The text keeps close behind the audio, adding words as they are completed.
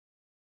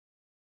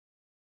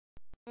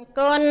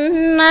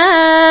con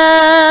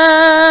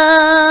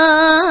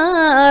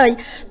ơi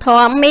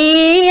thọ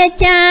mi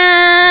cha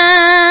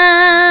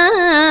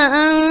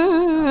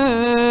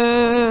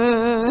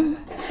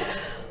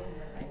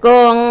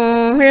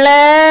cùng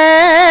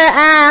lê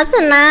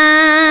asana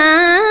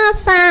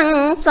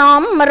sang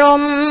xóm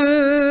rôm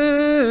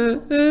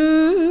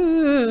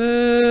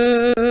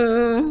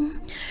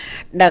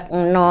đặc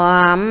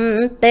nòm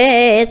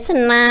tê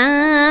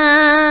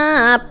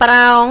na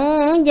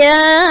prong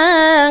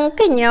dân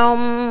cái nhom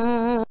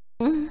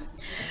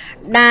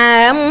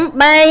đàm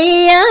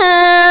bay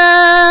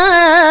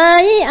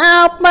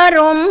áo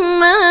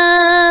rôm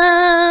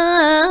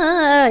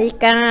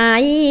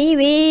cái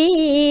vi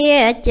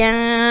cha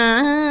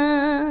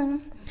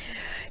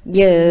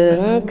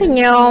dựng cái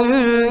nhom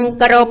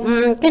cột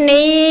cái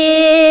ni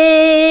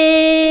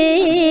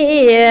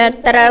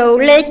trâu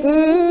lịch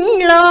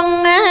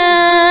long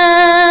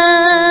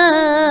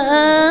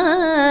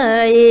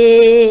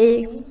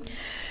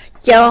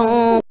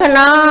chồng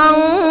non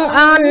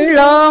on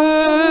long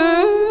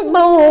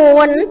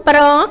buồn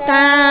pro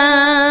ca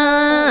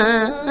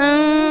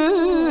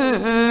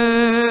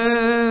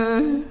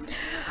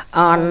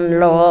on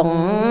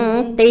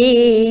long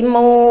ti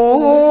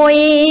môi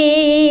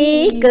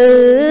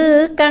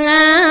cứ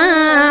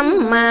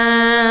cam mà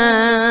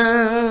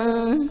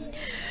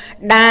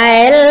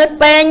đại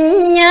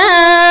bên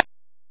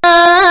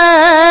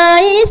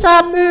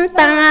sót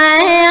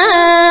tai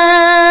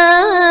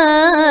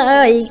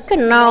cái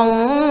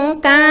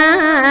nòng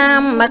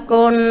cam mà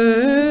con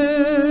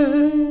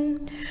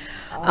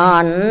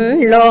on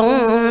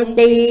long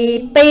ti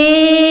pi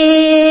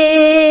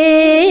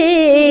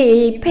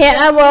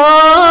phe vô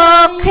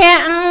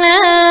khang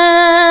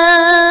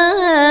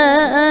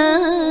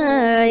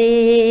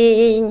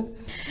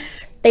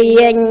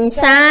tiền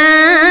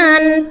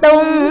san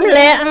tung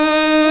lẹn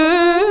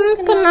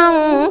cái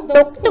nòng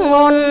tục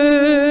ngôn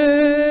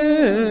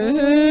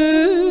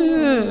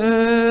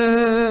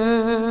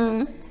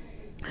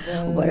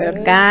vượt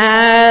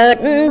cát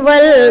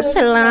vượt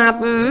slap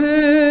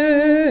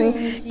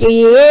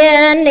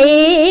chia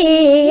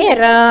ni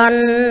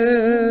ran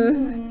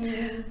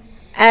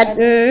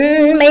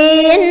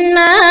admin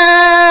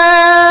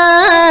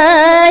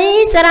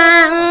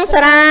sarang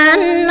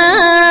saran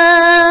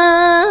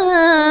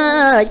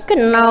cái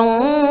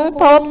nòng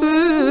phốp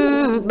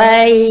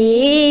bay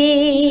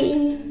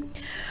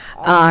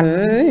on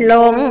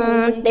lông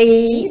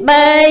tì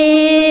bay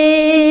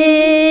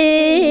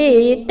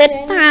tích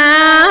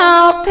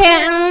thao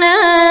khen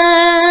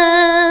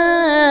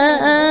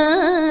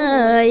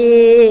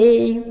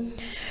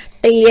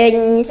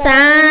tiền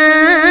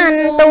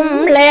san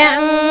tung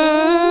lẹn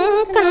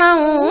cái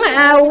nông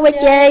ao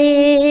chay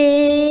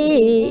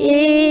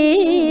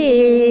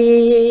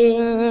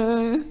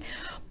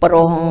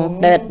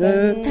prong đất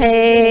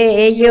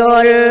thế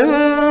yol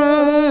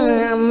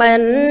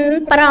mình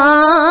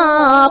pro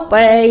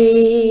bay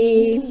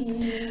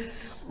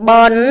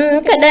bọn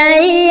cái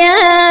đây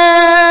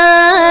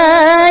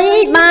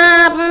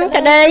bám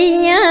cái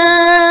đây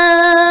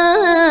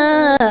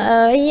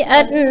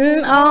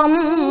ân om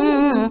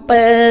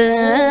bờ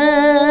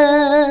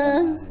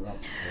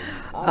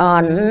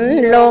on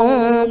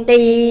lông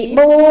tì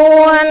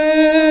buồn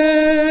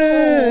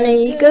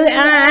cứ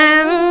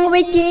ăn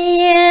với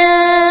chia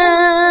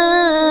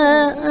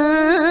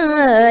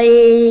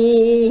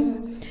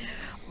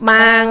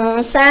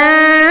bằng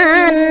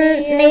san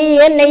ni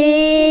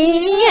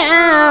ni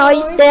ao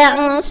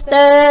stang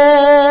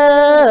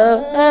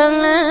stang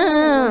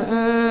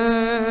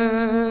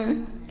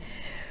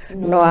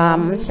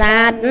nòm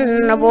sát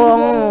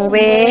vuông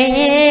về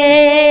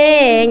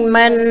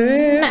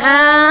mình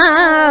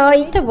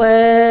ai thơ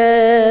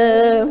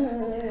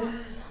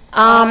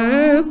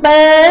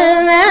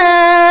bên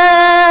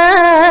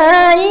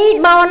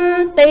bon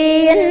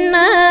tiền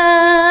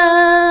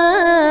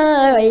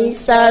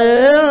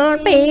sờ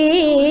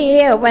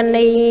bia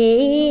vani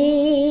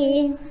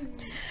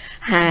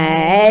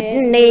hạt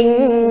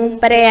ninh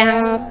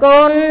prang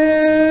côn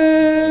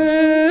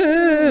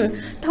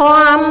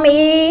thoa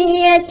mi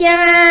cha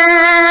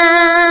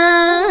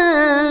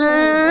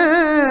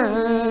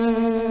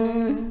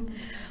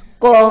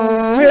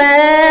cùng lê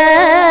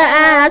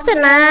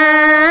asana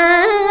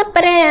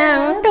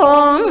prang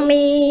thong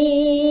mi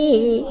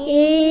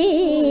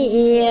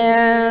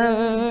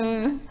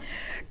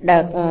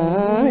đợt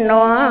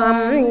nóm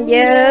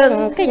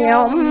dương cái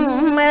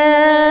nhóm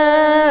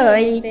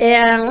ơi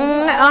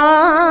tiếng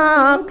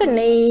ó cái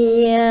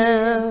nì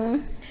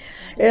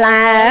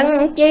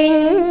làng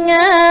chinh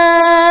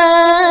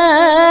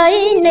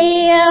ơi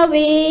nia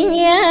vi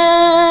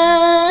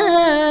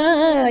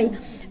ơi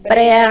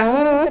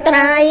prang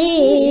trai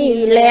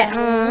lẹn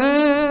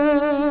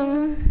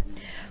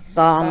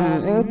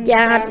còn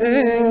chặt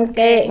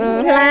kiện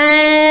la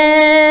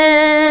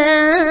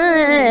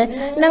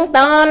nâng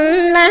ton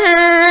na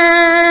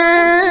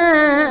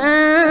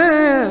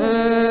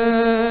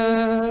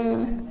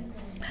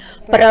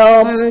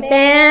prom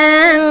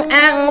tang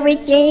ăn vi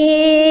chi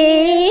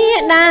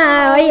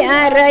đai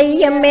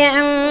ai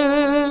miệng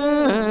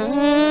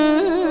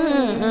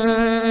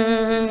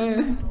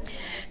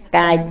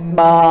កាច់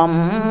បំ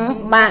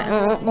បាក់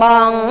ប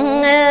ង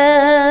អើ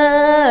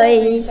យ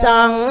ស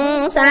ង្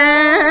សា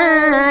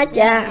រ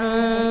ចាក់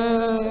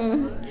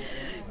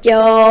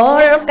ចូ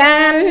ល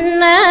កាន់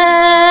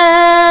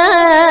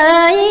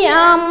អើយអ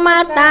ម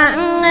តាំង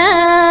អើ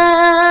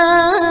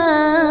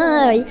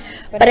យ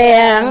ព្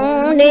រះ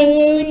និ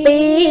ព្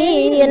វា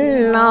ន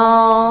ណ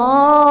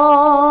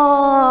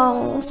ង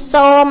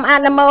សូមអ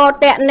នុមោ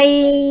ទនា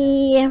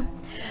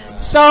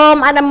សូម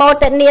អនុមោ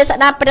ទនាស្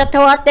ដាប់ព្រះធ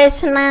ម៌ទេ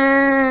សនា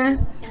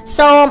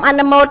សូមអ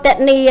នុមោទ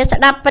នាស្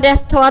ដាប់ព្រះ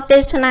ធម៌ទេ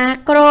សនា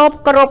គ្រ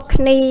ប់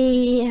គ្នា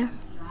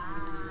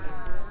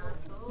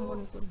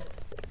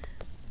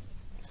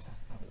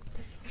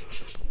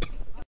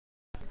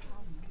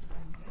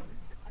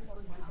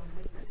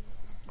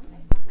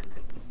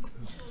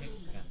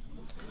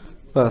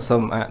សូ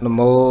មអនុ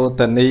មោ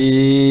ទនី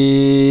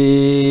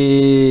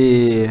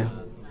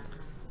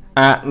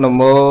អនុ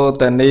មោ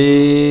ទនី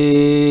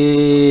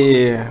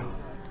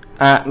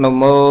អនុ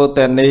មោទ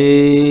នី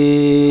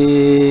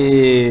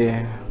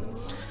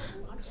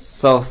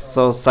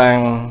សូសាំង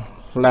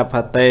លភ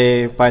តេ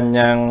បញ្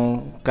ញံ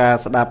ការ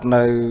ស្ដាប់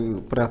នៅ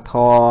ព្រះធ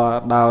ម៌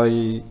ដោយ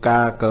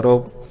ការគោរ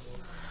ព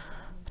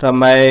រ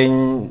មែង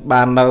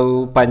បាននៅ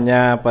បញ្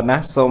ញាប៉ុណ្ណា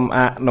សូមអ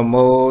នុ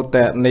មោទ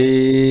នី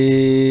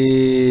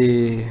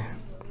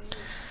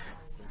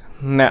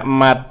អ្នក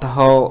មត្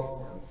ថោ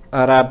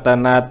រត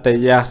នាត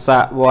យាស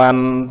វ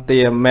ន្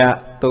ទាមៈ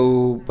ទូ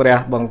ព្រះ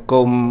បង្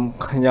គំ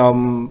ខ្ញុំ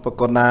ប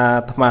កណា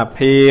អាត្មា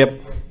ភាព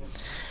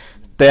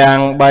ទាំង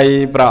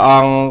3ព្រះអ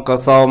ង្គក៏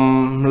សូម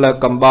លើក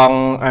កំបង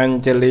អញ្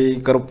ជលី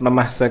គ្រប់នម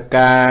ស្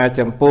ការ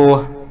ចំពោះ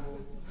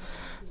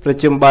ប្រ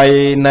ជុំ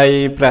3នៃ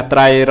ព្រះត្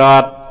រៃរ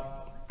តន៍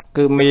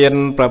គឺមាន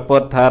ព្រះពុ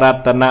ទ្ធរ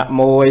តនៈ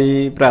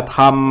1ព្រះធ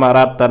ម្មរ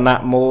តនៈ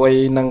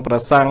1និងព្រះ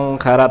សង្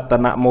ឃរត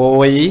នៈ1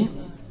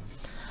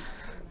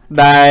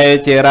ដែល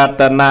ជារ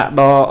តនៈ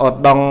ដ៏ឧត្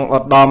ត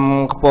ម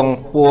ខ្ពង់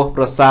ខ្ពស់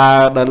ប្រសើរ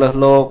ដល់លើស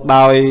លោក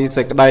ដោយ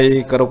សេចក្តី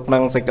គោរពនិ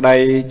ងសេចក្តី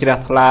ជ្រះ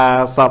ថ្លា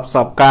ស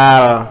ពកា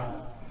ល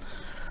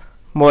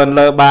មុន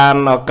លើបាន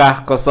ឱកាស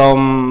ក៏សូម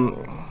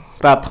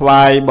ប្រាប់ថ្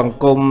វាយបង្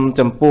គំ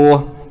ចំពោះ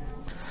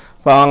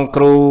ព្រះអង្គ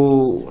គ្រូ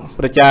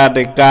ប្រជា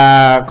ធិការ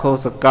ខុ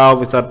សកោ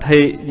វិសុទ្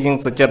ធិយាង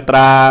សុចិត្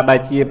រាដែល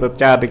ជាប្រ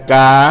ជាធិ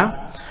ការ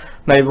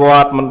នៃវ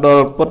ត្តមណ្ឌល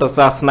ពុទ្ធ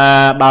សាសនា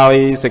ដោយ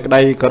សេចក្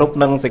តីគោរព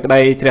និងសេចក្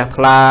តីជ្រះ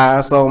ថ្លា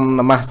សូម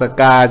នមស្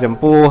ការចំ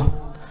ពោះ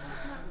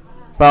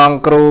ព្រះអង្គ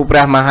គ្រូព្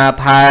រះមហា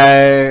ថែ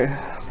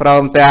ព្រ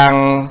មទាំង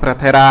ព្រះ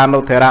ថេរានុ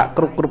ថេរៈ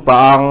គ្រប់ព្រះ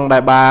អង្គដែ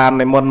លបាន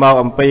និមន្តមក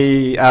អំពី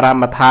អារា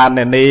មដ្ឋាន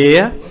នានា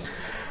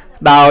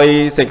ដោយ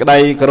សេចក្តី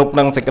គោរព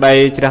និងសេចក្តី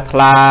ជ្រះថ្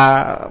លា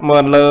មើ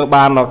លលើ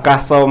បានឱកាស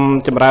សូម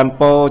ចម្រើន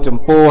ពរចំ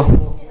ពោះ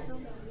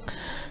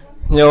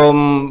ញោម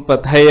ប្រ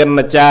ធាន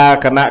អាចារ្យ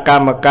គណៈក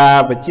ម្មការ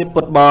វិជា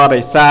ពុទ្ធប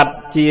រិស័ទ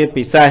ជា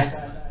ពិសេស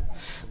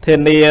ធា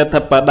នាធិ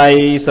បតី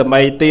សម័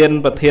យទាន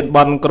ប្រធានប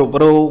នគ្រប់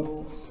រូប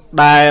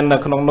ដែលនៅ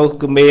ក្នុងនោះ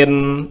គឺមាន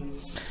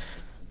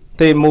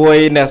ទី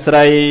1អ្នកស្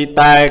រី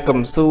តែកំ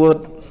សួត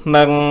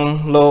និង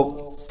លោក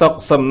សុក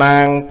សំណា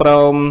ងព្រ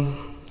ម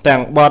ទាំ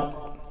ងបុត្រ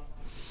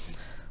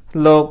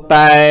លោក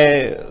តែ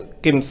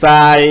គឹម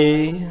សាយ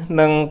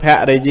និងភ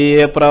រិយា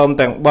ព្រម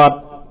ទាំងបុត្រ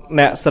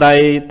អ្នកស្រី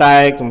តែ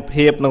កំ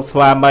ភៀបនិងស្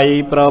វាមី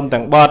ព្រម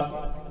ទាំងបុត្រ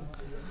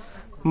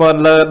មក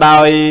លើដោ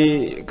យ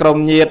ក្រុម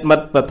ញាតិមិ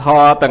ត្តពធ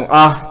ទាំងអ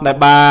ស់ដែល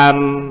បាន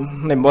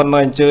និមន្តមក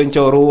អញ្ជើញ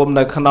ចូលរួម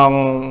នៅក្នុង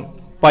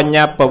បញ្ញ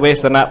បវេ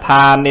សនដ្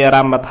ឋាននិរ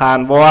មដ្ឋាន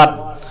វត្ត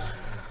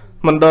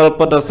មណ្ឌល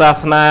ពុទ្ធសា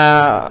សនា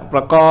ប្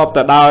រកប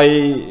ទៅដោយ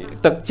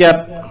ទឹកចិត្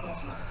ត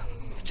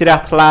ជ្រះ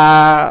ថ្លា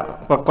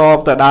ប្រកប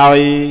ទៅដោយ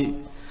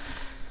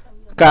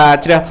ការ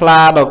ជ្រះថ្លា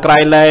ដ៏ក្រៃ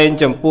លែង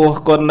ចំពោះ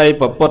គុណនៃ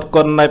ពុទ្ធ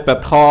គុណនៃព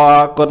ធ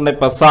គុណនៃ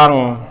ប្រសង្ឃ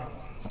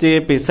ជា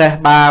ពិសេស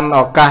បាន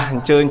ឱកាសអ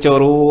ញ្ជើញចូល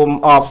រួម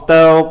អបស្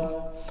ទើប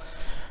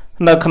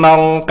នៅក្នុង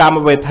កម្ម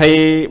វិធី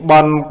ប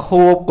ន់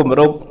ខួបគម្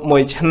រប់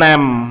1ឆ្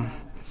នាំ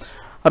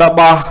រ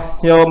បស់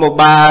ញោមឧ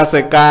បា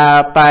សិកា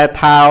តែ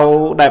ថៅ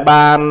ដែល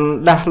បាន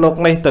ដាស់លោក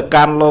នេះទៅ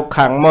កាន់លោក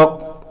ខាងមុខ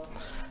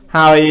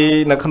ហើយ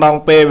នៅក្នុង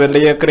ពេលវេ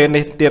លាគ្រា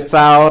នេះទៀត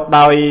សោត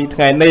ដោយ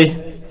ថ្ងៃនេះ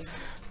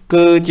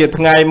គឺជា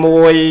ថ្ងៃ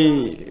មួយ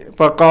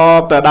ប្រកប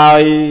ទៅដោ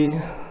យ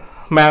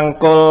មង្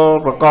គល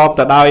ប្រកប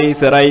ទៅដោយ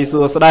សិរី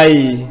សួស្តី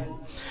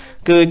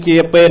គឺជា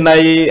ពេលនៃ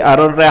អ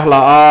រុណរះ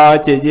ល្អ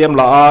ជាយាម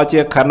ល្អ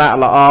ជាខណៈ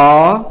ល្អ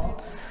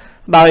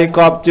ដោយក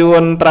ប់ជួ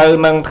នត្រូវ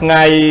នឹងថ្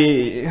ងៃ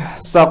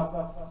សុក្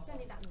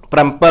រ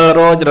7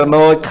រោចរ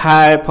នោច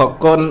ខែផល្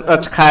គុន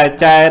ខែ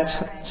ចែក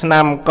ឆ្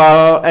នាំកុរ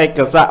ឯក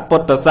ស័កពុ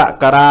ទ្ធស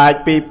ករាជ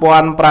2562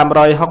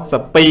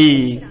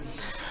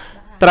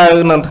ត្រូវ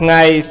នឹងថ្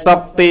ងៃសុ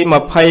ក្រទី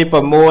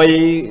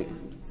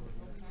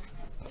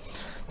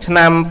26ឆ្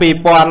នាំ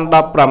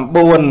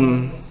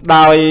2019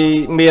ដោយ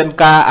មាន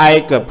ការឯ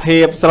កភា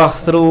ពស្រស់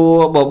ស្រួល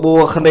បបួ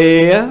លគ្នា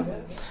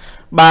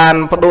បាន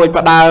ផ្ដួច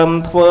ផ្ដើម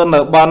ធ្វើនៅ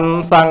បន់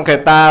សង្ឃេ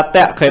តាត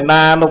ក្ខិ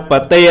ណានុប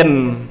ទាន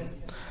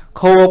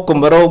ខួបគ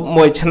ម្រប់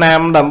1ឆ្នាំ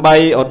ដើម្បី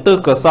ឧទ្ទិស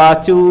កុសល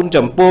ជូន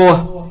ចំពោះ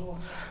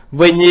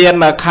វិញ្ញា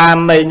ណក្ខន្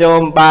ធនៃញោ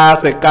មបា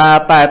សិកា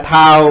តែ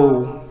ថៅ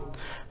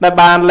ដែល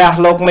បានលះ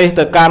លោកនេះ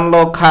ទៅកាន់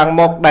លោកខាង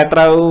មុខដែលត្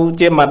រូវ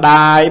ជាម្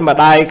ដា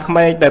យក្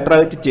មេកដែលត្រូ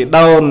វជាជី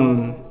ដូន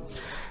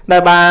ដែ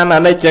លបានអ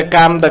និច្ចក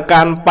ម្មទៅ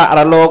កាន់បរ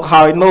លោក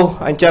ហើយនោះ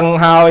អញ្ចឹង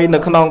ហើយនៅ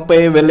ក្នុងពេ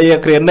លវេលា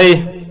គ្រានេះ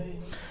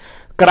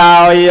ក្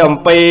រោយអំ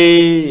ពី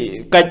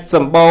កិច្ចស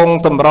ម្បង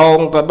សម្រង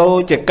ក៏ដូច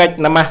ជាកិច្ច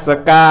នមស្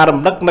ការរំ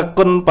លឹកនឹក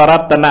គុណបរ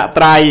តន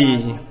ត្រ័យ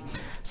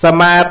ស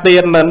មាទា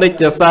ននិច្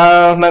ចសិល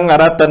និងអ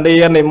រតនី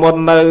និមន្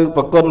តនៅ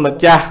ប្រគុណម្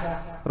ចាស់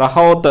រ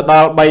ហូតទៅដ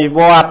ល់3វ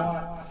ត្ត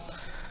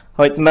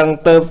ហើយនឹង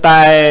ទៅ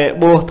តែ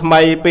បួសថ្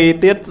មី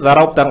2ទៀតស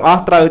រុបទាំងអ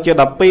ស់ត្រូវជា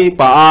12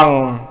ព្រះអង្គ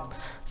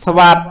ស្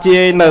វាតជា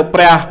យនៅ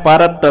ព្រះប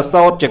រិត្ត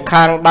សោតជា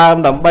ខាងដើម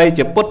ដើម្បី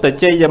ជាពុទ្ធ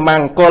ជ័យម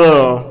ង្គល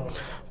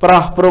ប្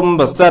រោះព្រំ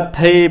ប្រសិទ្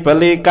ធិព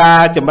លីកា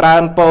ចម្រើ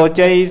នពរ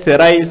ជ័យសិ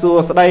រីសួ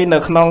ស្តីនៅ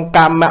ក្នុងក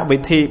ម្មវិ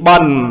ធីបុ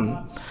ណ្យ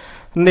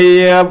នា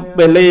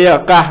ពេលឱ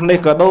កាសនេះ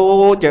ក៏ដូ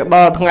ចជាដ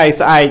ល់ថ្ងៃ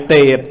ស្អែក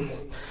ទៀត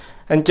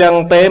អញ្ចឹង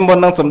ទេមុន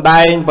នឹងសម្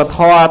ដែងពធ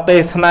ទេ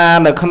សនា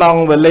នៅក្នុង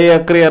វេលា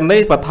គ្រា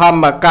នេះបឋ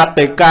មក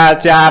តិកា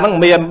ចារនឹង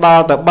មានដ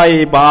ល់ទៅ3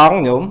ព្រះអង្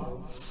គញោម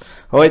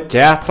ហើយជ្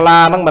រះថ្លា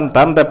នឹងមិនត្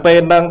រឹមតែពេល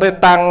នឹងទេ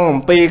តាំង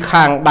អំពី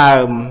ខាងដើ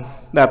ម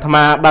ដែលអាត្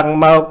មាដឹង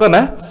មកទៅ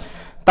ណា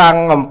តាំង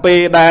អំពី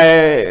ដែល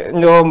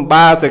ញោម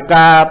បាសិ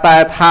កាតែ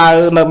ថៅ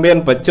នៅមាន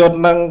បច្ចុប្បន្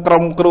ននឹងក្រុ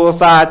មគ្រួ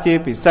សារជា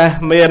ពិសេស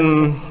មាន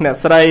អ្នក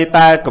ស្រី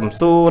តែកំ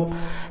សួត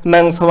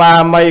និងស្វា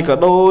មីក៏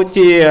ដូច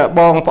ជា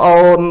បងប្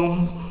អូន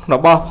រ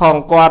បស់ផង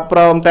គាត់ព្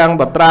រមទាំង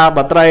បត្រាប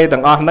ត្រី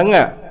ទាំងអស់ហ្នឹង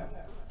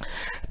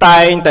តែ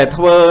ងតែ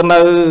ធ្វើ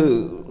នៅ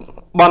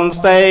បន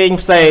ផ្សេ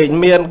ង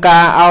មានកា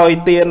រឲ្យ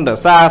ទានរ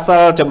សាសិ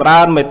លចម្រើ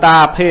នមេត្តា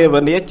ភាវ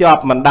នាជា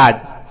ប់មិនដាច់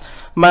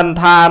មិន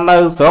ថានៅ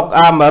ស្រុក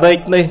អាមេរិក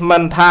នេះមិ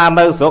នថា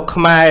នៅស្រុក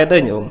ខ្មែរទេ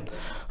ញោម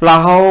រ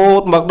ហូ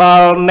តមកដ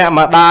ល់អ្នក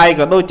ម្ដាយ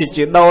ក៏ដូចជា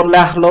ជីដូន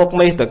លះលោក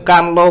នេះទៅកា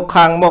ន់លោក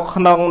ខាងមុខ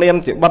ក្នុងនាម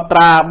ជាបត្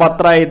រាប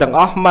ត្រីទាំង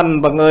អស់មិន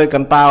បង្ងើយក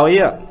ន្តើយ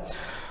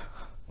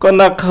ក៏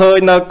នឹកឃើញ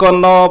នៅគុ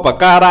ណោប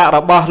ការៈរ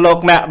បស់លោក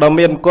អ្នកដ៏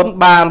មានគុណ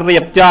បានរៀ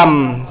បចំ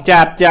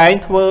ចាត់ចែង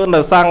ធ្វើនៅ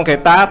សង្ឃេ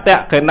តាត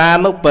ក្កេណា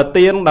នុប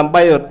ទានដើម្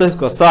បីឧទ្ទិស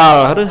កុសល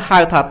ឬហៅ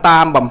ថាតា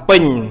មបំពេ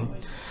ញ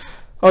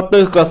ឧទ្ទិ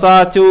សកុសល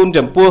ជូន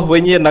ចំពោះវិ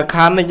ញ្ញាណក្ខ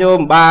ន្ធញោម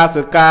បា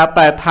សិកា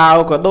តែថៅ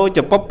ក៏ដូច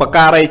ជាបុព្វ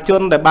ការីជ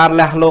នដែលបាន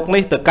លះលោក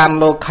នេះទៅកាន់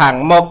លោកខាង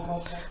មុខ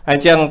អ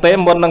ញ្ចឹងទេ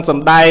មុននឹងស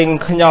ម្ដែង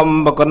ខ្ញុំ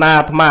បកណា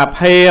អាត្មា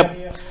ភាព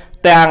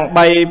ទាំង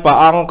3ព្រះ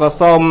អង្គក៏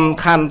សូម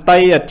ខន្តី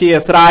អធ្យា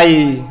ស្រ័យ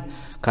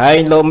ក្រែង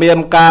លោកមាន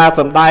ការ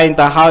សម្ដែង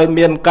ទៅហើយ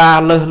មានការ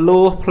លឹះ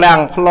លួសផ្លាំង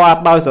ផ្លាត់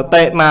ដោយស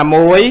តិណា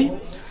មួយ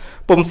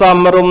ពុំសម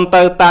រម្យ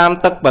ទៅតាម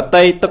ទឹកប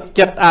តីទឹក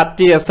ចិត្តអ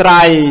ធ្យាស្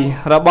រ័យ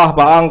របស់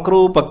ព្រះអង្គគ្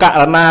រូបកក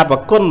រណាប្រ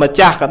គុណម្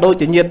ចាស់ក៏ដូច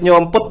ជាញាតិញោ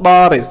មពុទ្ធប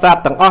រិស័ទ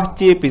ទាំងអស់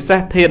ជាពិសេស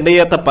ធានា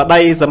ទៅប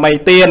តីសម័យ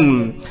ទៀន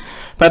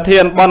ប្រធា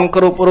នបន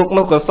គ្រប់រូប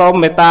នោះក៏សូម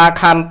មេត្តា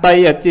ខន្តី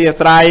អធ្យា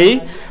ស្រ័យ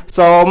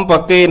សូមប្រ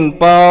គិន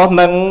ពរ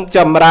និងច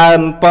ម្រើន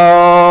ព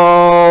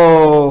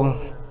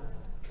រ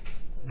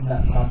អ្ន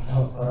កបាត់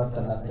ថោរត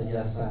នត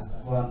យាសៈ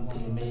វន្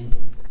តិមី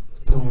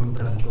ទូល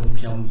ព្រះគុណ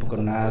ខ្ញុំបក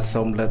ណា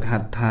សូមលើកហ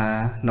ត្ថថា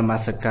នម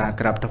ស្ការ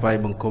ក្រាបថ្វាយ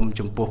បង្គំ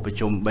ចំពោះប្រ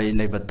ជុំ3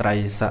នៃបត្រៃ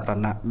សរ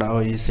ណៈដោ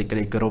យសេចក្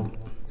តីគោរព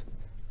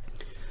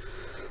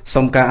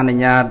សូមការអនុ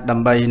ញ្ញាតដើ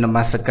ម្បីនម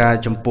ស្ការ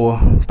ចំពោះ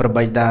ព្រះ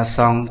បិតាស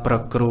ង្ឃព្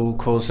រះគ្រូ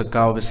ខូស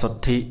កោវិសុទ្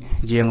ធិ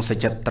យាងស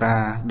ច្ត្រា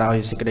ដោយ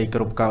សេចក្តីគោ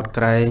រពកោត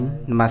ក្រែង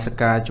នមស្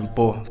ការចំ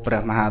ពោះព្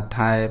រះមហា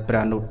ថែព្រះ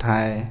អនុ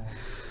ថែ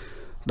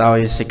ដោយ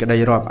សេចក្តី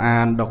រាប់អា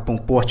នដកពង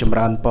ពោះចម្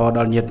រើនពរដ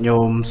ល់ញាតិញោ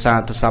មសា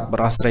ធុសប្បុ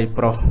រសស្រី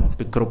ប្រុស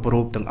ពីគ្រប់រូ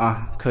បទាំងអស់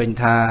ឃើញ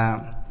ថា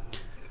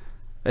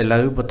ឥឡូ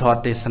វពធ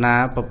ទេសនា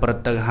ប្រព្រឹត្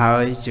តទៅហើ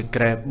យជា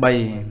ក្រែ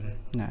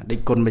3ដេច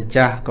គុណម្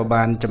ចាស់ក៏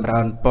បានចម្រើ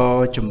នពរ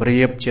ជម្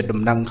រាបជាដំ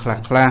ណឹងខ្លះ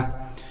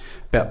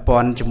ពាក់ព័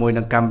ន្ធជាមួយ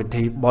នឹងកម្មវិ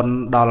ធីបុណ្យ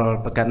ដល់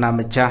បកណា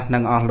ម្ចាស់និ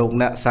ងអស់លោក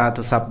អ្នកសា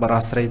ធុសប្បុរ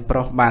សស្រីប្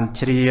រុសបាន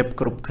ជ្រាប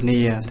គ្រប់គ្នា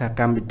ថា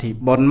កម្មវិធី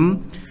បុណ្យ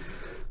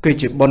គឺ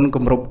ជាបុណ្យគ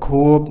ម្រប់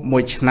ខួប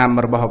1ឆ្នាំ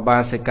របស់ឧបា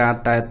សិកា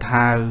តែ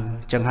ថាវ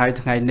ចឹងហើយ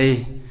ថ្ងៃនេះ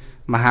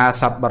មហា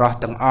សប្បុរស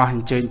ទាំងអស់អ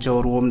ញ្ជើញចូល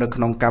រួមនៅក្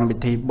នុងកម្មវិ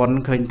ធីបុណ្យ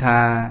ឃើញថា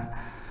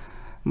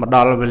មកដ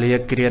ល់វេលា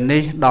គ្រា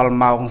នេះដល់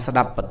ម៉ោងស្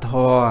ដាប់ពធ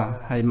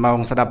ហើយម៉ោង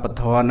ស្ដាប់ព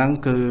ធហ្នឹង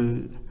គឺ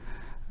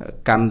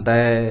កាន់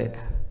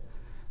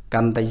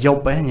តែយ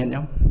ប់ឯងញាតិ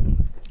ញោម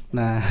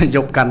ណាយ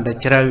ប់កាន់តែ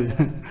ជ្រៅ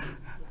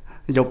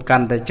យប់កា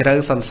ន់តែជ្រៅ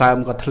សន្សើម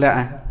ក៏ធ្លាក់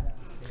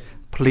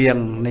ភ្លៀង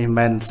នេះ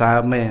មិនសើ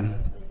មទេ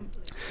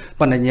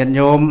ប៉ុន្តែញាតិ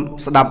ញោម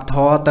ស្ដាប់ធ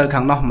ម៌ទៅ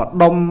ខាងនោះមក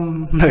ដុំ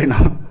នៅ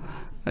នោះ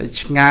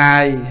ឆ្ងា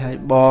យហើយ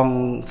បង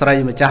ស្រី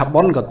ម្ចាស់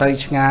បុណ្យក៏ទៅ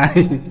ឆ្ងាយ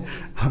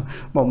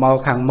មក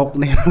ខាងមុខ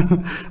នេះ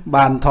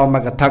បានធម្ម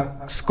កថា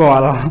ស្គា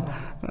ល់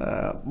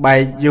បែ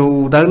កយូរ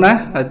ទៅណា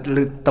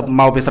ឬទៅ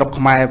មកពីស្រុក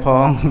ខ្មែរផ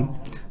ង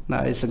ណា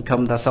ឲ្យសង្ឃឹម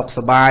ថាសុខស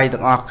ប្បាយ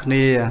ទាំងអស់គ្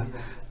នា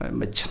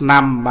មួយឆ្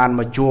នាំបាន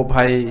មកជួប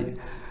ហើយ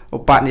ឧ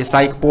បនិស្ស័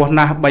យខ្ពស់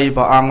ណាស់3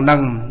ព្រះអង្គហ្នឹ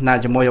ងណា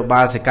ជាមួយឧ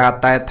បាសិកា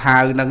តែថា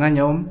វហ្នឹងណា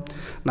ញោម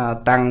ណា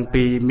តាំង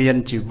ពីមាន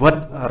ជីវិត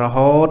រ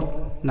ហូត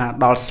ណា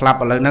ដល់ស្លាប់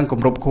ឥឡូវហ្នឹងគ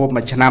ម្រប់ខួប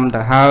1ឆ្នាំ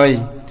ទៅហើយ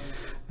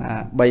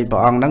3ព្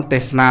រះអង្គហ្នឹងទេ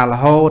សនារ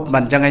ហូតមិ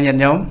នអញ្ចឹងឯងញាតិ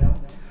ញោម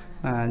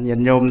ញា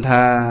តិញោម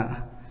ថា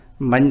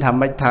មិញថា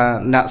ម៉េចថា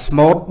អ្នកស្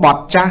មូតប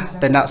ត់ចាស់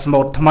តែអ្នកស្មូ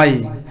តថ្មី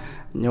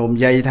ញោម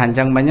យាយថាអញ្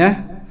ចឹងមិញណា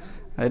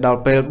ហើយដល់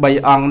ពេល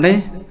3អង្គនេះ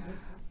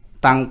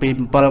តាំងពី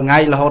7ថ្ងៃ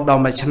រហូតដ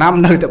ល់1ឆ្នាំ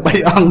នៅតែ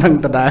3អង្គហ្នឹង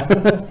ដដែល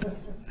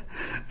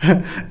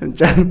អញ្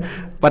ចឹង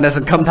ប៉ុន្តែស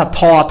ង្ឃឹមថា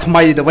ធរថ្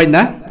មីទៅវិញ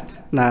ណា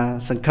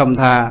សង្ឃឹម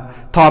ថា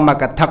ធរម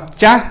កថឹក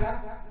ចាស់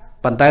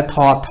ប៉ុន្តែធ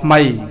រថ្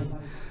មី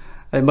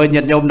ហើយមើល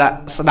ញាតិញោមដាក់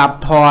ស្ដាប់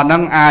ធរហ្នឹ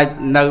ងអាច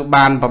នៅ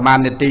បានប្រហែល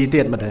នាទី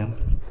ទៀតមើលទៅ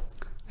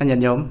ញា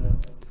តិញោម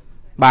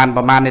បាន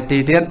ប្រហែលនាទី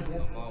ទៀត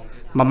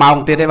1ម៉ោង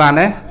ទៀតទេបាន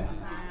ទេ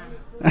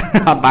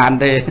អត់បាន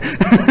ទេ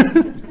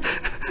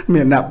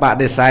មានអ្នកប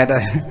ដិសេធហើ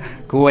យ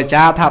គ្រូអា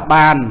ចារ្យថា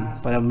បាន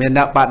ប៉ុន្តែមាន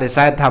អ្នកបដិ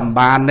សេធថាមិន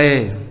បានទេ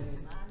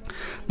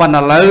ប៉ុន្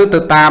តែឥឡូវទៅ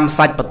តាម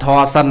សាច់ពធ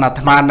សិនអា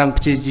ត្មានឹង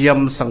ព្យាយាម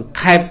សង្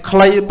ខេបខ្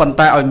លីប៉ុន្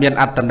តែឲ្យមាន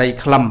អត្ថន័យ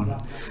ខ្លឹម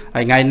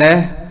ហើយថ្ងៃនេះ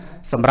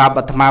សម្រាប់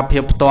អាត្មាភា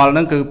ពផ្ទាល់ហ្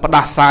នឹងគឺផ្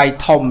ដាសាយ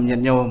ធំញា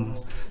តិញោម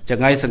ចឹង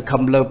ហើយសង្ឃឹ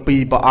មលើ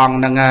2ព្រះអង្គ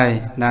ហ្នឹងហើយ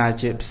ណា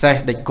ជាពិសេស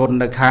ដេចគុណ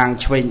នៅខាង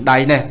ឆ្វេងដៃ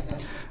នេះ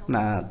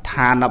ណា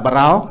ឋានប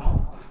រោ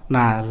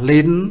ណា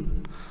លីន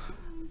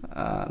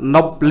ន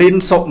ប់លីន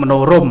សុមនោ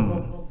រម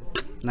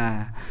ណា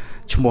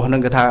ឈ្មោះនឹ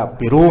ងគេថា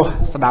ពិរោះ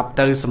ស្ដាប់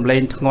ទៅសំឡេ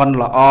ងធ្ងន់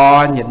ល្អ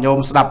ញាតិញោម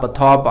ស្ដាប់ព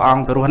ធព្រះអ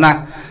ង្គពិរោះណាស់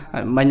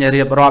មិញ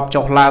រៀបរាប់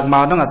ចុះឡើងម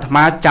កហ្នឹងអាត្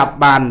មាចាប់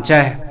បាន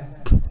ចេះ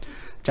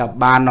ចាប់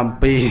បានអំ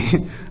ពី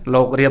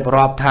លោករៀប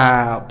រាប់ថា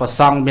ប្រ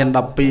សង់មាន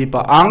12ព្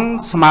រះអង្គ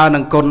ស្មើនឹ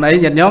ងគុណអី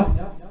ញាតិញោម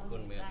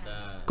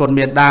គុណ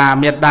មេត្តា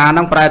ហ្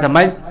នឹងប្រែថា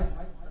ម៉េច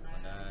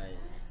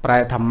ប្រែ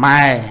ថា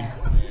ម៉ែ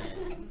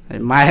ហើ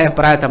យម៉ែ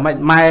ប្រែថាម៉េច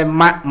ម៉ែ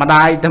ម៉ាក់ម្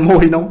ដាយតែមួ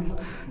យនោះ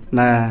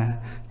ណា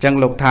ចឹង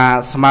លោកថា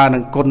ស្មើនឹ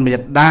ងគុណមេ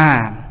ត្តា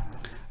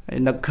ហើយ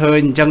នឹកឃើញ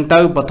អញ្ចឹងទៅ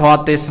ពធ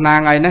ទេសនា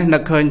ថ្ងៃនេះនឹ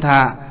កឃើញថា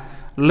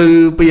ឮ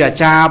ពីអា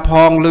ចារ្យផ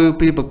ងឮ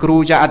ពីព្រះគ្រូ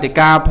ចាអធិ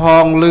ការផ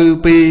ងឮ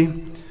ពី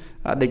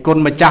ដេចគុណ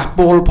ម្ចាស់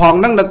ពូលផង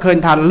ហ្នឹងនឹកឃើញ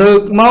ថាលើ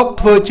កមក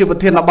ធ្វើជាប្រ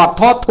ធានបទ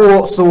ធម៌ធัว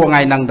សួរថ្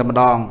ងៃហ្នឹងតែម្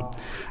ដង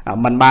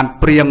มันបាន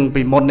ព្រៀង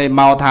ពីមុននេះ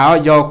មកថា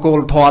យកគោល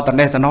ធម៌ត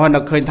នេះទៅនោះនឹ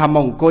កឃើញថាម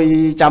កអង្គុយ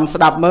ចាំស្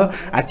ដាប់មើល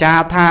អាចារ្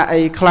យថាអី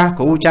ខ្លះ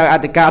គ្រូចៅអ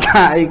ធិការ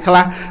ថាអីខ្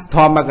លះធ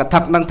ម្មកថា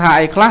នឹងថា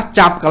អីខ្លះ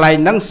ចាប់កន្លែង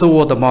ហ្នឹងសួរ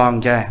តែហ្មង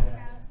ចេះ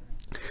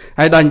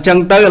ហើយដល់អញ្ចឹង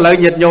ទៅឥឡូវ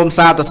ញាតិញោម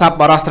សាទស័ព្ទ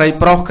បរោះស្រី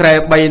ប្រុសក្រែ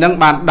3ហ្នឹង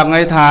បានដឹង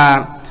ហើយថា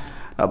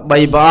3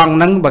ព្រះអង្គ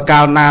ហ្នឹងបកា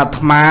លណាអា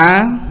ត្មា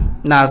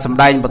ណាសម្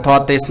ដែងពធ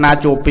ទេសនា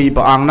ជួប2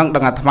ព្រះអង្គហ្នឹងដឹ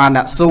ងអាត្មា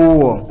អ្នកសួ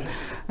រ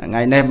ថ្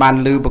ងៃនេះបាន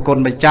ឮប្រគុណ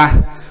ម្ចាស់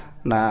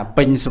ណា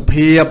ពេញសុ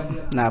ភាព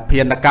ណាភា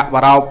នកវ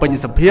រោពេញ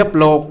សុភាព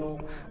លោក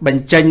ប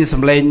ញ្ចេញស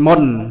ម្លេងមុ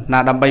នណា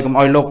ដើម្បីកុំ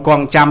ឲ្យលោកគ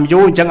ង់ចាំយូ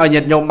រអញ្ចឹងឲ្យ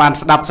ញាតិញោមបាន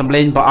ស្ដាប់សម្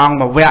លេងព្រះអង្គ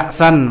មួយវគ្គ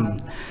សិនឥ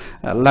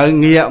ឡូវ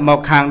ងាកមក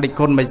ខាងដេច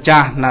គុណម្ចា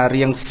ស់ណា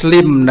រៀងស្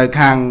លីមនៅ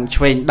ខាង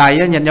ឆ្វេងដៃ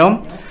ញាតិញោម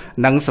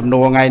នឹងសំ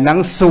ណួរថ្ងៃហ្នឹង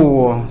សួ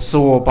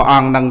រព្រះអ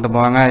ង្គនឹងត្ម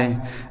ងហើយ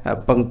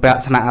ពឹងពា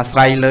ក់ស្នាក់អាស្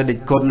រ័យលើដេច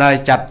គុណហើយ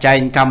ចាត់ចែង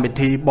កម្មវិ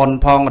ធីបុណ្យ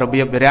ផងរ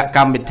បៀបវិរៈក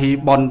ម្មវិធី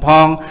បុណ្យផ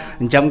ង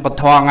អញ្ចឹងព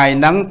ធថ្ងៃ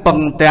ហ្នឹងពឹង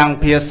ទាំង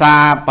ភាសា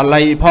បា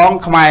លីផង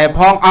ខ្មែរផ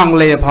ងអង់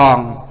គ្លេសផង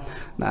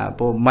ណា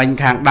ពូមិញ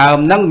ខាងដើម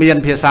ហ្នឹងមាន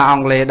ភាសាអ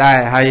ង់គ្លេសដែរ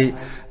ហើយ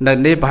នៅ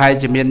នេះប្រហែល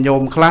ជាមានញោ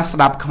មខ្លះស្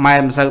ដាប់ខ្មែរ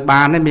មិនសូវ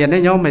បានទេមានទេ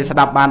ញោមមិនស្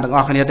ដាប់បានទាំងអ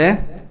ស់គ្នាទេ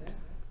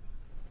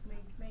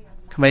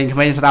ក្មេង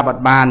ៗស្ដាប់អ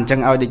ត់បានអញ្ចឹង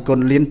ឲ្យដេចគុណ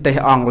លៀនទេស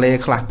អង់គ្លេស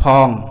ខ្លះផ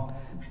ង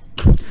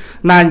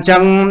ណាអញ្ចឹ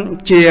ង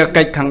ជា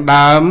កិច្ចខាង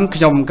ដើម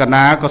ខ្ញុំក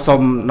ណាក៏សូ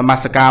មនម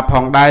ស្ការផ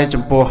ងដែរ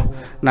ចំពោះ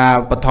ណា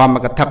បឋម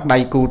កថាដៃ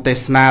គូទេ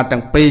សនាទាំ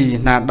ងពីរ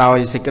ណាដោយ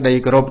សេចក្តី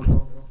គោរព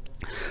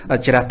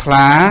ជ្រះថ្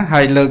លា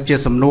ហើយលើកជា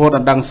សំណួរដ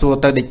ណ្ដឹងសួរ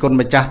ទៅដេចគុណ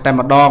ម្ចាស់តែ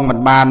ម្ដងមិន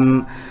បាន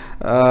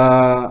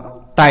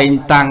តែង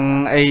តាំង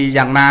អី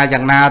យ៉ាង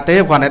ណាទេ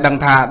គ្រាន់តែដឹង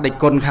ថាដេច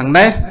គុណខាង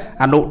នេះ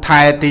អនុ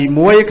ថែទី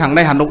1ខាង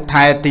នេះអនុ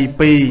ថែទី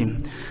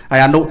2ហើ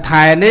យអនុ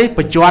ថែនេះប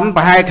ញ្ជាន់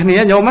ប្រហែលគ្នា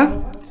ញោម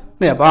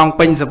នេះព្រះអង្គ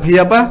ពេញសភា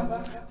ព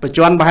បញ្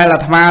ជាន់ប្រហែលអា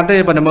ត្មាទេ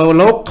ប៉ុន្តែមើល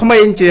លោកក្មេ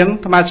ងជាង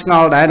អាត្មាឆ្ង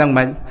ល់ដែរដឹង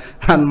មិន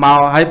មក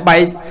ហើយបែ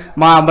ក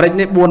មកអាមេរិក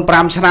នេះ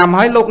 4-5 ឆ្នាំ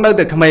ហើយលោកនៅ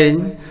តែក្មេង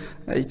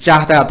ចា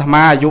ស់តែអាត្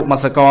មាអាយុមក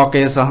សកល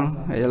គេសោះ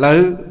ឥឡូវ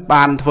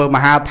បានធ្វើម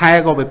ហាថែ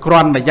ក៏វាក្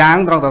រាន់មួយយ៉ាង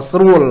ត្រង់តែស្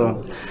រួល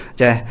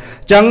ចេះ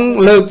អញ្ចឹង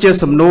លើកជា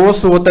សំណួរ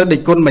សួរទៅដេច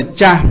គុណម្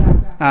ចាស់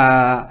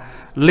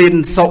លីន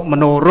សុម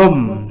នោរម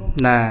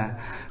ណា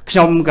ខ្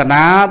ញុំក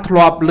ណាធ្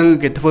លាប់ឮ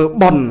គេធ្វើ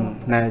បុណ្យ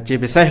ណាជា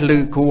ពិសេសឮ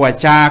គ្រូអា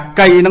ចារ្យ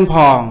កៃនឹងផ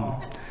ង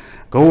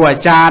គ្រូអា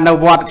ចារ្យនៅ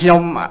វត្តខ្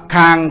ញុំ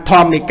ខាងធ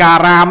ម្មិកា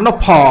រាមនោះ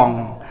ផង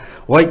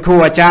ហើយគ្រូ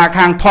អាចារ្យ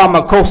ខាងធម្ម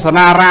ឃោស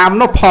នារាម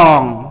នោះផង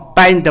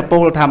តែងតែពោ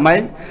លថាម៉េ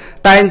ច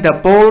តែងតែ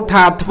ពោល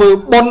ថាធ្វើ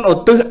បុណ្យឧ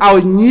ទ្ទិសឲ្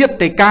យញា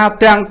តិកា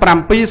ទាំង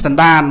7សន្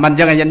តានមិន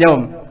ចឹងញាតិញោម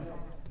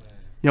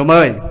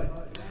អើយ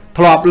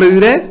ធ្លាប់ឮ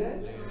ទេ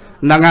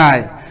ហ្នឹងហើយ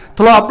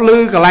ធ្លាប់ឮ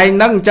កន្លែង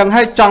ហ្នឹងអញ្ចឹង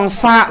ហើយចង់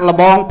សាកល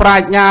បងប្រា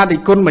ជ្ញាដេច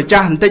គុណម្ចា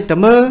ស់បន្តិចទៅ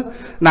មើល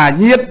ណា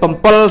ញាតិ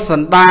7ស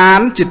ន្តាន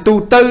ជាទូ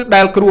ទៅ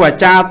ដែលគ្រូអា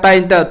ចារ្យតែង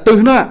តែឧទ្ទិស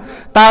នោះ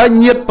តើ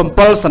ញាតិ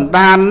7សន្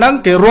តានហ្នឹង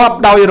គេរាប់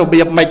ដោយរ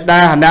បៀបម៉េចដែ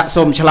រអ្នក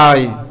សូមឆ្លើយ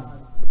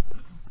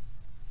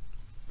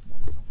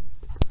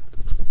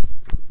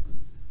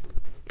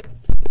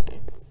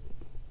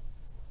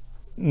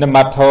នម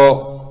ត្ថោ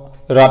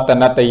រត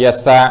នតយ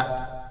សៈ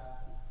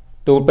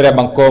ទូលព្រះ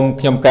បង្គំ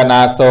ខ្ញុំកណា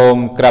សូម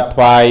ក្រាបថ្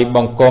វាយប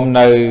ង្គំ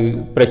នៅ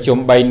ប្រជុំ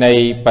3នៃ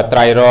បត្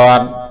រៃរ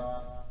ដ្ឋ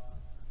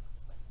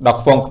ដ៏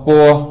ខ្ពង់ខ្ព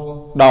ស់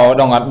ដ៏ឧត្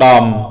តមឧត្ត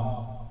ម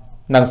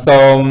នឹង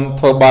សូម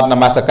ធ្វើបទន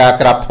មស្ការ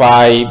ក្រាបថ្វា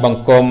យប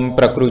ង្គំ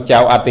ព្រះគ្រូចៅ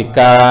អធិ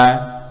ការ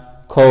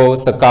ខូ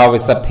សកល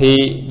វិសុទ្ធិ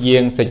យា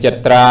ងសេច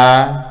ត្រា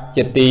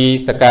ជាទី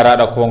សក្ការៈ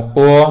ដ៏ខ្ពង់ខ្ព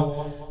ស់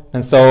នឹ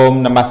ងសូម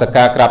នមស្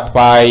ការក្រាបថ្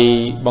វាយ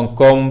បង្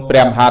គំព្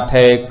រះមហា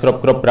ថេរគ្រប់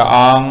ព្រះអ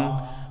ង្គ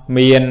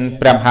មាន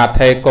ព្រះមហា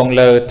ថេរគង់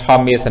លើធ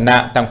ម្មអាសនៈ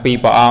ទាំងពីរ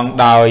ព្រះអង្គ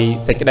ដោយ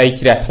សេចក្តី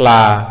ជ្រះថ្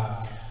លា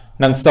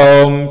នឹងសូ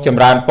មច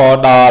ម្រើនពរ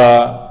ដល់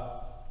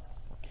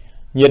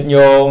ញាតិ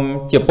ញោម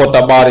ជាពុទ្ធ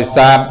បរិ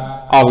ស័ទ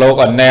អស់លោក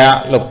អអ្នក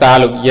លោកតា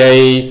លោកយាយ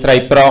ស្រី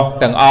ប្រុស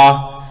ទាំងអស់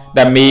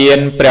ដែលមាន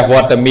ព្រះវ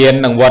ត្តមាន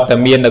និងវត្ត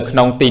មាននៅក្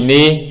នុងទី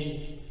នេះ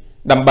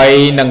ដើម្បី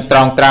នឹងត្រ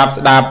ង់ត្រាប់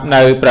ស្ដាប់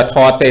នៅព្រះធ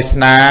ម៌ទេស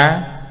នា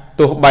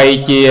ទោះបី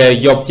ជា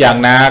យប់យ៉ាង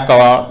ណា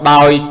ក៏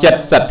ដោយចិត្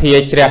តសទ្ធា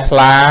ជ្រះថ្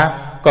លា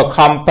ក៏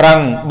ខំប្រឹង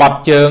បត់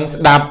ជើង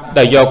ស្ដាប់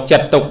ដោយយកចិ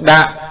ត្តទុក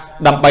ដាក់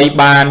ដើម្បី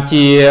បាន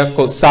ជា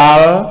កុសល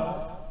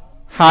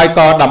ហើយ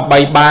ក៏ដើម្បី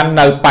បាន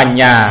នៅប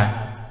ញ្ញា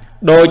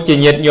ដោយជា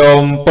ញាតិញោ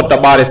មពុទ្ធ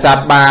បរិស័ទ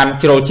បាន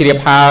ជ្រាបជ្រាប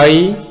ហើយ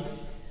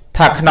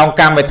ថាក្នុង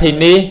កម្មវិធី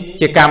នេះ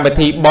ជាកម្មវិ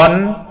ធីបុណ្យ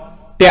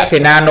តេកិ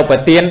ណានុប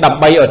ទានដើម្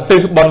បីឧទ្ទិ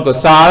សបុណ្យកុ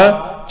សល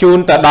ជូន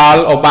ទៅដល់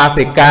ឧបា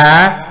សិកា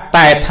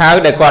តែថៅ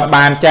ដែលគាត់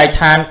បានចែក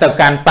ឋានទៅ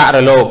កាន់បរ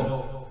លោក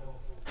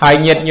ហើយ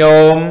ញាតិញោ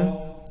ម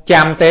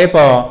ចាំទេព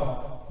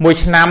មួយ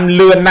ឆ្នាំ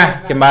លឿនណាស់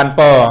ចម្រើន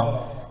ព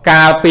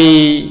កាលពី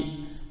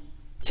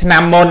ឆ្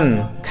នាំមុន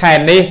ខែ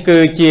នេះគឺ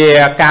ជា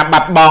ការបា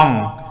ត់បង់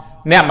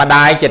អ្នកម្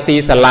ដាយជាទី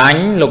ស្រឡា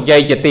ញ់លោកយា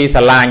យជាទី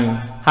ស្រឡាញ់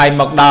ហើយ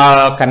មកដល់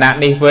គណៈ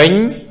នេះវិញ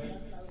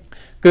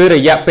គឺរ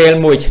យៈពេល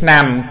1ឆ្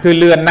នាំគឺ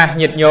លឿនណាស់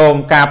ញាតិញោម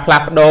ការផ្លា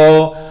ស់ប្ដូរ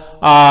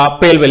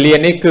ពេលវេលា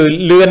នេះគឺ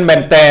លឿនមែ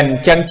នតែនអ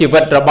ញ្ចឹងជីវិ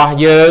តរបស់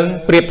យើង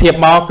ប្រៀបធៀប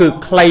មកគឺ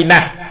ខ្លីណា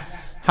ស់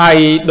ហើយ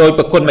ដោយ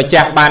ប្រគុណម្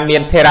ចាស់បានមា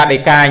នថេរដី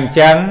កាអញ្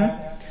ចឹង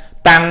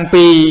តាំង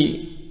ពី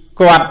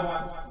គាត់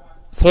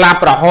ស្លា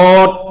ប់រហូ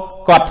ត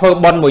គាត់ធ្វើ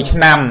បុណ្យ1ឆ្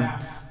នាំ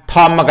ធ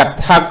ម្មក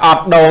ថាអ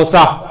ត់ដូរ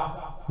សោះ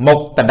មុខ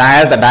ដដែ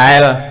ល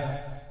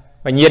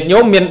បញ្ញាតញោ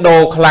មមានដូ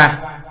រខ្លះ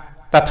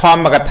តែធ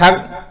ម្មកថា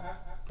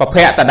ប្រភ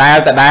ពដដែ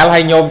លហើ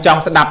យញោមច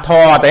ង់ស្ដាប់ធ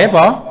ម៌ទេប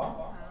ង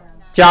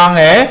ចង់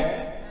ហ៎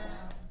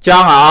ច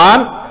ង់អ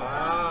ត់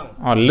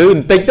លឺប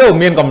ន្តិចទៅ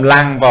មានកម្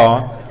លាំងបង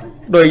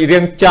ដោយរៀ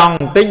ងចង់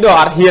បន្តិចដូច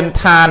អត់ហ៊ាន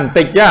ឋានបន្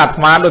តិចអាត្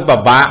មាដូចពិ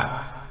បាក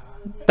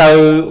ទៅ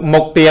មុ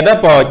ខទៀត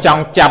បងច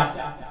ង់ចាប់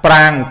ប្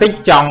រាងបន្តិច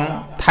ចង់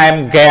ថែម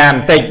ហ្គាប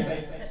ន្តិច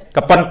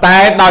ក៏ប៉ុន្តែ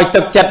ដោយ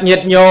ទឹកចិត្តញា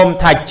តិញោម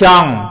ថាច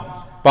ង់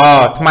អា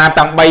ត្មា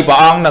ទាំង3ព្រះ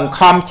អង្គនឹង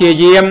ខំជា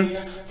យាម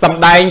សម្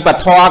ដែងព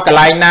ធកន្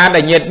លែងណា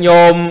ដែលញាតិ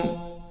ញោម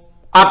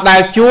អត់ដែ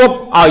លជួប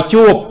ឲ្យ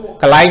ជួប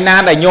កន្លែងណា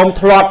ដែលញោម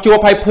ធ្លាប់ជួប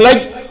ឲ្យភ្លេច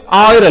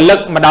ឲ្យរលឹក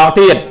ម្ដង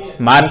ទៀត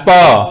មិន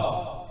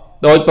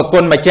ដោយប្រគុ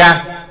ណម្ចាស់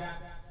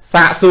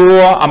សាកសួរ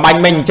អមា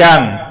ញ់មិញអញ្ចឹង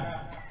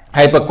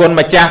ហើយប្រគុណ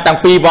ម្ចាស់ទាំង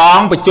ពីរព្រះអ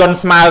ង្គបញ្ជន់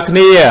ស្មើគ្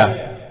នា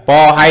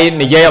ហើយ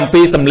និយាយអំ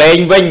ពីសម្លេង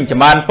វិញច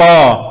ម្រើន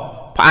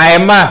ផ្អែ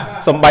ម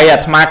សំបីអា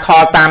ត្មាខ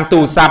លតាមទូ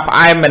រស័ព្ទផ្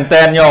អែមមែន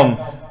តើញោម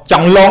ច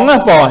ង់លងនិ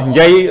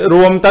យាយ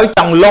រួមទៅច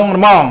ង់លង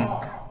ហ្មង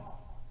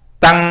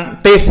តាំង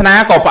ទេសនា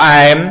ក៏ផ្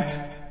អែម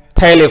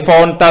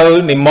telephone ទៅ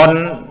និមន្ត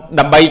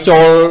ដើម្បីចូ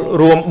ល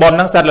រួមបុណ្យ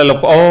ហ្នឹងសិតលោក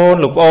ប្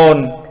អូន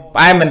ផ្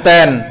អែមមែន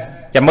តើ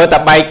ចាំមើលតែ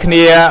បែកគ្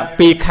នា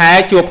2ខែ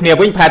ជួបគ្នា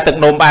វិញផែទឹក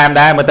នោមផ្អែម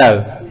ដែរមើលទៅ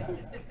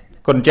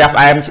គុណចាស់ផ្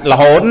អែមរ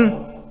ហូត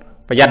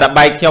ប្រយ័ត្នតែ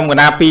បែកខ្ញុំក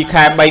ណា2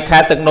ខែ3ខែ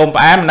ទឹកនោម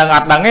ផ្អែមនឹងអ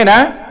ត់ដឹងទេណា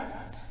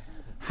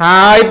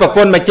ហើយប្រ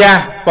គុណម្ចាស់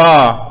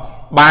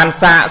បាន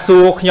សាកសួ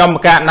រខ្ញុំ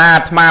កណា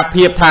អាត្មា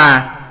ភាពថា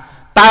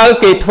តើ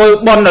គេធ្វើ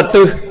បុណ្យឧទ្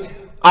ទិស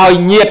ឲ្យ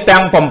ញាតិ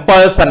ទាំង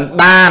7សន្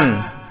តាន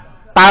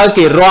តើ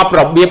គេរាប់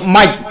របៀប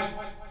ម៉េច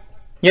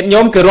ញាតិញោ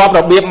មគេរាប់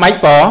របៀបម៉េច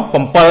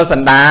7ស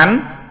ន្តាន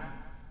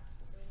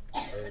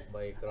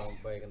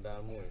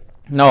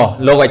ណូ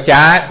លោកអា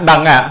ចារ្យដឹ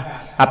ង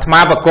អាត្មា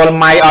បកុល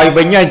ម៉ៃឲ្យ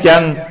វិញអញ្ចឹ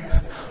ង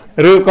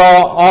ឬក៏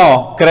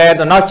ក្រែ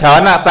ទៅនោះច្រើ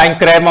នសែង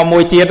ក្រែមកមួ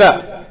យទៀត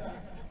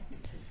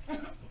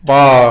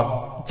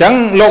អញ្ចឹង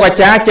លោកអា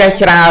ចារ្យចេះ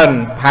ច្រើន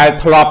ហើយ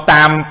ធ្លាប់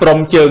តាមព្រំ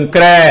ជើង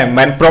ក្រែមិន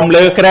មែនព្រំ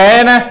លើក្រែ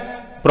ណា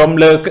ព្រំ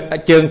លើ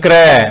ជើងក្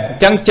រែអ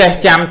ញ្ចឹងចេះ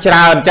ចាំច្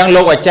រើនអញ្ចឹង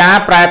លោកអាចារ្យ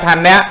ប្រែថា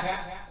អ្នក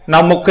នៅ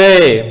មុខគេ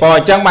អ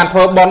ញ្ចឹងបានធ្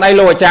វើបុណ្យអី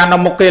លោកអាចារ្យនៅ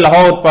មុខគេរ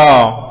ហូត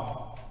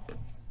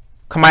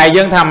ខ្មែរ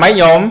យើងថាម៉េច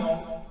ញោម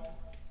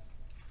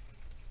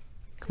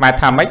ខ្មែរ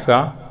ថាម៉េច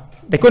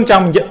តែគុណច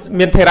ង់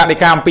មានថេរដី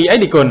កាអំពីអី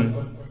ឌីគុណ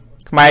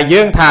ខ្មែរ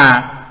យើងថា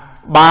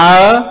បើ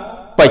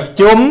ប្រ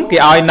ជុំគេ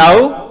ឲ្យនៅ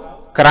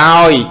ក្រោ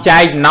យចែ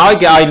កអំណោយ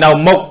គេឲ្យនៅ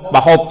មុខបើ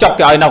ហូបចុក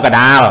គេឲ្យនៅក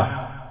ដាល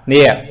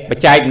នេះប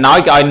ច្ចែកអំណោយ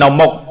គេឲ្យនៅ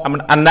មុខ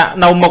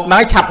នៅមុខហ្នឹ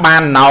ងឆាប់បា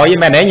នអំណោយ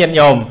មែនទេញាតិ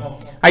ញោម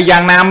ហើយយ៉ា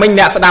ងណាមិញ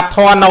អ្នកស្ដាប់ធ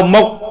ម៌នៅ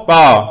មុខ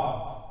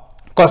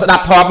ក៏ស្ដា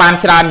ប់ធម៌បាន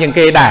ច្រើនជាង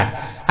គេដែរ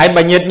ហើយ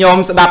បើញាតិញោម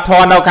ស្ដាប់ធ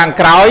ម៌នៅខាង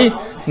ក្រោយ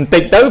បន្តិ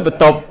ចទៅបន្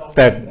ទប់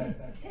ទៅ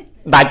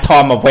ដាច់ធ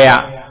ម៌មកវគ្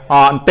គប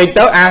ន្តិច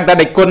ទៅអាងតែ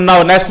ដេចគុណនៅ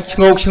នេះឈ្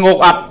ងោក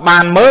អត់បា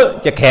នមើល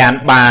ជាក្រាន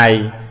បាយ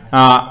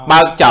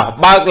បើកចោះ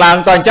បើកឡើង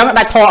ទៅអញ្ចឹង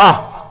ដាច់ធម៌អស់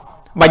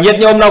បើញាតិ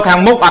ញោមនៅខាង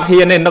មុខអត់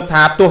ហ៊ានទេនឹក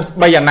ថាទោះ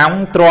បីយ៉ាងណា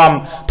ទ្រាំ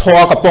ធ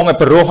ម៌កំពុងឲ្យ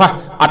ព្រោះ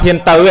អត់ហ៊ាន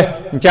ទៅទេ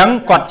អញ្ចឹង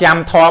គាត់ចាំ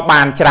ធម៌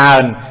បានច្រើ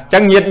នអញ្ចឹ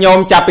ងញាតិញោម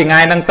ចាប់ពីថ្ងៃ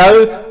ហ្នឹងទៅ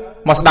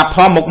មកស្ដាប់ធ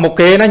ម៌មុខ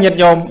គេណាញាតិ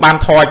ញោមបាន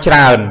ធម៌ច្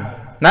រើន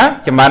ណា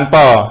ចម្រើនព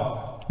រ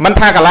មិន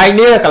ថាកន្លែង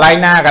នេះកន្លែង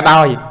ណាក៏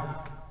ដោយ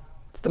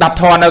ស្ដាប់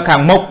ធម៌នៅខា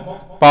ងមុខ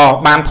ប៉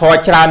បានធម៌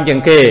ច្រើនជាង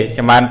គេច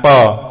ម្រើនប៉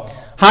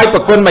ហើយប្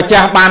រគុណម្ចា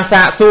ស់បាន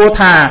សាកសួរ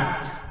ថា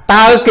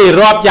តើគេ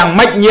រាប់យ៉ាង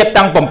ម៉េចញាតិ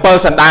ទាំង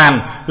7សន្តាន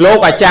លោក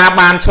អាចារ្យ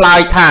បានឆ្លើយ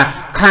ថា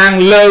ខាង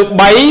លើ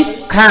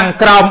3ខាង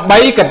ក្រោម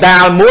3កណ្ដា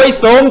ល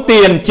1សូម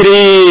ទានជ្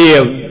រា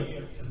វ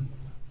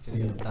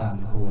តាម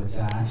គ្រូអា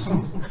ចារ្យ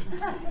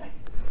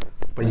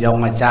ប្រយង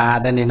អាចារ្យ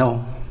ដែរនេះនោះ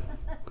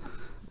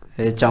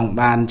ហើយចង់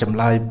បានចម្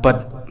លើយពិត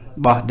រ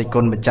បស់ដេច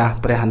គុណម្ចាស់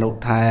ព្រះអនុ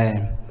ថែ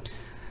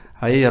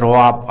ហើយ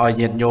រាប់ឲ្យ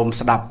ញាតិញោម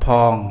ស្ដាប់ផ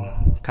ង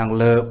ខាង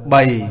លើ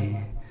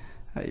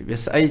3ហើយវា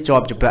ស្អីជា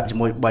ប់ជាពាក់ជា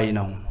មួយ3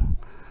នោះ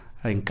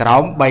ហើយក្រោ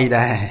ម3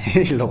ដែរ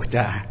លោក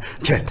ចា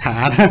ចេះថា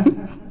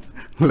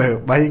លើ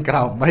3ក្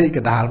រោម3ក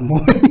ណ្ដាល1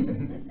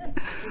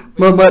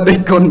មើលដេច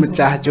គុណម្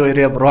ចាស់ជួយ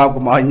រៀបរាប់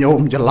កុំឲ្យញោម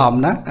ច្រឡំ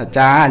ណាអា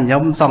ចារ្យខ្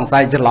ញុំសង្ស័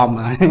យច្រឡំ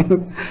ហើយ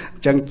អ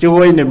ញ្ចឹងជួ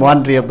យនិមន្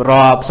តរៀប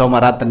រាប់សូមអ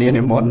រតនា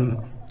និមន្ត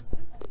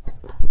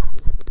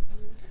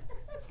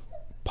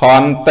ផ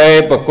នតេ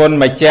ប្រគុណ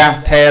ម្ចាស់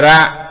ថេរៈ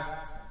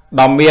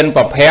ដ៏មាន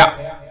ប្រភព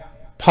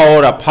ផោ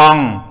រផ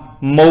ង់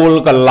មូល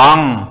កឡ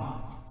ង់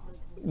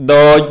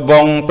ដោយវ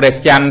ងព្រះ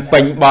ច័ន្ទពេ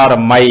ញបរ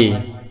មី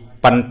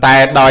ប៉ុន្តែ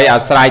ដោយអា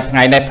ស្រ័យថ្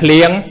ងៃនេះភ្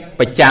លៀង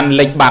ព្រះច័ន្ទ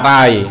លិចបាត់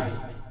ហើយ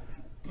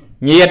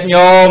ញាតិ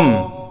ញោម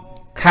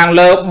ខាង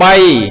លើ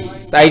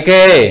3ស្អី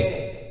គេ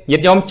ញា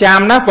តិញោមចាំ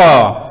ណាបង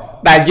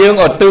ដែលយើង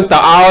ឧទ្ទិសទៅ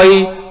ឲ្យ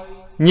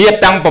ញាតិ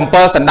ទាំង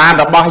7សន្តាន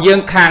របស់យើង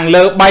ខាង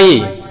លើ3អ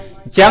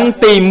ញ្ចឹង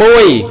ទី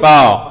1ប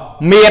ង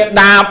មេត្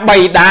តាបិ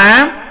តា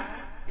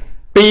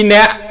2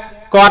នាក់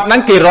គាត់ហ្នឹ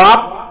ងគេរា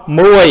ប់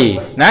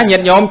1ណាញា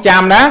តិញោម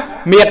ចាំណា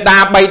មេត្តា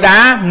បិតា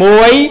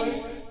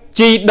1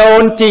ជីដូ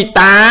នជី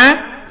តា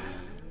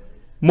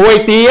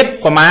1ទៀត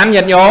ប្រហែល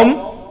ញាតិញោម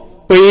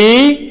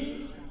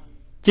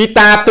2ជី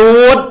តាទួ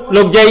ត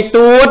លោកយាយ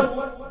ទួត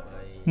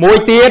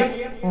1ទៀត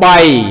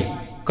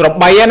3គ្រប់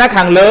3ណា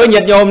ខាងលើញា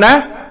តិញោមណា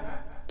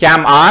ចាំ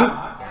អត់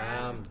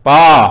ប៉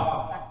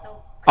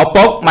ឪ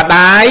ពុកម្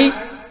ដាយ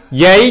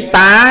យាយ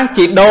តា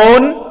ជីដូ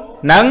ន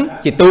និង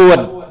ជីទួត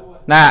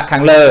ណាខា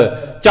ងលើ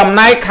ចំ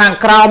ណែកខាង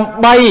ក្រោម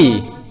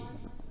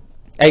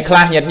3អីខ្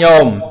លះញាតិញោ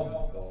ម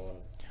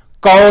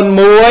កូន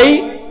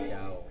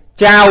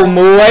1ចៅ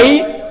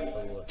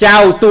1ចៅ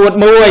ទួត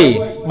1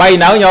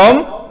 3នៅញោម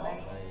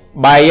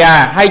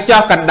3ហើយ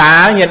ចោះកណ្ដា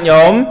លញាតិ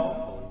ញោម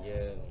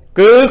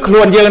គឺខ្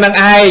លួនយើងនឹង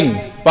ឯង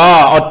ប៉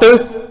ឧទ្ទិស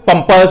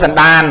7សន្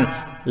តាន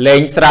លេ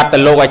ងស្រាប់តែ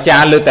លោកអាចា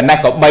រ្យលើតនេះ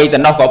ក៏3ត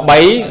នោះក៏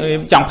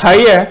3ចង់ភ័យ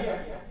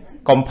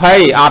កុំភ័យ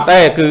អត់ទេ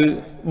គឺ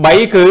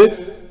3គឺ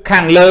ខា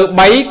ងលើ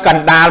3ក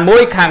ណ្ដាល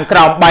1ខាងក្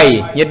រោម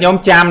3ញាតិញោម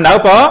ចាំនៅ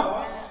ប៉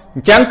អ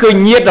ញ្ចឹងគឺ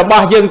ញាតិរប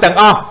ស់យើងទាំង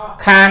អស់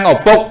ខាងឪ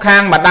ពុកខា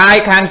ងម្ដាយ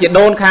ខាងជី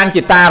ដូនខាង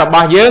ជីតារប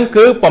ស់យើង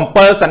គឺ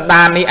7សន្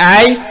តាននេះឯ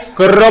ង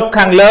គ្រប់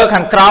ខាងលើ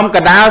ខាងក្រោមក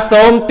ណ្ដាល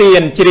សូមទា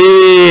នជ្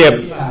រាប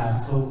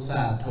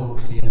សាធុ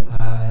ជ្រាប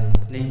ហើយ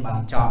នេះបាន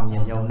ចំញា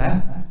តិញោមណា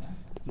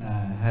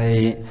ហើយ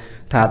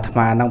ថាអាត្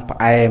មានឹងផ្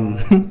អែម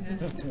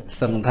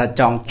សឹងថា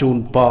ចង់ជូន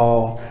ពរ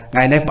ថ្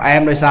ងៃនេះផ្អែ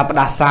មដោយសារផ្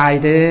ដាសាយ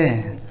ទេ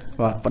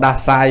បាទផ្ដា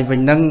សាយវិ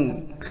ញហ្នឹង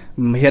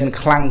មិនហ៊ាន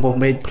ខ្លាំងពោះ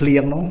មេឃភ្លៀ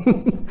ងនោះ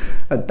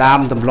តាម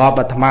ទម្លាប់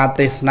អាត្មា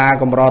ទេសនា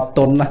កម្រ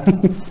តុន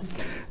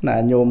ណា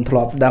ញោមធ្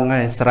លាប់ដឹង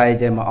ហើយស្រី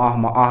ចេះមកអស់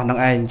ហ្នឹងឯ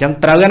ងអញ្ចឹង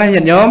ត្រូវណា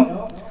ញាតិញោម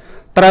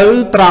ត្រូវ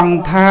ត្រង់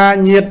ថា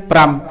ញាតិ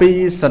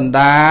7សន្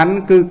តាន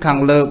គឺខាង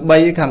លើ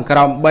3ខាងក្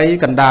រោម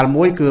3កណ្ដាល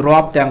1គឺរា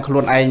ប់ទាំងខ្លួ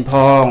នឯងផ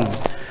ង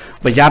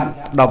ប្រយ័ត្ន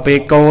ដល់ពេល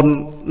កូន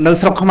នៅ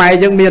ស្រុកខ្មែរ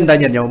យើងមានតែ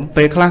ញាតិញោម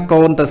ពេលខ្លះ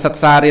កូនទៅសិ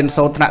ក្សារៀន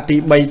សូត្រថ្នាក់ទី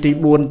3ទី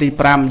4ទី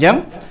5អញ្ចឹង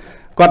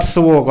គាត់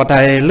សួរគាត់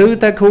ថាឮ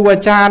តែគ្រូអា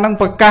ចារ្យហ្នឹង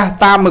ប្រកាស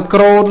តាមមីក្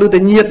រូឮតែ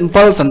ញាតិ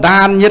7សន្តា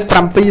នញាតិ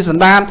7ស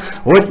ន្តាន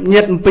រួច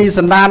ញាតិ7ស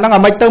ន្តានហ្នឹង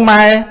អាម៉េចទៅ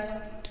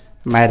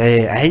ម៉ែទេ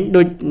ឯង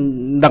ដូច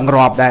ដឹង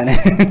រាប់ដែរ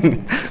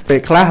ពេល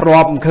ខ្លះ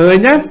រាប់មិនឃើញ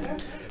ណា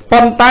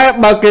ប៉ុន្តែ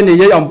បើគេនិ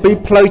យាយអំពី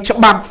ផ្លូវច្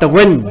បាប់ទៅ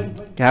វិញ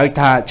គេហៅ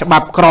ថាច្បា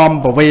ប់ក្រម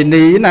ប្រវេ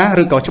ណីណា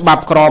ឬក៏ច្បា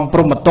ប់ក្រមព្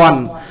រហ្មទណ្ឌ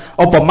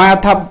ឧបមា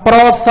ថាប្រ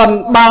សិន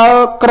បើ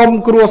ក្រុម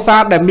គ្រួសា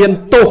រដែលមាន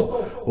ទោស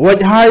រួច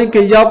ហើយ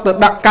គេយកទៅ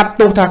ដាក់កាត់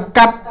ទោសថា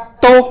កាត់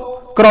ទោស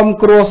ក្រុម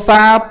គ្រួ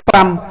សារ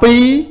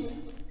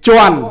7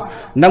ជាន់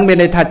នឹងមាន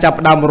ន័យថាចាប់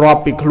ផ្ដើមរាប់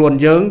ពីខ្លួន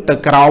យើងទៅ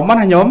ក្រោម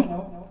ណាញោម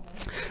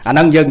អាហ្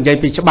នឹងយើងនិយាយ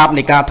ពីច្បាប់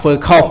នៃការធ្វើ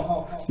ខុស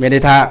មានន័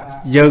យថា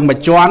យើងមួយ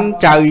ជាន់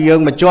ចៅយើង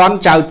មួយជាន់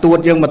ចៅទួត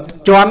យើងមួយ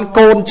ជាន់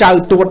កូនចៅ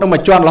ទួតនឹងមួ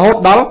យជាន់រហូត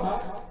ដល់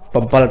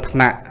7ថ្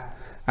នាក់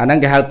អាហ្នឹង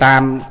គេហៅតា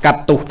មកា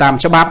ត់ទោសតាម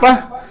ច្បាប់ណា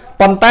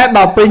ប៉ុន្តែដ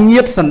ល់ពេល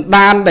ញាតិសន្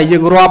តានដែលយើ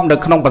ងរាប់នៅ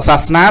ក្នុងសា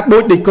សនាដូ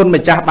ចដូចគុណ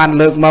ម្ចាស់បាន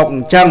លើកមកអ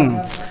ញ្ចឹ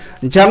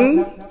ង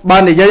បើ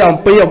និយាយអំ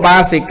ពីឧបា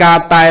សិកា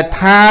តែ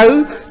ថា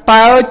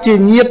តើជា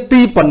ញាតិ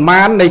ទីប៉ុន្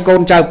មាននៃកូ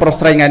នចៅប្រុស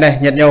ស្រីថ្ងៃនេះ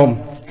ញាតិញោម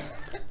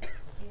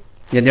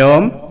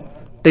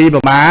ទីប្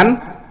រមាណ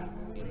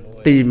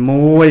ទី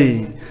1អ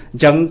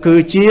ញ្ចឹងគឺ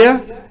ជា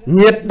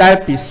ញាតិដែល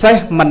ពិសេស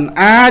មិន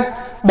អាច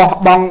បោះ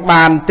បង់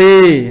បានទេ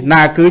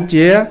ណាគឺ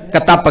ជាក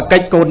តបកិ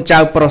ច្ចកូនចៅ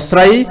ប្រុសស្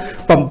រី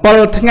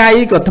7ថ្ងៃ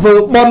ក៏ធ្វើ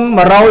បុណ្យ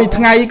100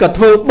ថ្ងៃក៏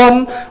ធ្វើបុណ្យ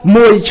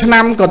1ឆ្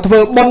នាំក៏ធ្វើ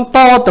បុណ្យត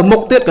ទៅមុ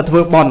ខទៀតក៏ធ្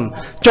វើបុណ្យ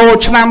ចូល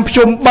ឆ្នាំភ្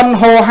ជុំបិណ្ឌ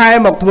ហោហែ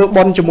មកធ្វើ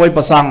បុណ្យជាមួយ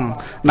ព្រះសង្ឃ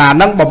ណា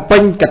នឹងបំពេ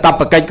ញកត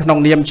បកិច្ចក្នុង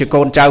នាមជា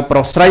កូនចៅប្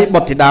រុសស្រីបុ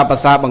ត្រធីតាភា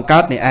សាបង្កើ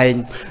តនេះឯង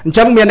អញ្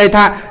ចឹងមានន័យ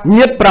ថា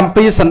ញាតិ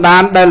7សន្តា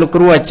នដែលលោក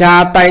គ្រូអាចារ្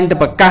យតែងតែ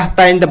ប្រកាស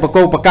តែងតែប្រ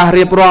កាស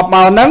រៀបរាប់ម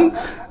កហ្នឹង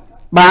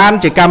បាន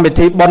ជាកម្មវិ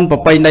ធីបុណ្យប្រ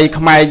ពៃណី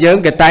ខ្មែរយើង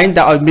គេតែង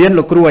តែឲ្យមាន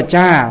លោកគ្រូអា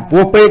ចារ្យព្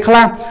រោះពេលខ្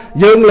លះ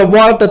យើងរវ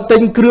ល់ទៅទិ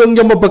ញគ្រឿងយ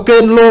កមកប្រគេ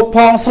នលោកផ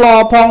ងស្ល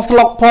ផងស្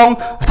លុកផង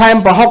ថែម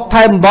ប្រហុក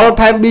ថែមអំបិល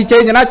ថែមប៊ីចេ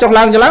ងណាចុះ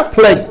ឡើង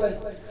ភ្លេ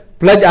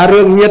ចអា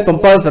រឿងញាតិ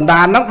7សន្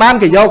តានហ្នឹងបាន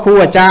គេយកគ្រូ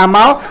អាចារ្យម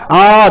ក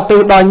ទិស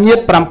ដល់ញា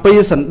តិ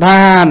7សន្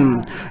តាន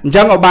អញ្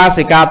ចឹងឧបា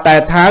សិកាតែ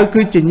ថា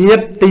គឺជាញា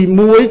តិទី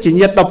1ជា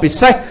ញាតិដ៏ពិ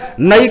សេស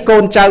នៃកូ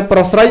នចៅប្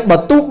រុសស្រីបើ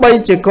ទោះបី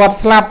ជាគាត់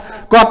ស្លាប់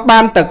គាត់បា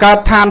នទៅកើត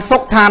ឋានសុ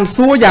ខឋាន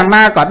សួគ៌យ៉ាង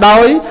ណាក៏ដោ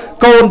យ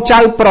កូនចៅ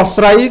ប្រុស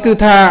ស្រីគឺ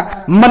ថា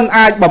មិន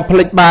អាចបំភ្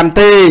លេចបាន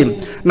ទេ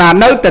ណា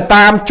នៅតែ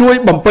តាមជួយ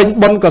បំពេញ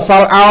បុណ្យកុស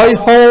លឲ្យ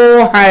ហូរ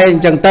ហែអ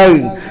ញ្ចឹងទៅ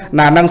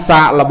ណានឹង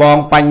សាកលបង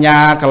បញ្ញា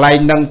កន្លែង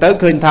ហ្នឹងទៅ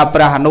ឃើញថាព្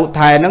រះអនុ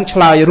ថែហ្នឹងឆ្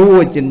លើយរួ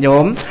ចជាញោ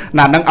ម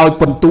ណានឹងឲ្យ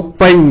ពិន្ទុ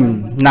ពេញ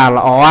ណា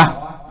ល្អ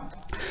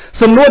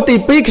សំណួរទី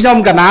2ខ្ញុំ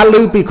កណាឮ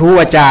ពីគ្រូ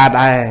អាចារ្យ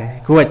ដែរ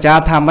គ្រូអាចារ្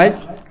យថាម៉េច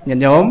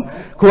ញោម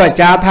គ្រូអា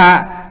ចារ្យថា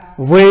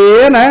វេ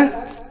ណា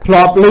ធ្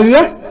លាប់ឮ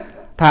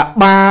ថា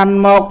បាន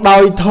មកដោ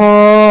យធ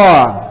ម៌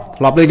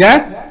ធ្លាប់ឮទេ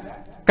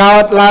កើ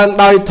តឡើង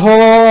ដោយធ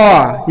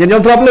ម៌ញាតិញោ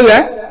មធ្លាប់ឮហ៎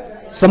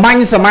សាមញ្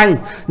ញ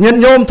ញាតិ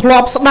ញោមធ្លា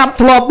ប់ស្ដាប់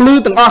ធ្លាប់ឮ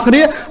ទាំងអស់គ្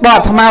នាបើ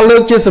អាត្មាលើ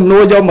កជាសំណួ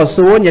រយកមក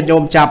សួរញាតិញោ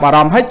មចាប់អារ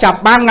ម្មណ៍ហើយចាប់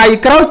បានថ្ងៃ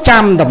ក្រោយ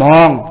ចាំតែហ្ម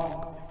ង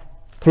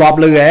ធ្លាប់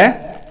ឮហ៎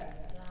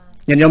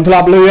ញាតិញោមធ្លា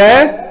ប់ឮហ៎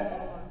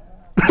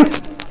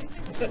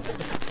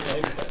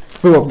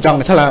សួរច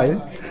ង់ឆ្លើយ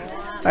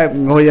ហើយ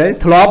ងុយហី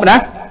ធ្លាប់ណា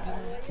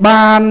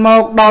បានម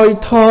កដោយ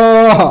ធ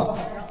ម៌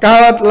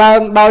កើតឡើ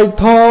ងដោយ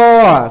ធ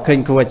ម៌ឃើញ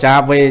គ្រូអាចារ្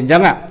យវេអញ្ចឹ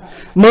ង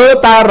មើល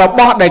តើរប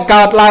ស់ដែល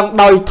កើតឡើង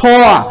ដោយធ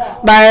ម៌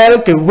ដែល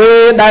គេវេ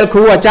ដែលគ្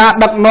រូអាចារ្យ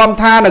ដឹកនាំ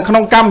ថានៅក្នុ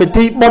ងកម្មវិ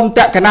ធីបុណ្យត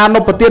ក្កណានុ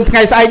ប្រទានថ្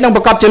ងៃស្អែកហ្នឹង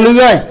ប្រកាសជាលឺ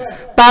ហើយ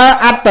តើ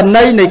អត្ត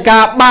ន័យនៃកា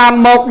របាន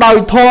មកដោយ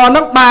ធម៌ហ្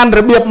នឹងបានរ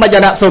បៀបម៉េច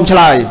ដាក់សូមឆ្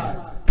លើយ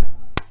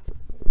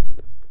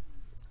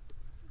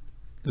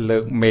លើ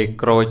កមេ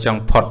ក្រូច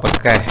ង់ផុតប្រ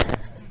កេះ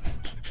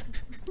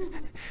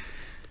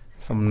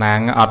សំណាង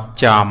អត់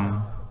ចំ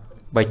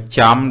បើ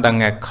ចំដឹង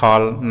តែខ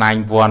ល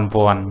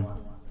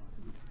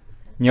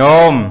911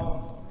ញោម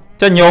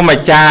ចុះញោមអា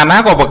ចារ្យណា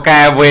ក៏បកកែ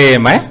វេ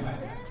ហ្មង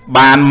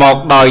បានមក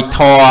ដោយធ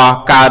រ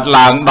កើត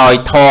ឡើងដោយ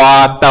ធរ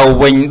ទៅ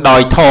វិញដោ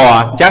យធរ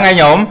អញ្ចឹងឯង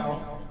ញោម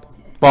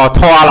បើ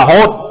ធររ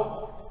ហូត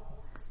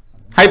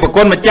ហើយប្រ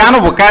គុណម្ចាស់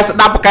នោះបកកែស្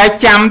ដាប់បកកែ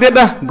ចាំទៀត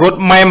ណា good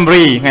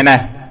memory ហ្នឹងណា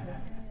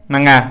ហ្នឹ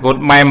ងណា good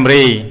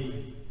memory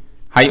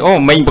ហើយអូ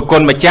មិញប្រគុ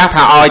ណម្ចាស់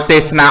ថាឲ្យទេ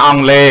សនាអ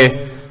ង់គ្លេស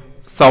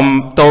សុំ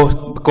ទោស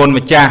ប្រគុណ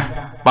ម្ចាស់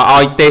បើ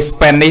ឲ្យទេ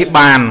Spanish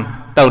បាន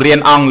ទៅរៀន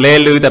អង់គ្លេស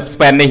ឬតែ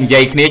Spanish និ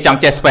យាយគ្នាចង់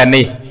ចេះ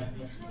Spanish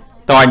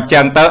តើអញ្ចឹ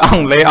ងទៅអ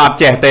ង់គ្លេសអត់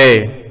ចេះទេ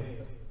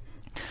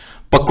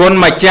ប្រគុណ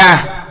ម្ចាស់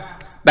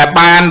ដែល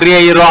បានរា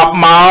យរាប់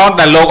មក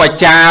ដែលលោកអា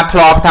ចារ្យធ្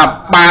លាប់ថា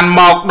បាន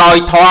មកដោយ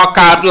ធម៌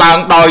កើតឡើង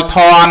ដោយធ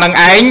ម៌នឹង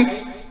ឯង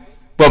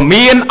ព្រម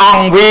មានអ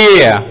ង្គ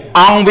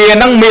វា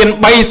នឹងមាន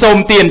3សូម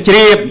ទានជ្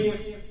រាប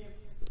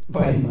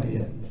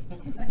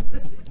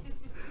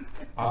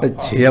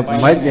ជ្រាប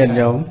មិនញាតិ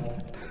ញោម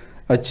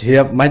ជ្រា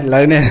បមិន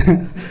លើនេះ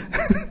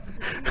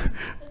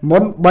មុ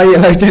ន3ឥ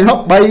ឡូវចេញមក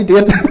3ទៀ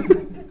ត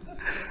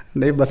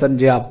នេះបើសិន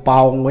ជាអា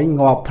ប៉ោងវិញ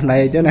ងាប់ភ្នែ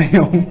កទេណា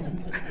ញោម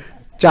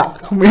ចាក់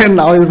គ្មាន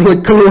ឲ្យរួច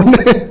ខ្លួន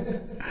ទេឥ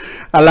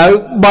ឡូវ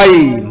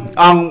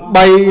3អង្គ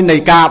3នៃ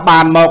ការបា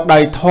នមកដោ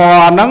យធម៌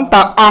ហ្នឹង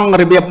តើអង្គ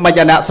របៀបមិន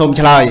អ្នកសូម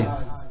ឆ្លើយ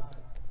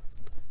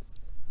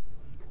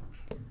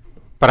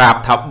ប្រាប់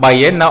ថា3ឯ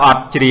ងនៅអ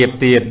ត់ជ្រាប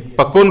ទៀត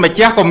ប្រគុណម្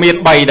ចាស់ក៏មាន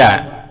3ដែរ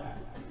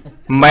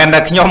មិនតែ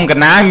ខ្ញុំក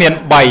ណាមាន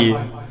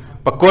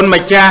3ប្រគុណ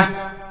ម្ចាស់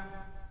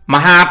ម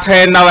ហាថេ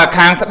រនៅ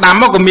ខាងស្ដាំ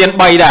មកក៏មាន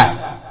3ដែរ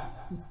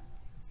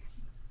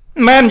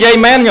មែននិយាយ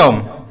មែនញោម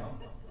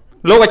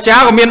លោកអាចារ្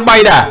យក៏មាន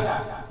3ដែរ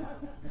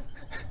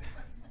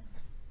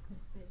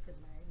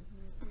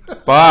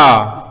បាទ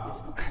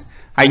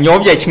ហើយញោម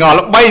និយាយឆ្ងល់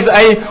3ស្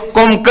អី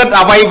កុំគិត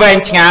អ្វីវែង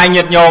ឆ្ងាយ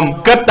ញាតិញោម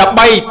គិតតែ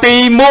3ទី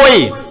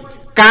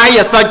1កាយ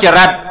សុច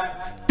រិត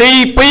ទី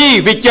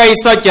2វិជ័យ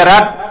សុចរិ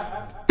ត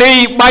ទី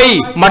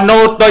3មនោ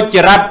ទុច្ច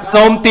រិត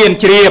សូមទាន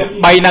ជ្រាប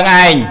3នឹង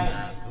ឯង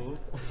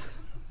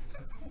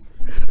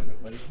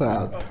សា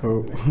ធុ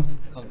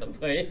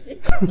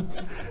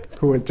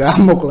គួរចាំ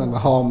មុខឡើង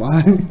ហមហើ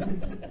យ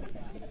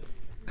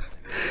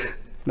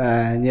ណា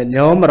ញាតិ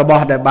ញោមរប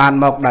ស់ដែលបាន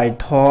មកដោយ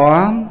ធ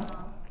ម៌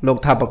លោក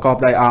ថាប្រកប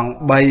ដោយអង្គ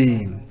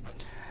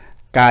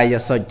3កាយ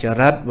សុច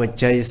រិតវិ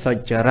ជ័យសុ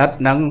ចរិត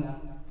និង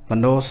ម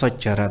នោសុ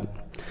ចរិត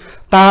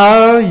តើ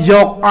យ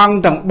កអង្គ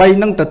ទាំង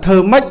3នឹងទៅធ្វើ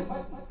ម៉េច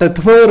ទៅ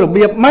ធ្វើរ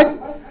បៀបម៉េច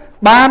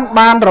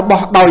បានរប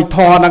ស់ដោយធ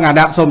ម៌នឹងអា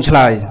អ្នកសូមឆ្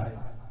លើយ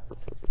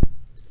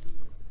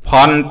ផ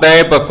នទេ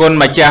ប្រគុណ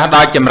ម្ចាស់ដ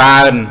ល់ចម្រើ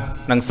ន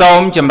និងសូម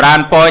ចម្រើន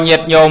ពរញា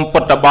តិញោមពុ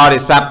ទ្ធបរិ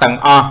ស័ទទាំង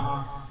អស់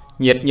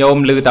nhiệt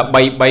nhôm lư ta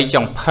bay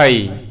trong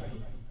phây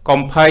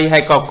còn phây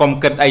hay có công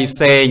kích ai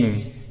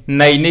sen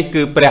này ní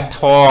cứ bẹt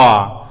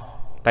thò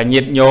ta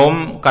nhiệt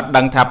nhôm có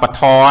đăng thà bẹt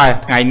thò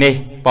ngày ní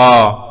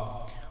bò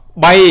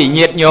bay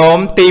nhiệt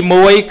nhôm tì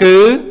muối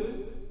cứ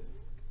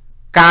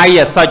cai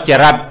ở soi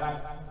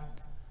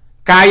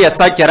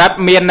chả rắt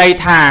miền này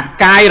thà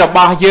cai rồi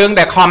bao dương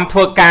để khom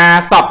thua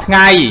ca sọt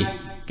ngay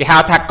cái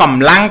hào thà cầm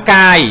lăng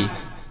cai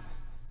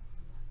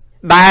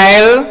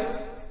đại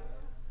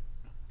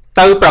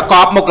từประก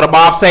อบmộtระบ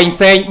อบ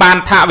sen ban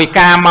thạ vì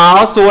ca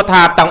máu xua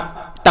thà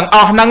tầng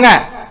o nâng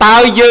à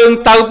tao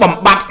dương tao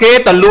bầm bạc kế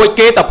tao lùi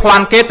kế tao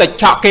plan kế tao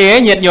chọ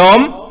kế nhiệt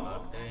nhóm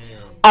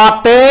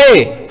ở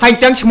tê hành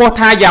chân mua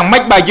tha dạng mấy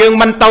bà dương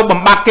mình tao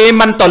bầm bạc kế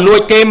mình tao lùi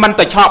kế mình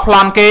tao chọ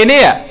plan kế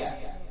nè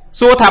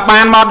xua thà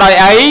ban mò đòi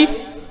ấy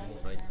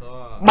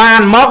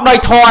ban móc đôi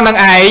thò nâng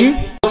ảnh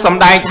sầm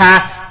đài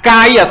thà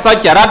cai ở soi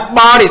chả đất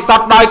bo thì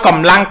sót đôi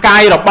cầm lăng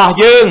cai rồi bao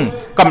dương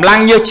cầm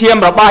lăng như chiêm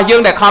rồi bao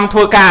dương để không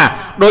thua cả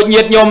đội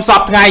nhiệt nhôm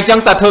sọt ngày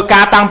chân tờ thưa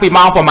ca tăng bị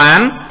mong của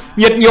mán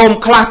nhiệt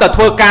nhôm khla tờ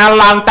thưa ca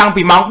lang tăng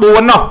bị mong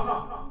buồn nó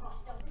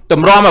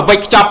tụm ro mà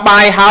vịch chọc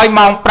bài hơi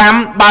mong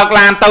pram bạc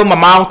lan tơ mà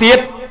mong tiết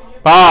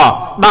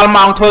đal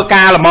mong thưa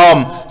ca là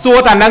mồm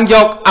xua ta nâng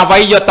dục à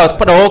vậy giờ tờ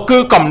đồ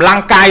cứ cầm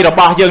lăng cai rồi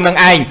bao dương nâng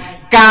anh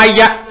cai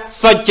dạ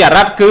soi chả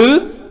đất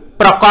cứ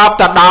ประกอบ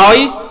ตะดอย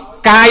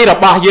กายระ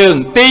บาดยืง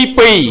ตี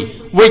ปี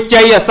วิ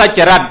จัยสัจจ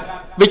รัต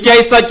วิจัย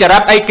สัจจรั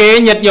ตไอเก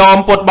ยยอม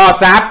ปดบอ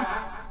สัต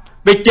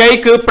วิจัย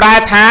คือปลาย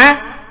ท้า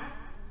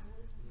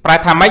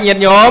ไม่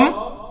ยอม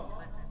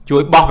ช่ว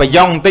ยบอกไป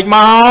ย่องติม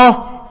า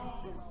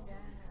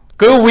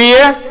คือเวี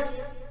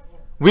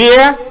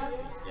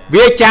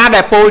ยจ้าได้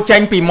ปูจั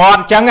งปีมอด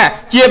จังอ่ะ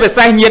เชี่ยไปใ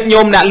ส่เงียดย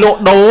มน่ะโล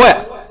โดอ่ะ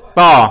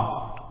ป่อ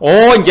โอ้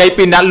ยใหญ่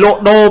ปีน่ะโล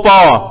โดป่อ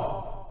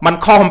มัน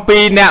คอมปี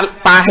เนี่ย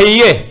ปาฮี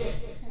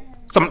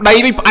สำได้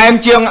ไปแอม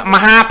เชียงม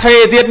หาเท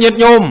เทียนnhiệt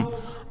nhôm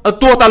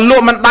ตัวตะลุ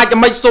มันได้จะ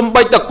ไม่สมไป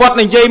ตะกวดใ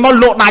นใจมัน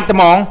ลุได้ตะ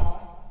มอง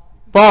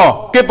พอ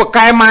เก็บปากก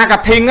ายมากับ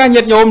ทิ้ง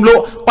nhiệt nhômลุ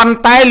ปัน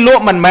ไตลุ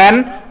มันแมน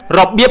ร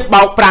บเบียบเบ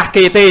าปลาเก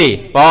ตี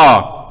พอ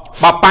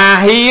ปลา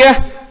ฮี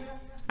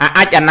อ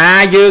าจาร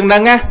ย์ยืงนั่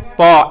งไง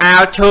พออา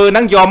เชิญ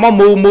นั่งยอม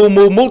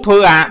มูเธ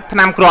อท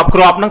นำก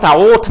รอบนั่งเถา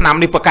ทนำ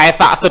ในปากกาย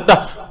สะสุด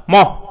ม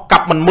อกั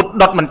บมันมุด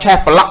ดดมันแช่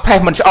ปลักแพ้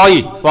มันช่อย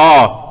พอ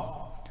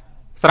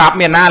สลับเ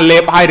มียนาเล็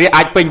บให้เรีย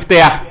กเป็นเตี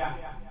ย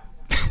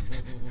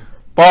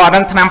พอดั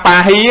งทำปลา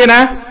ฮีน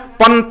ะ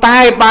ปนใต้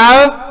บ้า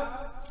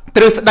ต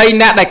รึสได้แ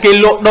น่ได้กิ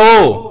โลโด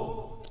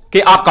กิ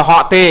ออกกระหอ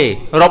บเต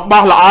รบบ่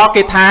ละอ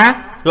กิท้า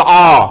ละอ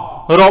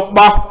รบ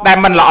บ่ได้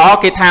มันละอ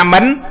กิท้า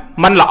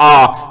มันละอ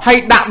ให้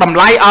ดักดำไ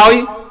ล่อ้อย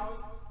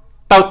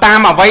เต่าตาม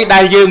เอาไว้ได้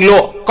ยืงลว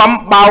กก้ม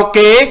เบาเ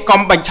ก๋ก้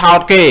มบัญชา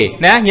เก๋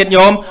นะnhiệt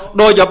nhômโ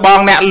ดยจะบอง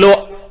แน่ลวก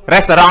รี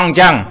สอร์ท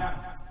จัง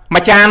มา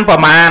จานประ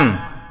มาณ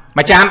ม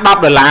าจาน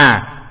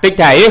$10ติด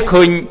ใจ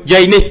คืนยั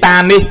ยนิตา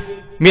นี่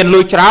เมียนลุ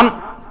ยช้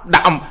ำดั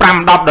บ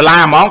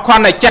$5หมองควัน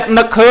ในจัด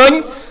นักคืน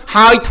ห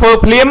ายทัว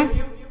เพลียม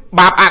บ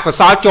าปอัก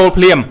ษรโจลเพ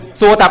ลียม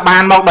สัวตาบา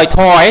นมอกโดยถ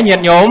อยเงีย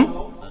บโยม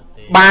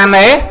บานเ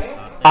อ๋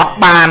อด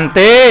บานเ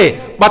ต้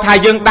บ่ทาย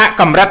ยังได้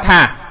กำรัดท่า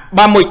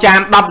บ่มวยจาน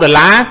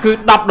$10คือ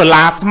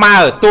$10สมา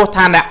ร์ตัว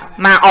ท่านเนี่ย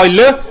นาออยเ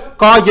ลือก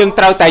ก็ยังเต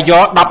าแต่ยอ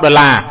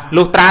$10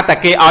ลูกตราแต่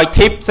เกออย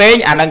ทิพเซง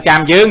อันนั้นจา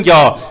มยังย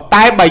อใ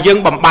ต้ใบยัง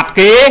บำบัดเ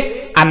ก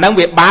อันนั้นเ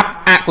วียบาป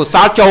อักษร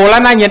โจแล้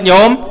วนะเงียบโย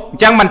ม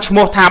จังมันช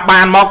มัวทาบา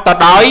นมอกต่อ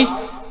ดอย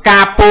กา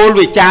ปูล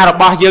วิจารณ์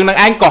บอกยังนั่ง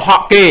อันก็เหา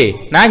ะเก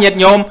นะเงียบ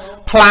โยม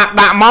พลาด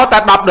ด่าเมาแต่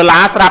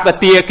$10สลับแต่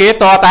เตียเก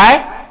ต่อแต่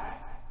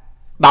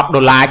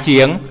$10เฉี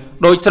ยง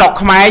โดยสระ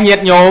ขมายเงีย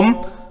บโยม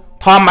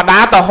ธรรมดา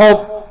ต่อหก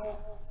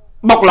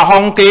บกละห้อ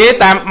งเก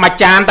แต่มา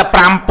จานแต่ป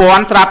รำปวน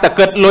สลับแต่เ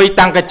กิดลุย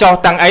ตังกระจอก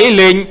ตังไอ้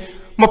ลิง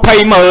มาเพ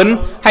ย์เหมือน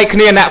ให้เค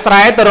ลียร์น่ะสไล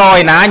ด์ตรอย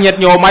นะเงียบ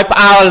โยมไม่เป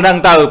ล่านั่ง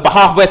เต๋อปะฮ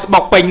อเวสบอ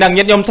กเป็นนั่งเ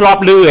งียบโยมทลอบ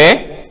ลือ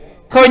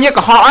เคยเนี่ย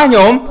ก็เหาะโย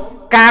ม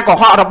กาก็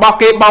เหาะระบอก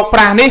เกบอกป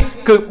ลานี่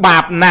คือบา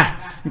ปนะ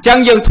จัง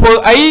ยังทัว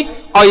ไอ้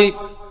อ้อย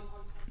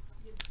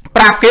ป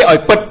ราบเกอ้อย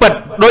ปิด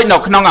โดยหน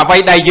กน้องเอาไว้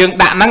ได้ยัง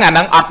ด่านั่ง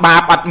นั่งอดบา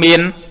ปอดเมีย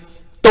น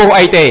ตัวไอ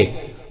เต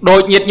โดย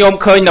nhiệt nhôm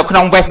เคยหนกน้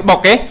องเวสบอก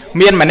เ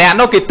มียนมาแน่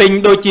นกิติง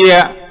โดยเชีย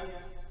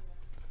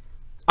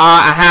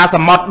หาส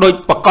มดโดย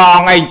ประกอง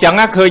ไอ้จัง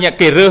เคยเนี่ย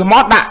กี่เรือมอ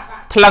ดด่า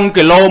พลัง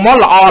กิโลมอด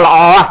ละอ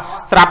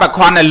สลับค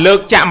วันเลิก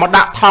จะมาด่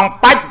าทอง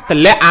ปัดแต่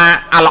เละ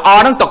ละอ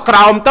นั่งตกกร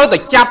าวมตัวแต่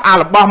จับ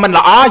ละบอมันล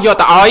ะโย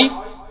ตอ้อย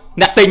เ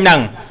นี่ยติงหนึ่ง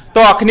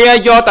ตัวเนี้ย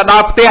โยตดอ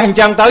ยเตี้ยหัน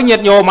จังtới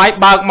nhiệt nhômไม้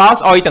บางมอส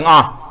อ้อยต่าง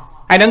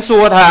ไอ้นั่งซั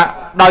วท่า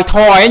ดอยท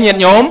อยnhiệt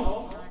nhôm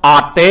อ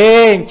ดเต้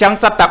จัง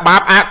สัตตบา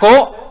ป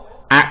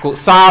กุ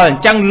ศล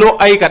จังลุ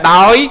ไอกระด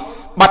อย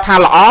บัทา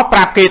ละอปร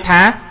าบเกธ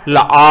าล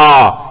ะอ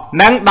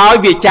นั่งดอย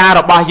วิจาร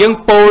บยัง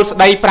ปูส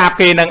ได้ปราบเ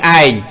กนังไอ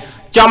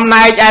จอมน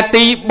ายอา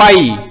ตีใบ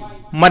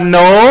มโน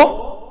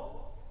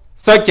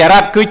สจรั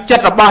ตคือจัด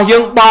ระบยั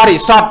งบริ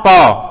สัท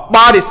บ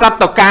ริสัท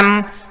ต่อกัน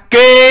เก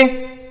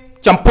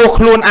จำพวก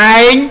ลุนไอ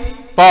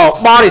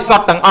บริสั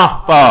ทต่าง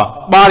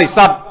บริ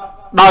สัท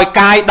ดอยก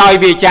ายดอย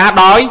วิจาร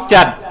ดอย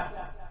จัด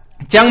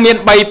จังเมียน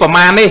ใบประม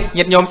าณนี้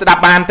nhiệt nhôm sẽดับ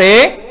บานเต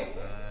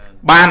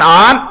บานอ่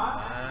อน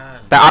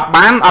แต่อด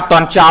บ้านอดตอ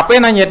นจอบไป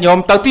นะnhiệt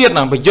nhôm tới tiết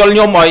là phải dồn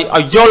nhôm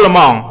ở dồn là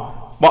mỏng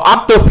bỏ ấp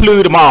từ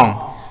lư là mỏng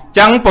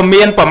chẳng phẩm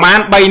miên phẩm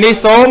man bay ní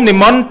số ni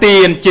món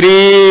tiền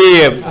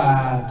triệp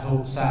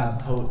sa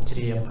thu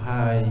triệp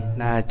hai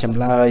na chấm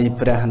lời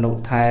bè nụ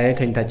thái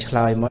khinh ta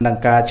lời một đằng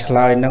ca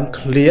lời nó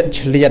liệt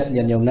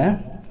nhiệt nhôm ná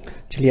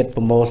liệt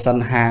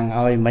promotion hàng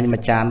ơi mình mà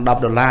chán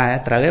 $10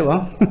 trời ấy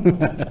không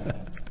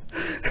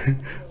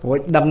ôi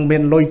đăng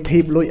miền lôi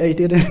thịt lôi ấy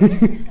thế đấy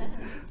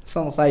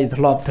phong say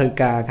thọp thời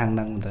ca càng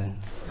nặng rồi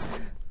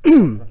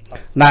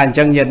nàng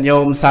chân nhiệt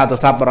nhôm sa tổ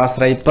sập bờ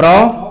sấy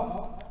pro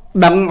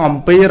đăng ẩm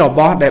pi rồi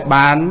bỏ để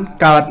bán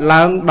cợt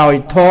lớn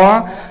đòi thua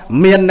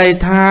miền này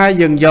tha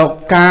dừng dọc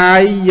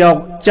cái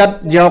dọc chất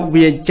dọc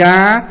bìa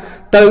cha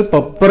từ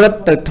bậc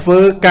bứt từ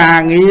phơi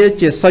cà nghĩa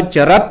chỉ soi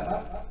chật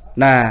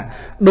nè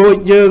đôi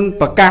dương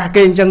và cả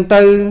kênh chân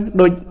tư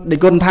đôi để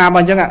con tham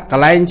bao nhiêu ạ cả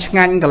lại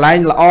ngăn cả lại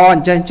là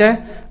on trên chứ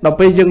đọc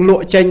bây dương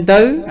lụa tranh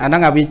tứ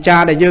đang ở vì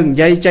cha để dương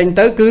dây tranh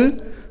tứ cứ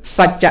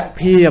sạch chặt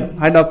hiệp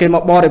hay đọc cái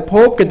một bò để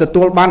phốp cái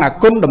tụi ban à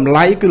cung đầm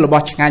lấy cứ là bò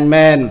ngành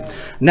men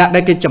nè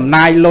đây cái chấm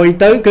nai lôi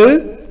tới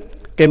cứ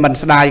cái mình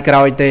sai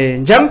rồi thì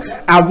chẳng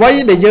à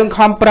vậy để dương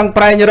không prang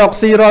pray như đọc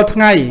si rồi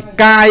ngày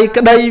cài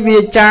cái đây vì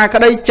cha cái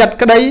đây chặt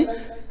cái đấy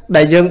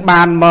để dương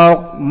bàn một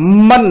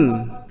mình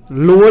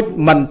lúa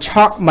mình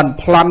chót mình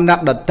plan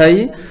nát đợt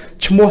tí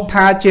mua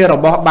tha chia rồi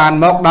bỏ bàn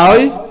một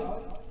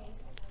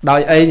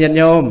đòi ấy nhận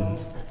nhôm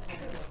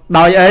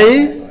đòi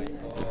ấy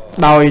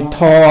đòi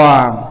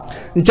thò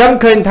chẳng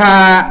khuyên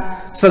tha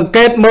sừng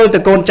kết mơ từ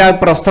con trai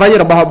prosray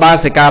rồi bỏ ba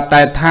sẽ cả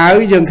tại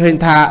thái dương khuyên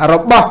tha rồi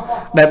bỏ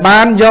để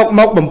ban dọc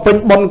một bầm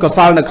pin bôn của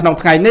sao này không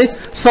ngày ní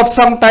sốt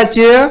xong tay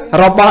chia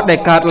rồi bỏ để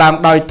cả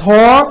làm đòi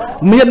thò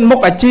miền mục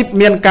chip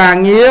miền cà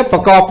nghĩaปร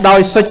ะกอบ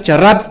đòi sạch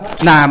chật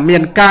là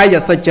miền cai và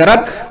sạch chật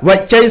vậy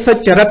chơi sạch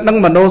chật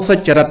năng mà nô sạch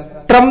chật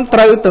trâm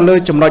trâu từ lời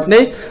chấm nói ní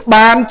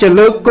ban chỉ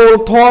lư cô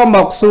thò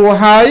một xu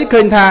hái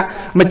khuyên tha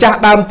mà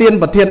chắc đam tiên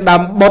và thiên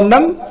đam bôn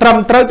nắng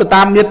trâm trâu từ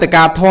tam miền từ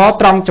cả thò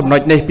trong chấm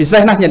nói ní bị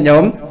say nát nhận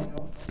nhóm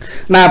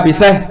na bị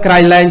xe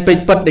cày lên bị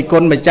bật để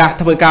con mà cha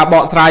thay cả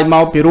bọ sài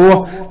màu bị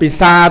rùa bị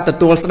xa từ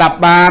tua đạp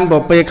ban bộ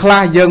pe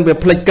khla dương về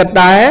plek cất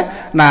đáy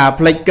na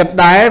plek cất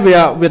đáy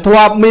về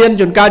thua miên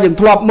chôn ca dừng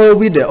thua mơ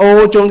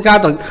video chôn ca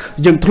từ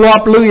dừng thua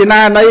lưới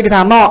na đây cái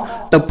thằng nọ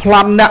từ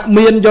plan nạ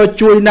miên do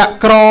chui nạ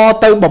cro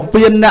từ bọc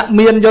piên nạ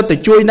miên do từ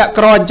chui nạ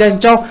cro trên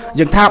cho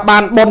dừng tha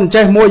ban bôn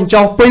trên môi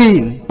cho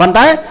pin bàn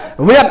tay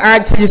viết ai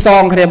xì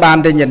song hay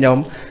bàn thì nhận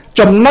nhóm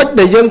chấm nốt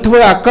để dương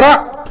thua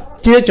cro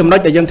chia chấm nốt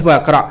để dương thua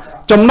cro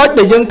chấm nốt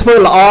để dân thưa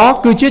lọ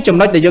cứ chia chấm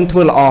nốt để dân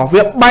thưa lọ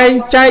việc bay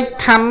chạy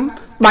khăn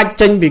bạch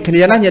tranh bị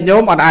kia nó nhận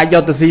nhóm ở ai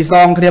do từ xì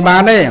song kia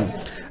bán đấy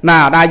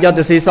nào ai do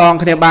từ xì song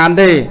kia bán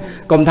đi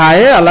cùng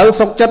thấy ở lâu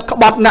sốc chất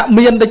bắt nạ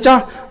miên tới cho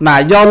là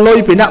do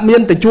lôi bị nạ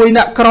miên từ chui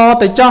nạ cro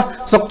tới cho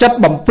sốc chất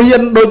bẩm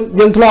piên đôi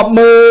dân thọp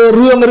mơ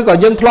rương rồi có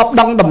dân thọp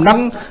đăng đầm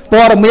năng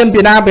po miên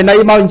bị na bị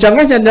này màu trắng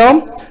ấy nhận nhóm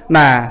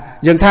là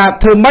dân tha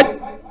thưa mất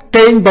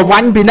kênh và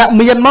vánh bị nạ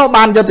miên máu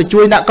ban cho từ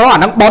chui nạ có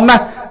năng bón na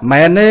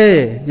mẹ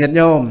nè nhiệt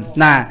nhôm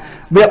nè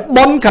việc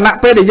bón khả năng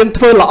pe để dân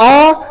thưa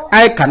lõ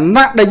ai khả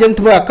năng để dân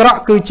thưa cọ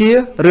cứ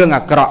chia riêng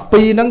cọ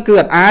pi nắng cứ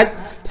ai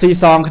xì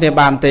song khi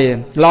bàn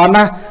tiền lo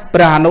naป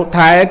ระหนุ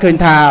ท้ายคืน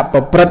ทาปร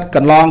ะพฤติกั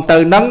นลองเต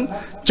ยนัง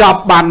จอบ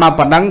บานมาป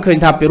นังคืน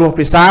ทาปิรุ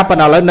ปิซาปน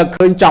อะไรนัก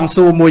คืนจอง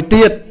ซูมวยเ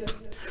ตียด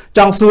จ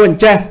องซูน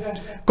เจ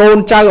โกน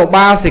เจ้าบ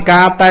าสิกา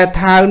แต่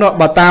ท้ายเนาะ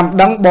บ่ตาม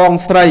ดังบอง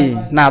ใส่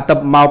หน้าตับ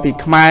เมาปี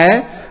ขมาย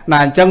นา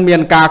นจังเมีย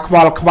นกาคว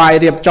อลควาย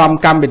เรียบจอม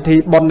กรรมวิธี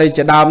บนในจ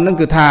ะดำนั่น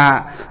คือทา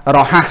ร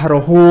อฮะรอ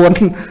ฮูน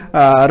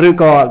หรือ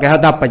ก็แก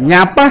ทำปัญญ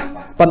าปะ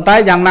ปันท้าย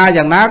อย่างน่าอ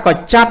ย่างน่าก็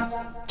จัด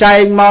ใจ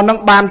มอนัง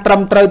บานตร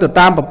ำเตยตัวต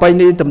ามไป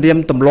นี่ตำเดียม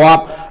ตำรวจ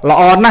ละ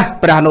อ่อนนะ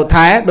ประหนุ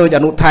ท้ายโดยอ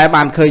นุท้ายบ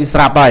านเคยส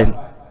ลับไป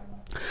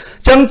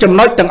จังจำ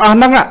น้อยต่างอ่อน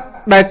นั่งอ่ะ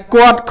ได้ก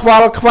วดควอ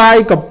ลควาย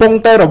กับปง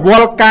เตอร์วอ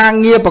ลกา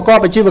เงียประกอบ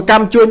อาชีพกรร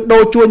มชวนโด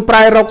ยชวนปล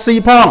ายรกซี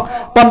พอง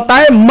ปันท้า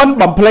ยมัน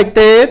บ่มเพลเต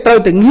เตย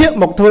ถึงเหี้ย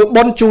หมกเธอบ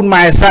นจูนไ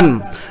ม้สัน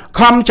ค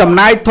ำจำ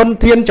นายทน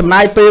เทียนจำนา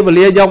ยเปรย์เ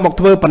ลียยองหมก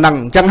เธอปนัง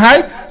จังให้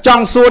จ้อง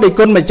สู้ดิ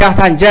คุณไม่จ้า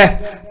ทันเจ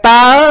ต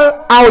า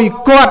เอาอี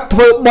กวดเธ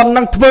อบน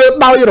นั่งเธอ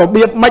เบาอยู่ระเ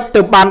บียบไม่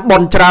ตือบานบ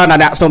นชราห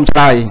นะสมช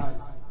าย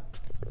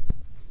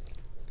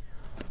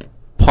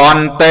พร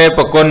เตป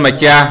กุลมา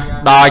จ้า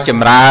ดอยจ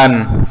ำราน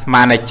ม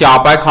าในจอบ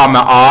ไปคอม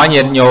าอ๋อเ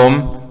ย็นโยม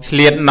เ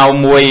ลียดเนา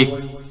มวย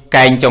แก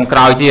งจงกร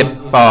อยจิต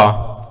ปอ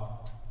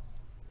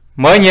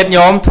เมื่อเย็นโย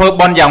มเธอ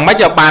บนอย่างไม่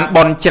จะบานบ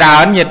นชรา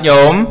เย็นโย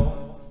ม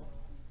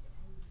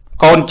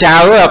คนเจ้า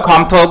คอ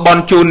มเธอบน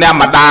จูนเนี่ย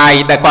มาได้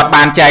แต่กอดบ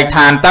านใจท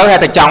านเต้าให้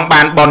แต่จองบา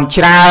นบนช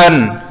รา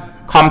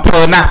คอมเธ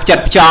อนะจั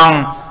ดจอง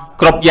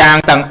กรบยาง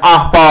ต่างอ้อ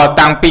ปอ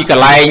ต่างปีกะ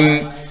ไล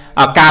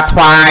กาท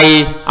วาย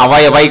เอา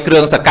ไว้เครื่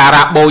องสการ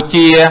ะโบเ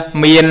ชีย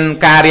มีน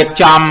การเรียบ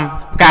จอม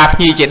กา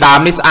พีเจดาม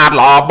นิสอาดห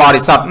ล่อบ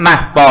ริสุทธิ์นะ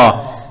ปอ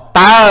ต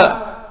า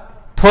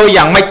เธออ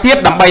ย่างไม่เทียบ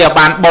ดำใบบ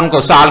านบนกุ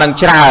ศลหลัง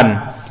ชรา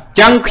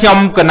จังขยม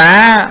กันนะ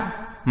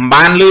บ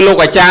านลือลูก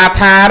อาจารย์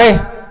ทาเด้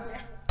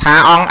ทา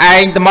อองไอ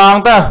ตมอง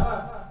เต้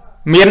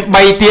มีนใบ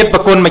เทียบประ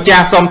กุลมาจ้า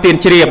สมเตียน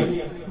เฉียบ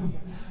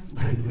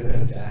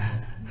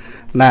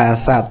ណា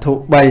សាធុ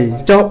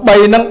3ចុះ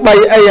3នឹង3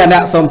អីអាអ្ន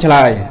កសូមឆ្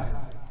លើយ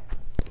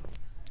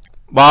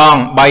បង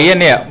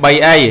3នេះ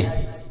3អី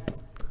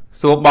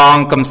សួរបង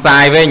កំសា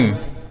យវិញ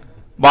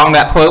បងអ្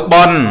នកធ្វើ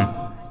បុណ្យ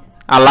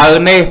ឥឡូវ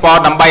នេះព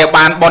ដើម្បីឲ្យ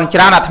បានបុណ្យច្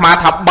រើនអាត្មា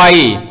ថា3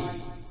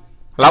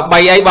ឡើយ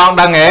3អីបង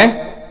ដឹងទេ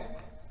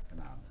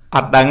អ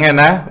ត់ដឹងទេ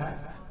ណា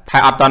ថា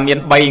អត់តមាន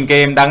3គេ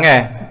មិនដឹងទេ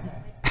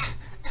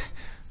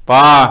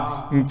បាទ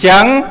អញ្ចឹ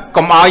ង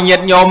កុំឲ្យញា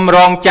តិញោមរ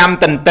ងចាំ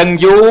តន្ទឹង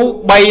យូរ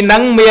3ហ្នឹ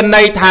ងមាន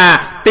ន័យថា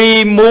ទី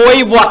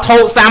1វត្ថុ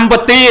សម្ប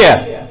ទា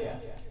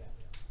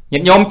ញា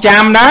តិញោម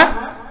ចាំណា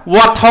វ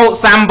ត្ថុ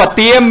សម្ប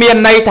ទាមាន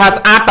ន័យថា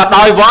ស្អាតទៅ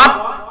ដោយវ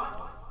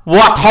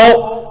ត្ថុ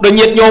ដូច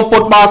ញាតិញោមពុ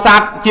ទ្ធបរិស័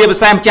ទជាពិ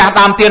សេសម្ចាស់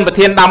ដើមទានប្រ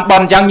ធានដើមបុ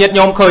ណ្យអញ្ចឹងញាតិ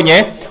ញោមឃើញទេ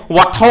វ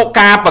ត្ថុ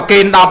ការប្រគេ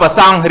នដល់ព្រះ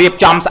សង្ឃរៀប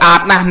ចំស្អាត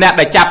ណាស់អ្នក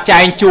ដែលចាត់ចែ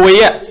ងជួយ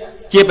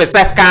ជាពិ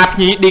សេសការភ្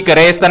ញី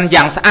decoration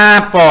យ៉ាងស្អា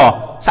ត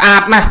ស្អា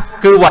តណាស់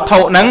គឺវត្ថុ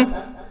ហ្នឹង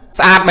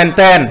ស្អាតមែន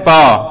ទែន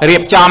រៀ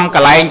បចំក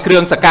ន្លែងគ្រឿ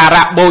ងសក្កា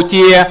រៈបូ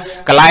ជា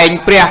កន្លែង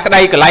ព្រះក្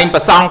តីកន្លែងព្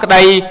រះសង្ឃក្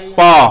តី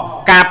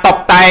ការតុប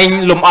តែង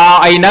លម្អ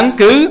អីហ្នឹង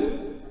គឺ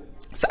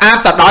ស្អាត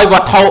ទៅដោយវ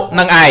ត្ថុ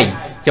នឹងឯង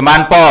ចំបាន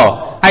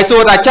ហើយសួ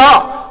រតាចោ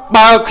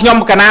បើខ្ញុំ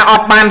កណាអ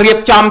ត់បានរៀប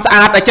ចំស្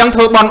អាតអញ្ចឹងធ្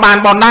វើបន់បាន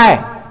បន់ដែរ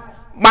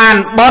បាន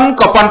បន់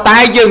ក៏ប៉ុន្តែ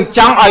យើងច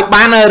ង់ឲ្យ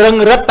បានរឹង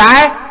រឹតតែ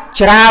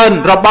ច្រើន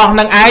របស់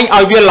នឹងឯង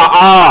ឲ្យវាល្អ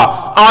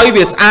ឲ្យ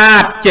វាស្អា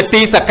តជា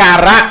ទីសក្កា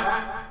រៈ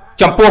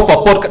ចំពោះព្រះ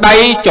ពុទ្ធក្តី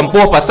ចំ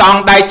ពោះព្រះសង្ឃ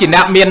ដែលជាអ្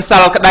នកមានសិ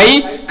លក្តី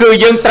គឺ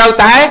យើងត្រូវ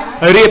តែ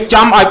រៀប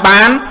ចំឲ្យ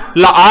បាន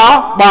ល្អ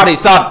បរិ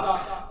សុទ្ធ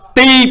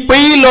ទី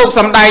2លោកស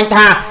ម្ដែង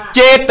ថា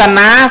ចេត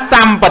នាស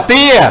ម្ប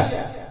ទា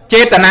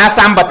ចេតនាស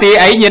ម្បទា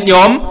អីញាតិ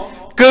ញោម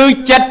គឺ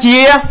ចិត្តជា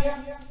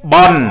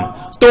បុណ្យ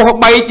ទោះ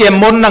បីជា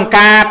មុននឹង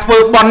ការធ្វើ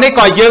បុណ្យនេះ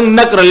ក៏យើង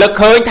នឹករលឹក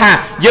ឃើញថា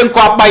យើង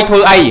ក៏បីធ្វើ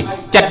អី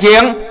ចិត្តយើ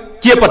ង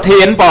ជាប្រ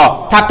ធាន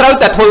ថាត្រូវ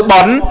តែធ្វើ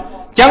បុណ្យអ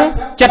ញ្ចឹង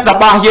ចិត្តរ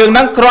បស់យើង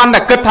នឹងគ្រាន់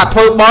តែគិតថាធ្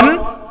វើបុណ្យ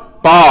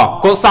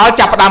កុសល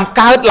ចាប់ផ្ដើម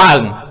កើត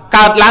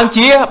ឡើង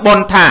ជាបុ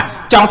ណ្យថា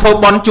ចង់ធ្វើ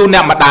បុណ្យជូនអ្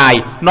នកម្ដាយ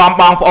នាំ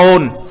បងប្អូ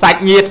នសា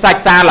ច់ញាតិសា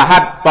ច់សាលហិ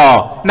ត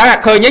ហ្នឹង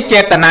ឃើញទេចេ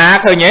តនា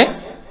ឃើញទេ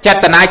ចេ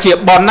តនាជា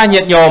បុណ្យណា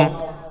ញាតិញោម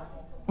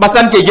បើ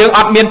សិនជាយើងអ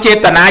ត់មានចេ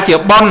តនាជា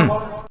បុណ្យ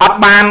អត់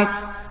បាន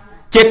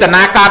ចេត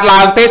នាកើតឡើ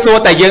ងទេសួរ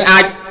តែយើងអា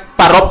ច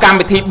ប្រារព្ធកម្ម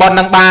វិធីបុណ្យ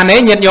នឹងបានទេ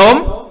ញាតិញោម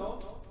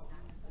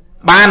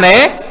បានទេ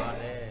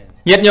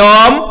ញាតិញោ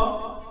ម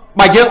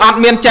បើយើងអត់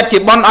មានចិត្តជា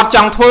បុណ្យអត់ច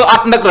ង់ធ្វើអ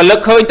ត់នឹករលឹក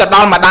ឃើញទៅដ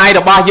ល់ម្ដាយ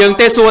របស់យើង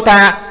ទេសួរថា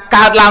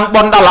កើតឡើង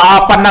បុណ្យដល់ល្អ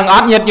ប៉ុណ្ណឹងអ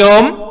ត់ញាតិញោ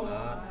ម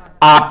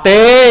អត់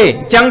ទេ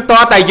អញ្ចឹងតើ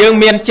តែយើង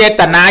មានចេ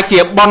តនាជា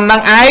បុណ្យនឹ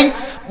ងឯង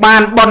បា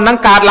នបុណ្យនឹង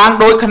កើតឡើង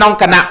ដោយក្នុង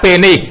គណៈពេល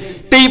នេះ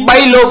ទី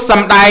3លោកស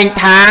ម្ដែង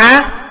ថា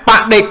ប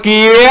ដិ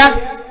គា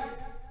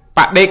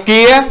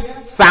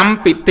សម្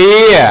បទា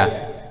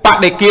ប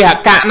ដិគាហ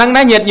កៈហ្នឹង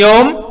ណាញាតិញោ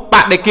មប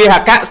ដិគាហ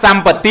កៈស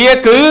ម្បទា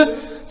គឺ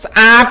ស្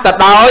អាតទៅ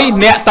ដោយ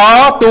អ្នកទ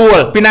ទួល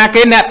ពីណា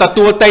គេអ្នកទ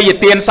ទួលទេយ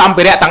ទានសម្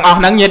ភារៈទាំងអស់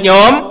ហ្នឹងញាតិ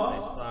ញោម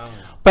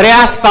ព្រះ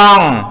ស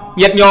ង្ឃ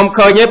ញាតិញោម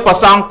ឃើញទេព្រះ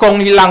សង្ឃគង់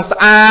ឡើងស្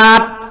អា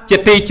តជា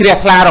ទីជ្រះ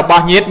ថ្លារប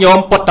ស់ញាតិញោម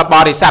ពុទ្ធប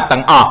រិស័ទ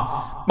ទាំងអស់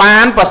បា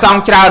នព្រះសង្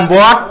ឃច្រើនវ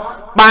ត្ត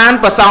បាន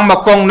ព្រះសង្ឃមក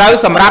គង់នៅ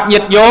សម្រាប់ញា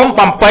តិញោម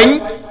បំពេញ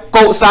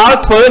កុសល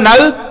ធ្វើនៅ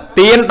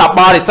ទានដល់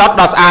បរិសុទ្ធ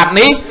ដ៏ស្អាត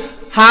នេះ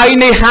ហើយ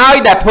នេះហើយ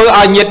ដែលធ្វើ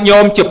ឲ្យញាតិញោ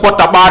មជាពុទ្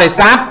ធបរិ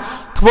ស័ទ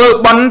ធ្វើ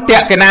បុណ្យតេ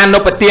កេណានុ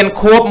បទាន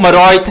ខួប101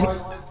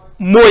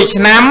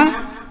ឆ្នាំ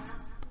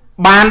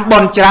បានបុ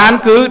ណ្យច្រើន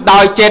គឺដោ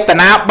យចេត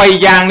នា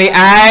3យ៉ាងនេះ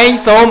ឯង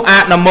សូមអ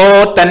នុមោ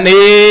ទ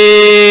នា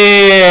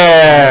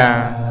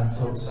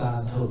សា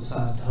ធុ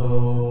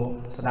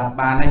ស្ដាប់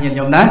បានហើយញាតិ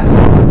ញោមណា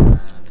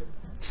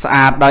ស្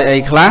អាតដោយអី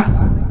ខ្លះ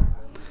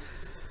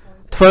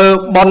ធ្វើ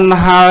បុណ្យ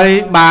ហើយ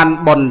បាន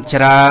បុណ្យ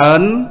ច្រើ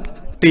ន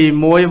ទី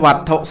1វ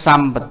ត្ថុស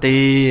ម្ប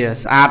ទា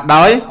ស្អាត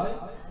ដោ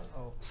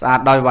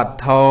យវត្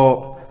ថុ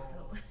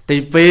ទី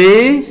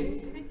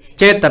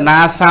2ចេតនា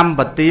សម្ប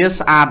ទា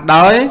ស្អាត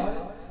ដោយ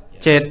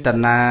ចេត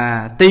នា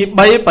ទី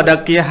3បដិ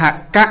គាហ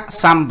កៈ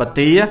សម្ប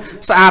ទា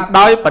ស្អាត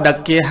ដោយបដិ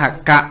គាហ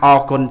កៈអរ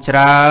គុណច្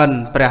រើន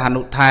ព្រះអ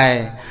នុថែ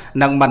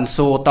នឹងមិន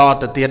សួរត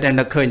ទៅទៀតឯ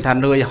នៅឃើញថា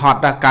នឿយហត់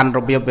ដល់កាន់រ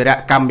បៀបវិរៈ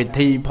កម្មវិ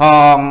ធីផ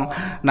ង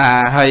ណា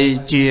ហើយ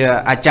ជា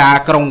អាចារ្យ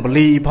ក្រុងព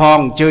លីផង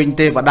អញ្ជើញ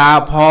ទេវតា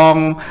ផង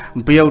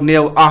អំពាវនា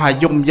វអស់អា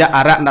យុមយៈអ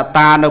រណ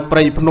តានៅព្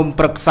រៃភ្នំ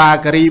ព្រឹក្សា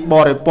គិរីប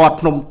រិពត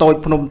ភ្នំតូច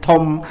ភ្នំ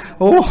ធំ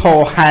អូហោ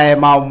ហែ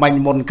មកមិញ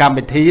មុនកម្ម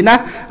វិធីណា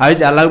ហើយ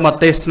ឥឡូវមក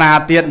ទេសនា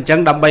ទៀតអញ្ចឹង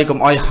ដើម្បីកុំ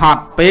អោយហ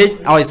ត់ពេក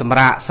ឲ្យសម្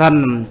រាកសិន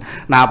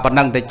ណាប៉ុណ្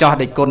ណឹងតែចោះ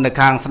ដេគុណនៅ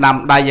ខាងស្ដាំ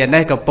ដៃឯ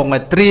នេះកំពុងតែ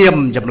ត្រៀម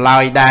ចម្លើ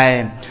យដែរ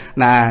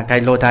ណាកៃ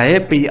លោថា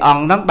ពីអ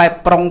ង្គហ្នឹងបែប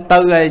ប្រុងទៅ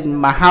ឯង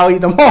មកហើយ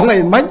ត្មង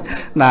អីមិន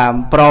ណា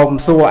ព្រម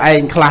សួរឯ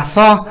ងខ្លះ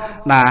សោះ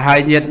ណាហើយ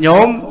ញាតិញោ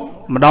ម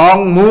ម្ដង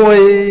មួយ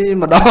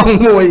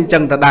អញ្ចឹ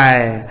ងទៅដែរ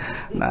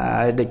ណា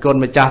ដេគុណ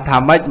ម្ចាស់ថា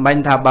ម៉េចមិញ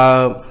ថាបើ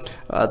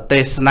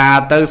ទេសនា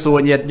ទៅសួរ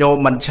ញាតិញោម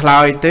មិនឆ្លើ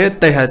យទេ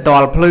ទេសឲ្យត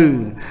ល់ភ្លឺ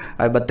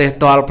ហើយបើទេស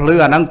តល់ភ្លឺ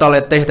អាហ្នឹងតល់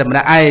ឲ្យទេសតែម្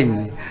នាក់ឯង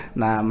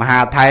ណាមហា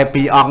ថៃ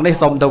2អង្គនេះ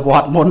សុំទៅវ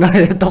ត្តមុន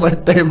ហើយទុកឲ្យ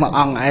ទេសមួយ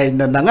អង្គឯង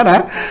នៅហ្នឹងណា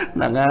ហ្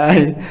នឹងហើយ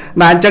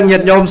ណាអញ្ចឹងញា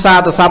តិញោមសា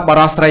ទសពប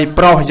រោះស្រី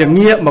ប្រុសយ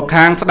ងាកមក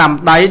ខាងស្ដាំ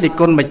ដៃដឹក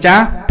គុណម្ចា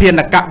ស់ភាន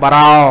កប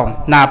រោ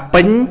ណា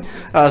ពេញ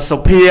សុ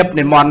ភាព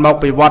និមន្តមក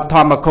ពីវត្តធ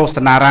ម្មឃោស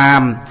នារា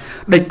ម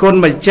ដឹកគុណ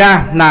ម្ចាស់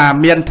ណា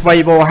មានថ្វី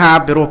វោហា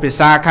ពិរោះពិ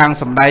សាខាង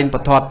សម្ដែងព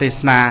ធទេស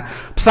នា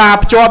ផ្សារ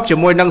ភ្ជាប់ជា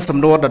មួយនឹងសំ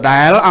ណួរដ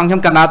ដែលអង្គខ្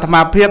ញុំកណ្ដាលអាត្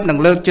មាភាពនឹង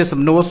លើកជា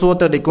សំណួរសួរ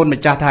ទៅដឹកគុណ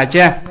ម្ចាស់ថា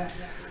ចេះ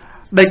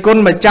ដឹកគុណ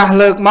ម្ចាស់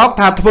លើកមក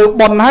ថាធ្វើ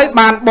បុណ្យហើយ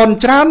បានបុណ្យ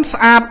ច្រើនស្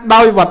អាត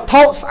ដោយវត្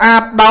ថុស្អា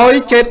តដោយ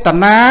ចេត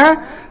នា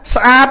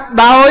ស្អាត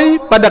ដោយ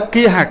បដ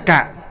គិហ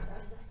កៈ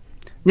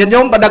ញាតិញោ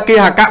មបដគិ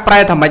ហកៈប្រែ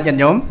ថាម៉េចញាតិ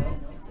ញោម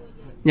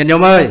ញាតិញោ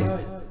មអើយ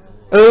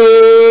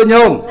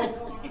ញោម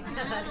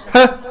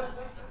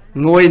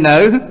ងួយនៅ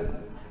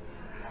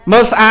មើ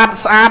លស្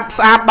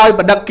អាតដោយ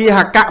បដគិហ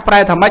កៈប្រែ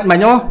ថាម៉េចមក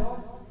ញោ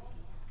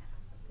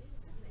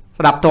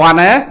ស្ដាប់តន់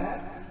ហ៎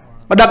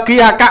បដគិ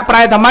ហកៈប្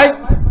រែថាម៉េច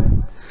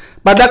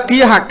បដគិ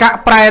ហកៈ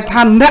ប្រែ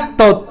ថាអ្នក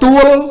ទទួ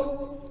ល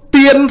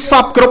ទានស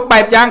ពគ្រប់បែ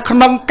បយ៉ាងក្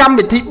នុងកម្ម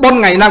វិធីបុណ្យ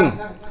ថ្ងៃហ្នឹង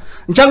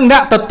អញ្ចឹងអ្ន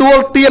កទទួល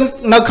ទាន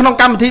នៅក្នុង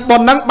កម្មវិធីបុ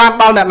ណ្យហ្នឹងបាន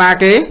ដល់អ្នកណា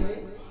គេ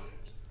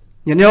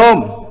ញាតិញោម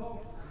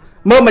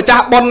មើលម្ចា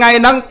ស់បុណ្យថ្ងៃ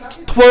ហ្នឹង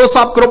ធ្វើស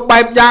ពគ្រប់បែ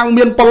បយ៉ាង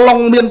មានប្រឡង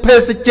មានភេ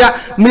សជ្ជៈ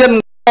មា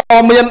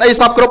នអី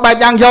សពគ្រប់បែប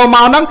យ៉ាងយកម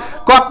កហ្នឹង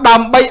គាត់ដើ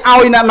ម្បីឲ្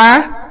យអ្នកណា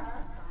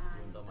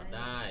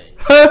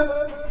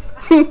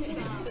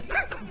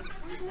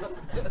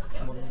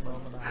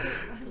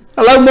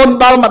ឥឡូវមុន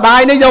ដល់ម្ដាយ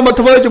នេះយកមក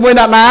ធ្វើជាមួយ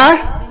អ្នកណា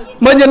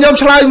មើលញាតិញោម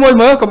ឆ្លើយមួយ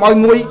មើលកុំឲ្យ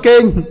ងួយគេ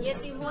ង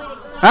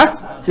ហ៎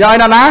យកឲ្យ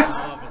អ្នកណា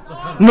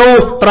នោះ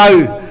ត្រូវ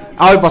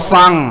ឲ្យប្រស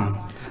ង់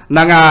ហ្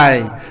នឹងហើយ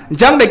អ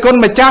ញ្ចឹងដែលគុណ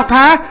ម្ចាស់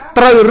ថា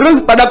ត្រូវរឹស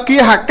បដគិ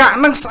ហកៈ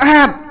នឹងស្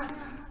អាត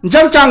អញ្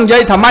ចឹងចង់និយា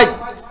យថាម៉េច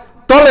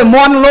ទល់តែម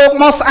ន់លោក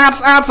មកស្អាត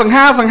សង្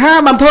ហា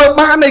បានធ្វើ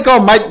បានអីក៏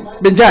មិន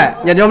បញ្ជាក់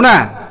ញាតិញោមណា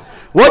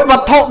វ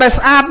ត្ថុដែល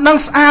ស្អាតនឹង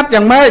ស្អាត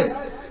យ៉ាងម៉េច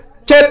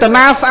ចេត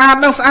នាស្អាត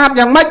នឹងស្អាត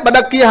យ៉ាងម៉េចបដ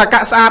គិហ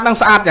កៈស្អាតនឹង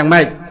ស្អាតយ៉ាង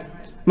ម៉េច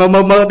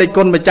មើលដេច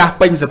គុណម្ចាស់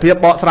ពេញសភាព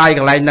បកស្រាយក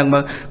ន្លែងហ្នឹងមើ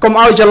លកុំ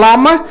ឲ្យច្រឡំ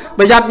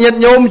ប្រយ័ត្នញាតិ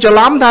ញោមច្រ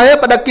ឡំថា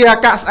បដគិហ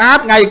កៈស្អាត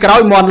ថ្ងៃក្រោ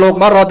យមន់លោក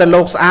មករត់តែ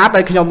លោកស្អាត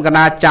ហើយខ្ញុំក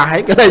ណាចាស់ហើ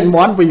យក៏លេងម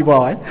ន់ពីវ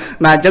ហើយ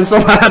ណាអញ្ចឹងសូ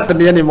មអរត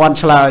នានិមន្ត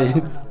ឆ្លើយ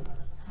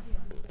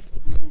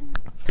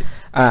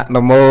អ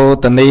នុមោ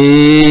ទនី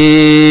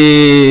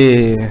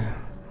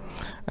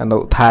អនុ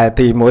ថែ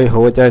ទី1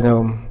រួចហើយញោ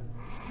ម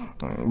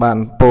បាន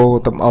ពោ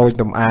តំអោយ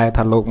តំអែ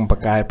ថាលោកប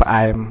កាយផ្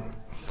អែម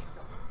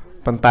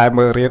ប៉ុន្តែ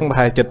មើលរៀងប្រ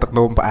ហែលចិត្តទឹក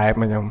នោមផ្អែ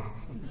មញោម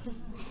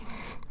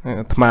អា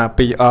ត្មា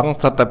2អង្គ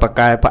សិតតែប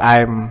កាយផ្អែ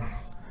ម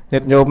ញា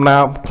តិញោមណា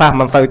ខ្លះ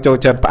មិនសូវចូល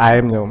ចិត្តផ្អែ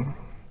មញោម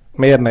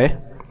មានទេ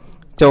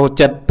ចូល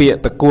ចិត្តពាក្យ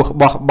តគោះ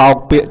បោះបោក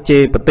ពាក្យជេ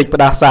របន្តិចផ្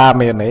ដាសា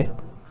មានទេ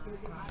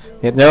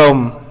ញាតិញោម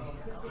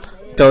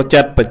ចូល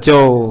ចិត្តបញ្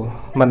ចោ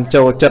មិន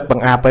ចូលចិត្តប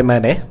ង្អាប់អីមែន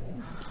ទេ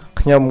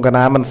ខ្ញុំក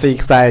ណាមិនស៊ី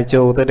ខ្សែ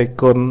ចូលទៅដេច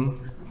គុណ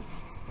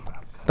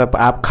តែផ្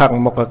អាប់ខឹង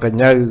មុខក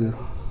ញ្ញើ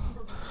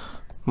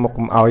មុខ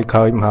ឲ្យក្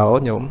រោយមហោ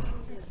ញោម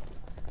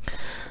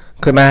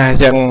គឺណាអ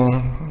ញ្ចឹង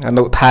អ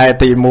នុថែ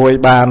ទី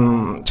1បាន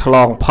ឆ្ល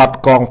ងផុត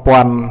កង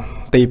ពាន់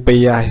ទី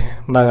2ហើយ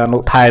នៅអនុ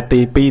ថែទី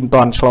2មិន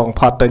ទាន់ឆ្លង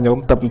ផុតទៅញោម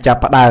ទៅចា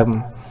ប់ផ្ដើម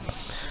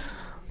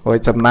ហើយ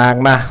សំណាង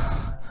ណាស់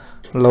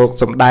លោក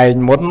សំដែង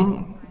មុន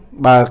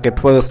បើគេ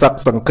ធ្វើសឹក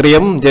សង្គ្រា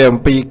មនិយាយអំ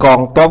ពីកង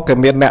ទ័ពគេ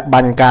មានអ្នក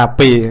បាញ់ការ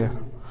ពារ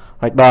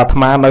ហើយដល់អាត្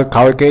មានៅក្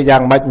រោយគេយ៉ា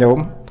ងម៉េចញោម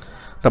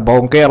ដំបូ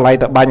ងគេឡៃ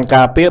ទៅបាញ់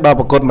ការពារដល់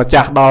ប្រគុណម្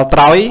ចាស់ដល់ត្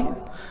រោយ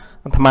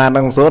អាត្មា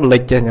នឹងសួរលិ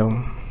ចចេះញោម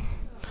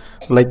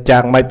លិចយ៉ា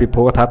ងម៉េចពីព្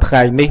រោះថាថ្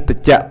ងៃនេះតិ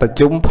ចត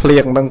ជុំភ្លៀ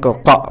ងនឹងក៏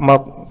កក់ម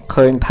ក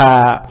ឃើញថា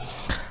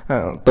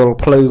ទល់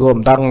ភ្លឺក៏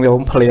មិនដឹងញោ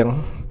មភ្លៀង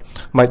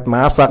មិនម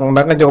កសឹងហ្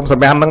នឹងញោមស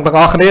ម្រាប់ហ្នឹងទាំង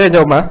អស់គ្នា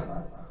ញោម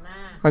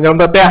ហ៎ញោម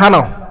ទៅផ្ទះហ្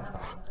នឹង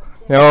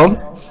ញោម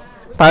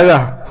ទៅ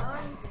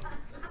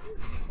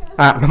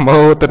អនុមោ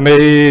ទនី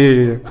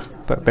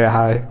ទៅផ្ទះ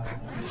ហើយ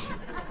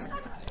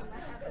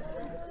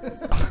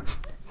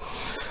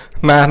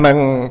ណានឹង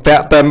តា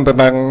ក់ទិនទៅ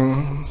នឹង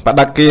ប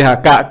ដគិហ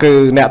កៈគឺ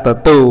អ្នកទ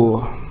ទួល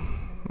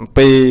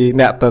ពី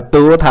អ្នកទ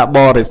ទួលថាប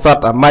រិសុទ្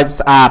ធអាម៉េច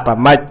ស្អាតអា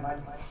ម៉េច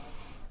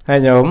ហើយ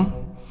ញោម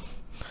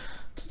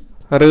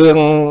រឿង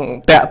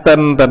តាក់ទិន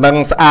ទៅនឹង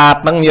ស្អាត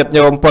ហ្នឹងញាតិ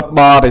ញោមពុទ្ធ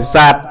បរិ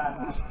ស័ទ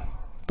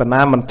ប៉ុន្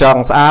តែមិនចង់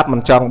ស្អាតមិ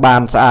នចង់បា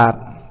នស្អាត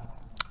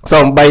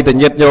សូម្បីតែ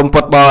ញាតិញោម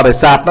ពុទ្ធបរិ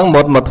ស័ទហ្នឹង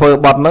មុនមកធ្វើ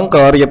បទហ្នឹង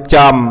ក៏រៀប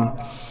ចំ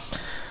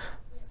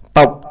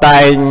តុប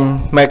តែង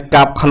make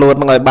up ខ្លួន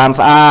នឹងឲ្យបាន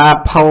ស្អាត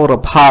ផូរ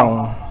ផង់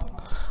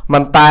មិ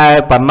នតែ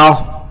ប៉ុណ្ណោះ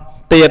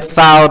ទៀត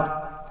សោត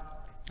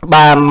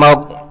បានមក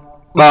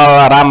ដល់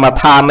អារាម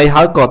ដ្ឋាននេះ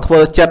ហើយក៏ធ្វើ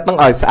ចិត្តនឹង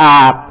ឲ្យស្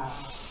អាត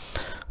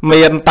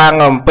មានតាំង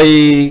អំពី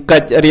កិ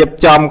ច្ចរៀប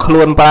ចំខ្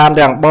លួនប្រាណ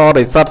យ៉ាងប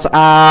រិសុទ្ធស្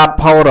អាត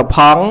ផូរផ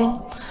ង់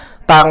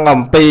តាំង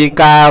អំពី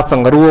ការស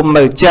ង្រួម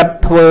នៅចិត្ត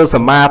ធ្វើស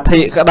មាធិ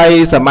ក្តី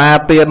សមា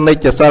ទាននិ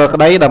ច្ចសិលក្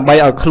តីដើម្បី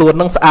ឲ្យខ្លួន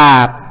នឹងស្អា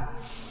ត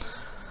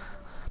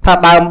ថា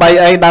ដើម្បី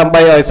អីដើម្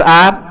បីឲ្យស្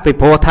អាតពី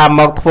ព្រោះថា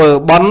មកធ្វើ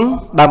បុណ្យ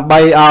ដើម្បី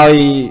ឲ្យ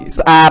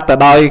ស្អាតទៅ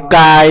ដោយ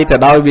កាយទៅ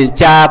ដោយវា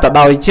ចាទៅ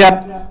ដោយចិត្ត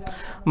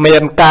មា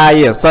នកាយ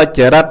សុច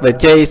រិតវិ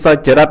ជ័យសុ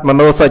ចរិតម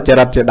នោសុច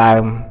រិតជាដើ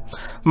ម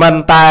មិន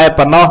តែ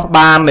ប៉ុណ្ណោះ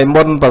បាននិម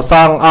ន្តប្រស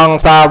ង់អង្គ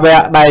សាវ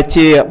កដែល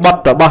ជាបុត្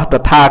ររបស់ត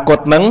ថាគត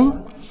នឹង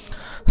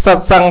សិត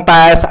សឹង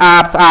តែស្អា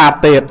ត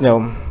ទៀតញោ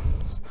ម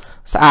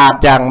ស្អាត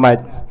យ៉ាងម៉េច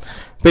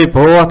ពី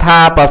ព្រោះថា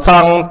ប្រស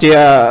ង់ជា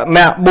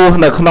អ្នកបួស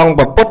នៅក្នុង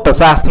ពុទ្ធ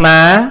សាសនា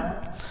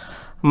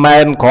មិ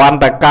នគ្រាន់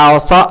តែកោ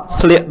សក់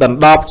ស្លៀកដណ្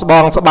ដប់ស្ប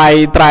ងស្បៃ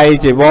ត្រៃ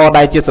ជីវរ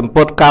ដែលជាសម្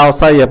ពុតកោ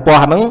សីយពស់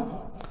ហ្នឹង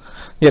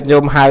ញាតិញោ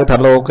មហៅថា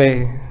លោកទេ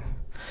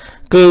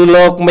គឺ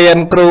លោកមាន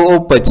គ្រូឧ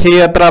បជា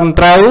ត្រឹម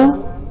ត្រូវ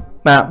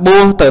ណាបួ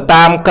សទៅ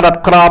តាមក្រឹត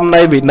ក្រម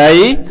នៃវិន័យ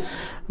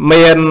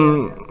មាន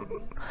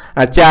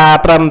អាចារ្យ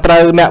ត្រឹមត្រូ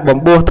វអ្នកបំ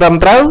ពោះត្រឹម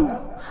ត្រូវ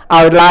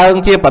ឲ្យឡើង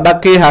ជាបដិ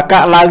គិហកៈ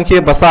ឡើងជា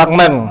ប្រសង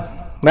នឹង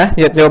ណា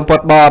ញាតិញោមពុ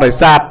ទ្ធបរិ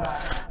ស័ទ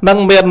នឹង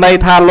មានន័យ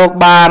ថាលោក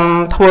បាន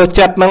ធ្វើ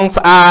ចិត្តនឹង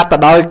ស្អាតទៅ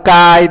ដោយ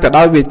កាយទៅ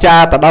ដោយវាចា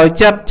ទៅដោយ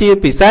ចិត្តជា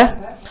ពិសេស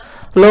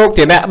លោក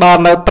ជាអ្នកដ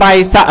ល់នៅត្រៃ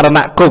សរណ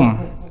គម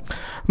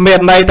មាន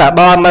ន័យថា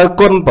ដល់នៅ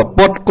គុណ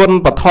ពុទ្ធគុណ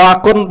ពធ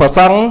គុណប្រស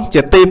ង្ឃ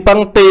ជាទីពឹង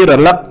ទីរ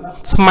លឹក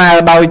ស្មើ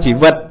ដោយជី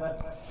វិត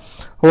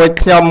រួច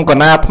ខ្ញុំក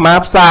ណាអាត្មា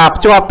ផ្សារ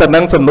ភ្ជាប់ទៅនឹ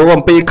ងសំណួរ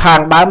អំពីខាង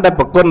ដើមដែល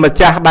ប្រគុណម្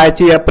ចាស់ដែល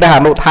ជាព្រះអ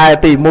នុថែ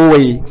ទី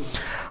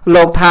1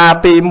លោកថា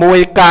ទី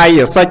1កាយ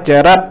សុច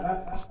រិត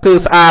គឺ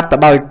ស្អាតទៅ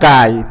ដោយ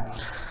កាយ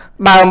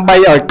ដើម្បី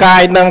ឲ្យកា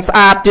យនឹងស្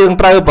អាតយើង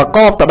ត្រូវប្រក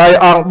បទៅដោយ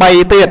អង្គ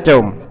3ទៀត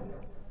ជុំ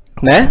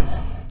ណា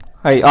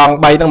ហើយអង្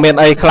គ3នឹងមាន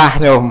អីខ្លះ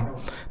ញោម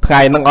ថ្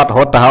ងៃនឹងអត់រ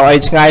ត់ទៅហៅអី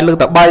ឆ្ងាយលើ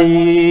តែ3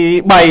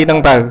ហ្នឹង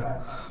ទៅ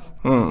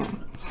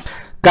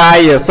កា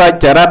យសុ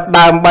ចរិត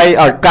ដើម្បី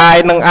ឲ្យកាយ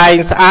នឹងឯង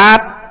ស្អាត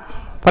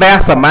ព្រះ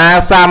សម្មា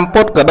សម្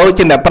ពុទ្ធក៏ដូច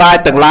ជាអ្នកប្រាជ្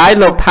ញទាំងឡាយ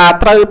លោកថា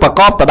ត្រូវប្រ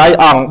កបទៅដោយ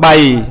អង្គ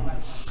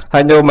3ហើ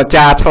យញោមអា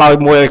ចារ្យឆ្លើយ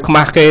មួយឲ្យខ្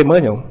មាស់គេមើ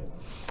លញោម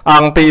អ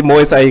ង្គទី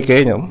1ស្អីគេ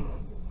ញោម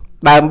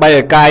ដើម្បី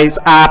ឲ្យកាយ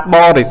ស្អាតប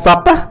រិសុ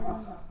ទ្ធ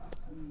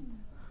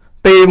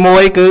ទី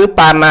1គឺ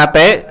បាណា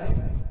ទេ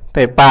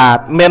បាត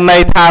មានន័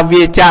យថា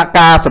វាចាក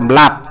ការសម្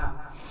លាប់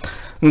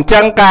អញ្ចឹ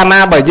ងកាលណា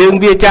បើយើង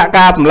វាចាក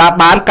ការសម្លាប់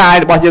បានកាយ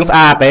របស់យើងស្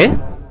អាតទេ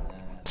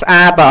ស្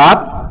អាតអ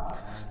ត់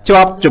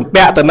ជាប់ជំ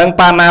ពាក់ទៅនឹង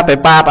បាណាទេ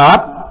បាតអ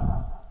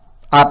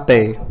ត់ទេ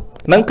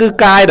នឹងគឺ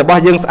កាយរប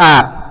ស់យើងស្អា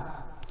ត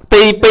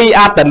ទី2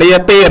អត្តនី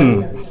ទាន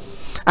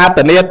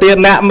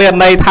អ្នកមាន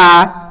ន័យថា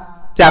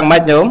យ៉ាងម៉េ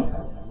ចញោម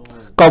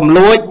កុំ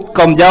លួច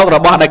កុំយករ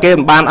បស់ដែលគេ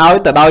មិនបានឲ្យ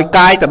ទៅដោយ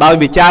កាយទៅដោយ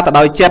វិចារទៅ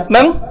ដោយចិត្តហ្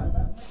នឹង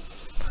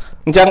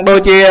អញ្ចឹងដូច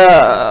ជា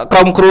ក្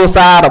រុមគ្រួ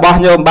សាររបស់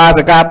ញោមបា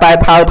សិកាតែ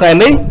ថោថ្ងៃ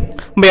នេះ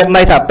មាន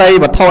ន័យថាតី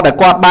វត្ថុដែល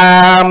គាត់បា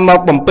នមក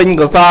បំពេញ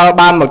កុសល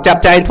បានមកចា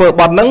ត់ចែងធ្វើ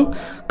បុណ្យហ្នឹង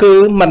គឺ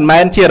មិនមែ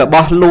នជារប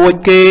ស់លួច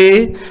គេ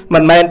មិ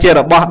នមែនជារ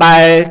បស់ដែ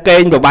លកេ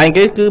ងប្របាញ់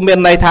គេគឺមាន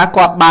ន័យថា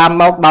គាត់បាន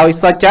មកដោយ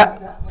សុ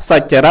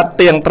ចរិត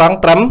ទៀងត្រង់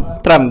ត្រឹម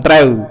ត្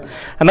រូវ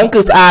អាហ្នឹង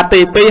គឺស្អាតទី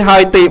2ហើ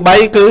យទី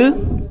3គឺ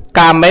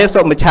កាមេ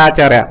សុមិច្ឆា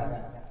ចរៈ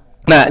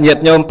ណាញា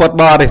តិញោមពុទ្ធ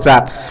បរិស័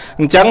ទ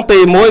អញ្ចឹងទី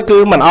1គឺ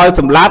មិនឲ្យ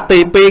សម្លាប់ទី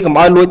2កុំ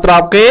ឲ្យលួចទ្រ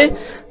ព្យគេ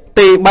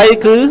ទី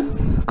3គឺ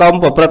កុំ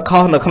ប្រព្រឹត្តខុ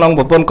សនៅក្នុង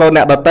ប្រពន្ធកូន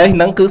អ្នកដទៃហ្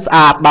នឹងគឺស្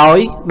អាត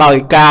ដោយ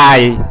កាយ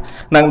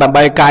នឹងដើម្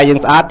បីកាយយើង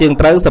ស្អាតយើង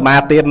ត្រូវសមា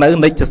ទាននៅ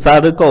និច្ចសិល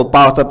ឬក៏ឧ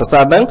បោសថសិ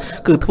លហ្នឹង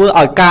គឺធ្វើ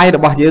ឲ្យកាយរ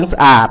បស់យើងស្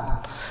អាត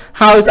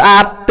ហើយស្អា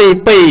តទី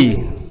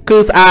2គឺ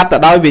ស្អាតទៅ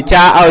ដោយវិ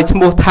ចារឲ្យឈ្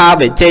មោះថា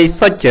វិជ័យ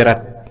សុចរិត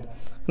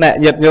ណែ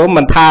ញាតិញោម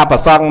មិនថាប្រ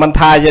សងមិន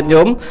ថាញាតិ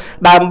ញោម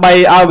ដើម្បី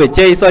ឲ្យវិ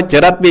ជ័យសុច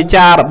រិតវិ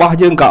ចាររបស់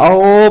យើងក៏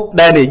អូប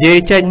ដែលនិយាយ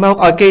ចេញមក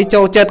ឲ្យគេ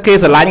ចូលចិត្តគេ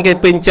ស្រឡាញ់គេ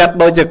ពេញចិត្ត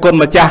ដូចជាគុណ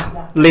ម្ចាស់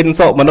លិន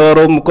សុមនោ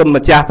រមគុណ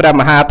ម្ចាស់ព្រះ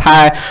មហាថែ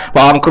ព្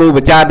រះអង្គគ្រូប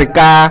ច្ចាតិ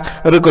កា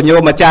ឬក៏ញោ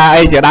មអាចារ្យ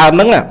អីជាដើមហ្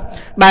នឹង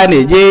ដែល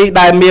និយាយ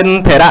ដែលមាន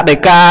ថេរដី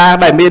កា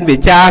ដែលមានវិ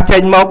ចារចេ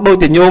ញមកដូច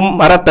ជាញោម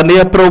រតនា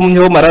ព្រំ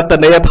ញោមរត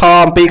នាធម៌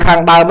អំពីខាង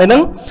ដើមអីហ្នឹ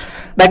ង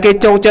ដែលគេ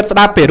ចូលចិត្តស្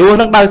ដាប់ពីរោះ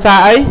ហ្នឹងដោយសារ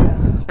អី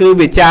គឺ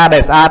វិចារដែ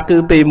លស្អាតគឺ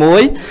ទី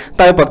1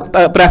ទៅ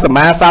ព្រះសម្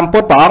មាសម្ពុ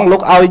ទ្ធព្រះអង្គលោ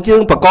កឲ្យយើ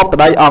ងប្រកបទៅ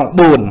ដោយអង្គ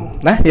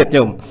4ណាញាតិ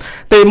ញោម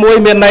ទី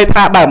1មានន័យ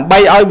ថាដើម្បី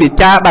ឲ្យវិ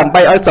ចារដើម្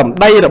បីឲ្យសម្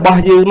ដីរបស់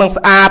យើងនឹង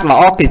ស្អាតល្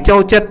អគេចូ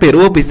លចិត្តពី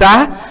រោះពិសា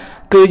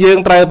គឺយើង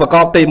ត្រូវប្រក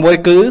បទី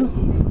1គឺ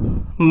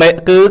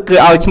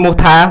ឲ្យឈ្មោះ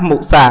ថា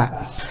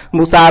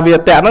មុសាវា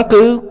ទៈហ្នឹង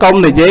គឺកុំ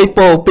និយាយ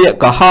ពោពាក្យ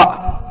កុហក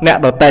អ្នក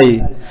ដទៃ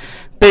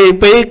ទី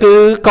2គឺ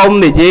កុំ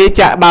និយាយ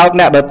ចាក់ដោត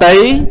អ្នកដទៃ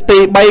ទី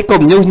3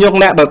កុំញុះញង់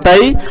អ្នកដទៃ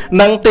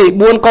និងទី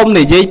4កុំ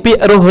និយាយពាក្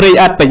យរុះរាយ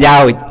អត្ថប្រយោ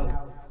ជន៍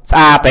ស្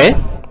អាតទេ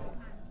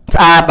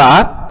ស្អាតអ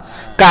ត់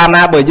កាល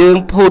ណាបើយើង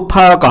ភូតផ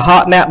លកុហ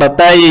កអ្នកដ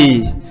ទៃ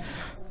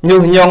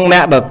ញុះញង់អ្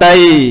នកដទៃ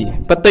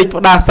បតិច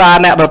ផ្ដាសា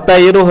អ្នកដទៃ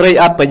រុះរាយ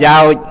អត្ថប្រយោ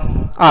ជន៍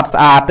អត់ស្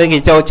អាតទេគេ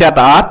ចូលចិត្ត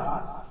អត់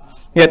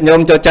ញាតិញោម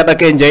ចូលចិត្តឲ្យ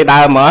គេនិយាយ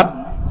ដើមអត់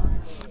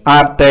អ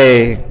ត់ទេ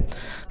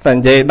តែ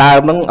និយាយដើម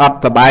ហ្នឹងអត់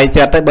សบาย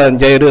ចិត្តទេបើនិ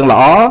យាយរឿងល្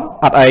អ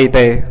អត់អី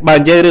ទេបើ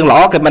និយាយរឿងល្អ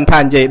គេមិនថា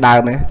និយាយដើម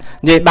ទេ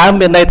និយាយដើម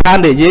មានន័យថា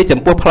និយាយចំ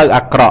ពោះផ្លូវ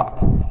អាក្រក់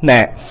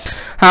ណែ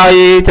ហើយ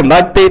ចំណុ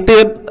ច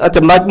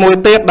ចំណុចមួយ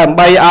ទៀតដើម្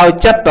បីឲ្យ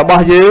ចិត្តរប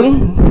ស់យើង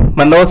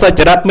មនោសច្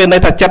ចរិតមានន័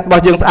យថាចិត្តរប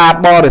ស់យើងស្អាត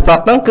បរិសុទ្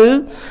ធហ្នឹងគឺ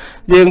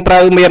យើងត្រូ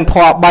វមានធ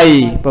ម៌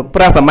3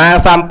ព្រះសម្មា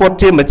សម្ពុទ្ធ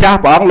ជាម្ចាស់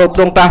ព្រះអង្គលោក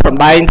ទ្រង់ត្រាស់ស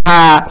ម្ដែង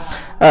ថា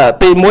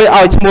ទី1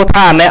ឲ្យឈ្មោះ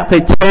ថាអនភេ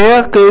ជ្ជៈ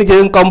គឺយើ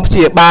ងកុំព្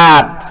យាបា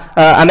ទ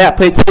អន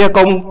ភេជ្ជៈ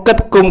កុំគិត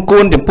គុំគួ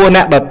នចំពោះ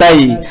អ្នកដទៃ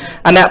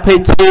អនភេ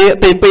ជ្ជៈ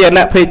ទី2អន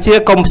ភេជ្ជៈ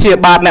កុំព្យា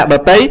បាទអ្នកដ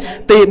ទៃ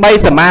ទី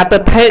3សមាទិ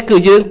ដ្ឋិគឺ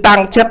យើងតាំ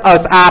ងចិត្តឲ្យ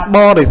ស្អាតប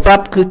រិសុ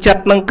ទ្ធគឺចិត្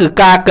តនឹងគឺ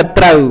ការគិត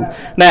ត្រូវ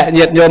ណែ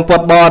ញាតិញោមពុ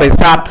ទ្ធបរិ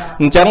ស័ទ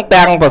អញ្ចឹង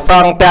ទាំងប្រស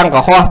ងទាំង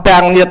កុហក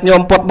ទាំងញាតិញោ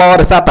មពុទ្ធប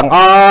រិស័ទទាំងអ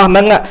ស់ហ្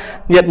នឹង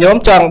ញាតិញោម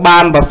ចង់បា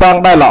នប្រសង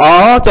ដែលល្អ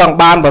ចង់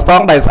បានប្រស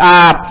ងដែលស្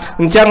អាត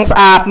អញ្ចឹងស្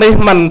អាតនេះ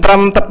មិនត្រឹ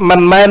មមិ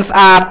នមែនស្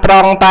អាតត្រ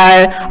ង់តែ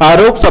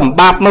រូបសម្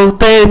បត្តិនោះ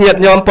ទេញាតិ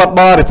ញោមពុទ្ធ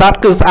បរិស័ទ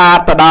គឺស្អាត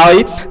ទៅដោយ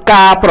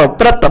ការប្រ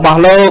ព្រឹត្តរបស់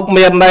លោក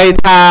មានន័យ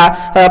ថា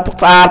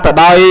ស្អាតទៅ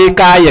ដោយ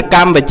កាយក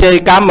ម្មវិជ័យ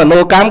កម្មមនោ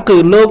កម្មគឺ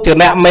លោកជា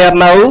អ្នកមាន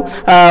នៅ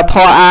ធ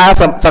ម៌អា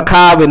សិក្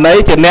ខាវិន័យ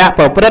ជាអ្នក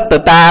ប្រព្រឹត្តទៅ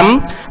តាម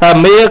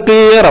មេ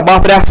គារប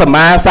ស់ព្រះសម្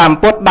មាសម្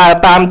ពុទ្ធដើរ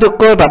តាមយុ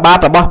គលតបាត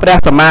របស់ព្រះ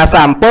សម្មាស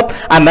ម្ពុទ្ធ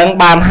អានឹង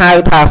បានហៅ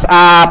ថាស្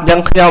អាតអញ្ចឹ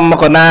ងខ្ញុំម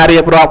កណារៀ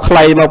បរាប់ខ្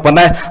លីមកប៉ុណ្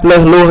ណេះលើ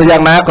សលួសយ៉ា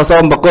ងណាក៏សូ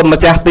មប្រគុណ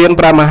ម្ចាស់ទាន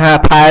ព្រះមហា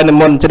ថែនិ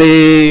មន្តជ្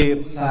រាប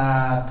សា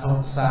ធុ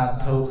សា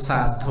ធុសា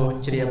ធុ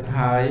ជ្រាប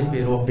ហើយពី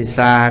រោះពិ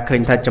សាឃើ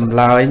ញថាចម្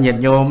លើយញាតិ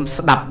ញោម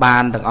ស្ដាប់បា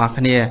នទាំងអស់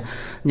គ្នា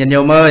ញាតិញោ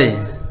មអើយ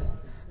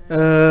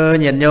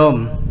ញាតិញោម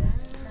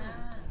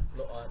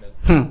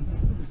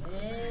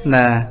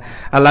ណា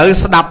ឥឡូវ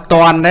ស្ដាប់ត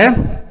ន់ទេ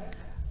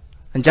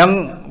អញ្ចឹង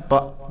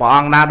ព្រះអ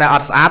ង្គណាដែលអ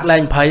ត់ស្អាតលែ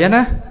ងភ័យ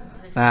ណា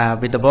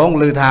ពីដំបូង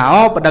ឮថា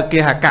អូបដិគា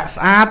ហកៈ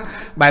ស្អាត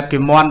បែបគេ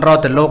មន់រ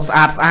ត់ទៅលោកស្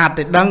អាតស្អាត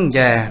ទៅដឹង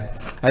ចា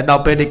ហើយដ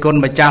ល់ពេលនិគុណ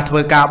ម្ចាស់ធ្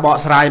វើការបក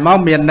ស្រាយមក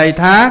មានន័យ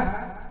ថា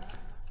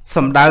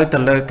សំដៅទៅ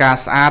លើការ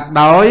ស្អាត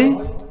ដោយ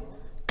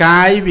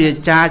កាយវា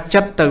ចា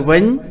ចិត្តទៅវិ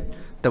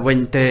ញ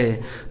ទេ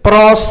ប្រ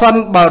សិន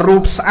បើរូ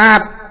បស្អា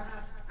ត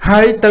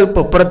ហើយទៅ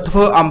ប្រព្រឹត្តធ្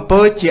វើអំ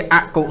ពើជាអ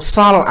កុស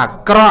លអា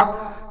ក្រក់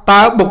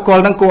តើបុគ្គល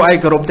នឹងគួរអី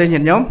គោរពទេញា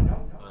តិញោម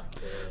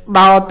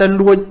ដល់ទៅ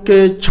លួចគេ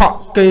ឆក់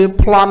គេ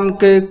ប្លន់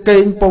គេកេ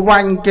ងប្រវា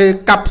ញ់គេ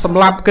កាប់សម្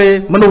លាប់គេ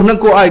មនុស្សនឹង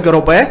គួរអីគោរ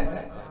ពទេ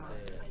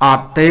អ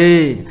ត់ទេ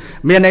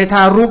មានន័យ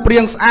ថារូបរា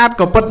ងស្អាត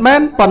ក៏ពិតមែ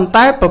នប៉ុន្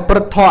តែប្រព្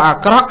រឹត្តធម៌អា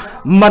ក្រក់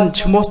មិន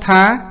ឈ្មោះ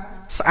ថា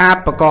ស្អាត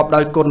ប្រកប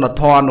ដោយគុណ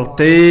ធម៌នោះ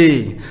ទេ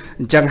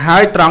អញ្ចឹងហើ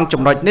យត្រង់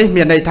ចំណុចនេះ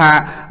មានន័យថា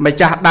ម្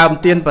ចាស់ដើម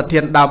ទានប្រធា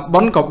នដើម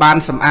បុណ្យក៏បាន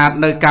សម្អាត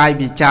នៅកាយ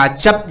វិចា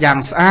ចិត្តយ៉ាង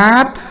ស្អា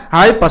ត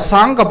ហើយប្រស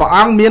ង្ឃក៏ព្រះអ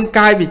ង្គមាន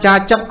កាយវិចា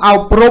ចិត្តអ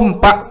ប់រំ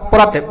ប្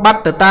រតិបត្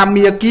តិទៅតាម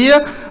មាគា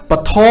ព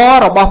ធ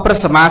របស់ព្រះ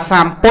សម្មាស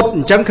ម្ពុទ្ធអ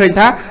ញ្ចឹងឃើញ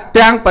ថា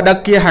ទាំងបដិ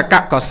គាហ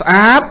កៈក៏ស្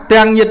អាត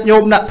ទាំងញាតិញោ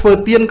មអ្នកធ្វើ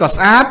ទានក៏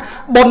ស្អាត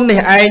បុណ្យនេះ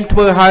ឯងធ្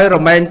វើឲ្យរ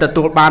មែងទ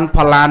ទួលបានផ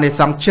ល្លានិ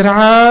សង្ឃច្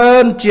រើ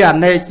នជាអ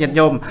នេកញាតិ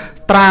ញោម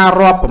ត្រា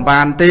រាប់ប្រ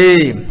មាណទេ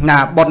ណា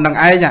បុណ្យនឹងឯ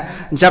ងអ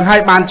ញ្ចឹងហើយ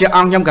បានជាអ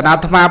ង្គខ្ញុំគណៈអា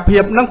ត្មាភា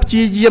ពនឹងព្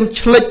យាយាម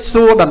ឆ្លិច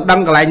សួរដណ្ដឹង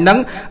កន្លែងហ្នឹង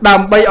ដើ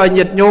ម្បីឲ្យ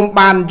ញាតិញោម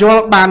បានយ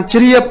ល់បាន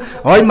ជ្រាប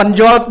ហើយមិន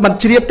យល់មិន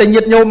ជ្រាបតែ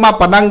ញាតិញោមមក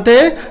ប៉ុណ្ណឹងទេ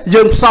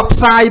យើងផ្សព្វផ្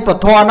សាយព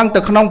ធហ្នឹង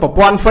ទៅក្នុងប្រ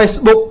ព័ន្ធ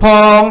Facebook ផ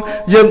ង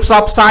យើងផ្ស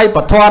ព្វផ្សាយព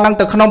ធហ្នឹង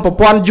ទៅក្នុងប្រ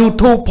ព័ន្ធ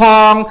YouTube ផ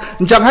ង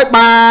អញ្ចឹងហើយ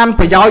បាន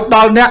ប្រយោជន៍ដ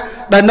ល់អ្នក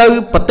ដែលនៅ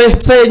ប្រទេស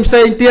ផ្សេ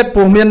ងទៀតព្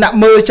រោះមានអ្នក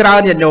មើលច្រើន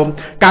ញាតិញោម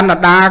កាណា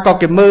ដាក៏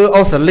គេមើល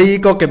អូស្ត្រាលី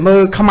ក៏គេមើ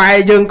លខ្មែរ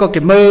យើងក៏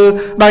គេមើល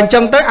ដល់អញ្ចឹ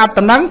ងទៅអត្ត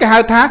ន័យគេហៅ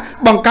ថា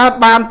បង្កើត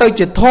បានទៅ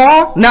ជាធម៌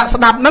អ្នក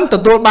ស្ដាប់នឹងទ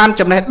ទួលបាន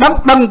ចំណេះ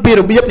ដឹងពី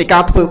របៀបនៃកា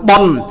រធ្វើបុ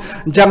ណ្យ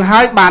អញ្ចឹងហើ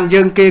យបាន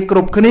យើងគេគ្រ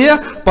ប់គ្នា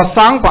ប្រស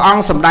ង់ព្រះអ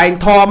ង្គសម្ដែង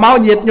ធម៌មក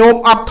ញាតិញោម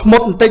អត់ធ្ម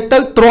ត់បន្តិចទៅ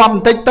ទ្រាំប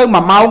ន្តិចទៅ1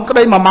ម៉ោងក្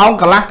តី1ម៉ោង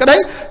កន្លះក្តី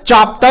ច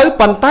ប់ទៅ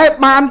ប៉ុន្តែ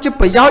បានជា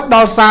ប្រយោជន៍ដ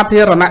ល់សា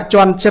ធារណជ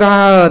នច្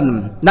រើន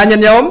ណាញា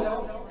តិញោម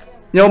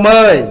ញោម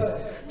អើយ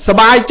ស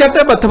บายចិត្ត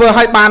ទេបើធ្វើ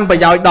ឲ្យបានប្រ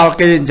យោជន៍ដល់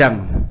គេអញ្ចឹង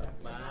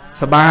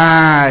ស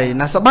បាយ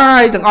ណាសបា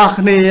យទាំងអស់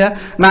គ្នា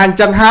ណាអញ្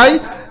ចឹងហើយ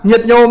ញា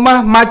តិញោម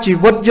មកជី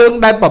វិតយើង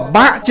ដែលពិ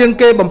បាកជាង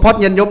គេបំផុត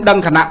ញាតិញោមដឹង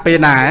ខណៈពេល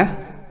ណា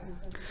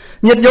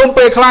ញាតិញោម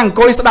ពេលខ្លះអង្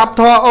គុយស្ដាប់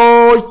ធម៌អូ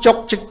យចុក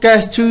ចកេះ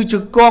ឈឺជ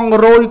ង្គង់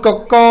រយក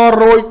ក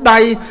រយដៃ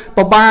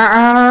ពិបាក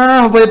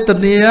វេទ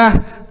នា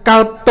កើ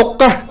តទុក្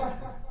ខ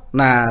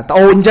ណាត្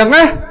អូនអញ្ចឹង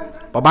ណា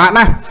ពិបាក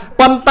ណាស់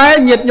ប៉ុន្តែ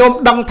ញាតិញោម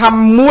ដឹងថា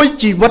មួយ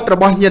ជីវិតរ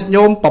បស់ញាតិ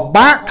ញោមពិ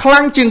បាកខ្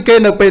លាំងជាងគេ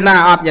នៅពេលណា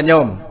អត់ញាតិញោ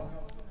ម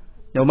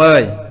ញោមអើ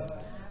យ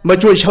មើល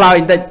ជួយឆ្លើយ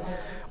បន្តិច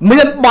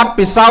មានបទ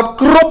ពិសោធន៍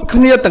គ្រប់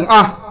គ្នាទាំងអ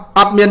ស់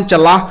អត់មានច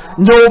ន្លោះ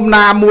ញោម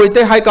ណាមួយ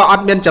ទេហើយក៏អ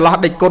ត់មានចន្លោះ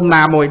ដេចគុណ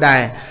ណាមួយដែ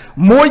រ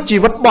មួយជី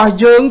វិតរបស់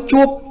យើង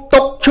ជួប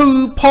ទុកឈឺ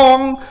ផង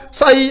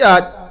ស្អី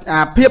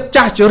ភាព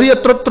ចាស់ជរា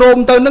ទ្រុឌទ្រោម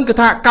ទៅនឹងគឺ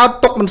ថាកើត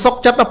ទុកមិនសុខ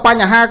ចិត្តប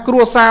ញ្ហាគ្រួ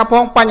សារផ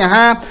ងបញ្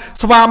ហា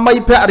ស្វាមី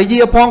ភរិយា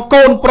ផង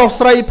កូនប្រុស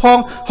ស្រីផង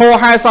ហោ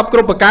ហែសពគ្រ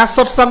ប់ប្រការ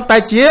សុទ្ធសឹងតែ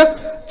ជា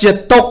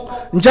ទុក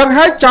អញ្ចឹង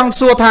ហើយចង់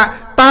សួរថា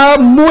តើ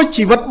មួយ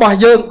ជីវិតរបស់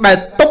យើងដែល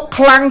ទុក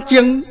ខ្លាំងជា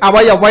ងអ្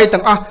វី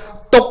ទាំងអស់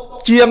ទុក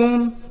ជាង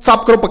សព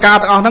គ្រប់ប្រការ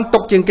ទាំងអស់ហ្នឹងទុ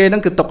កជាងគេហ្នឹ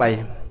ងគឺទុកអី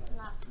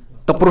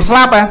ទុកព្រោះស្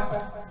លាប់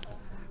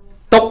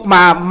ទុកម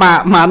ក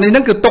នេះហ្នឹ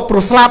ងគឺទុកព្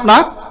រោះស្លាប់ណា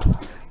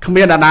គ្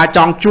មានអ្នកណាច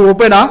ង់ជួ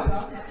បទេណា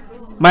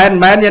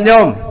មែនញាតិញោ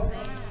ម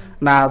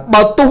ណា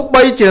បើទោះ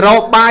បីជារ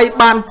កបាយ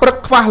បានព្រឹក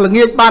ខ្វះល្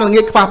ងាចបានល្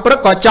ងាចខ្វះព្រឹក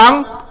ក៏ច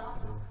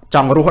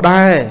ង់រស់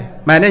ដែរ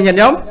មែនទេញាតិ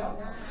ញោម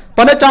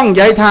ប៉ុន្តែចង់និ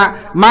យាយថា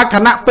មកខ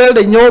ណៈពេល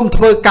ដែលញោម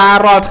ធ្វើការ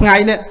រាល់ថ្ងៃ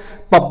នេះ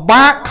ប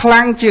បាក់ខ្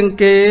លាំងជាង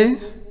គេ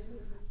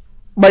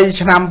3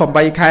ឆ្នាំ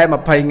8ខែ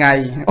20ថ្ងៃ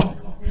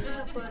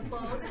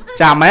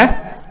ចាំហ៎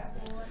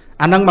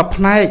អានឹងមួយ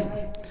ផ្នែក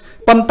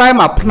ប៉ុន្តែ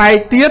មួយផ្នែក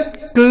ទៀត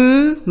គឺ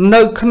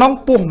នៅក្នុង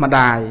ពោះម្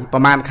ដាយប្រ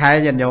ហែលខែ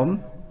ញាតិញោម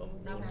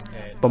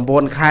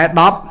9ខែ10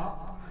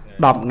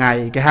ថ្ងៃ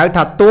គេហៅ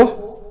ថាទោះ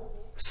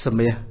ស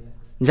មាស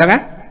អញ្ចឹងណា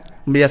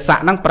មាស័ក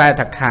ហ្នឹងប្រែ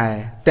ថាខែ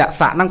ត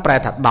ស័កហ្នឹងប្រែ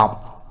ថា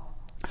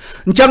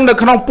10អញ្ចឹងនៅ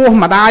ក្នុងពោះ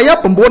ម្ដាយ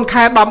9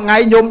ខែ10ថ្ងៃ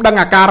ញោមដឹង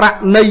អាការៈ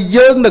នៃ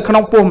យើងនៅក្នុ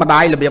ងពោះម្ដា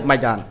យរបៀបម៉េ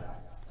ចអត់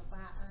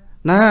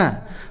ណា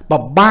ប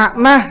បាក់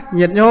ណាស់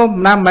ញាតិញោម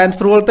ណាមិនមែន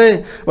ស្រួលទេ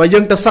បើយើ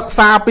ងទៅសិក្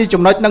សាពី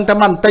ចំណុចហ្នឹងតែ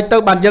បន្តិចទៅ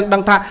បានយើងដឹ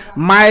ងថា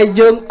ម៉ែ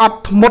យើងអត់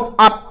ធ្មត់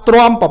អត់ទ្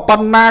រាំប៉ុ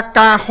ណ្ណា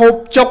ការហូប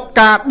ចុក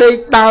ការដេក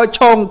ដើរឈ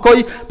រអង្គុយ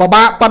ប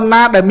បាក់ប៉ុណ្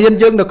ណាដែលមាន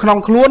យើងនៅក្នុង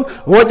ខ្លួន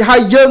រួចហើ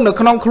យយើងនៅ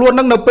ក្នុងខ្លួនហ្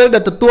នឹងនៅពេលដែ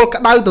លទទួល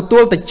ក្តៅទទួ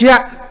លត្រជា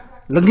ក់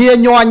ល្ងា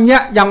ញ័រញា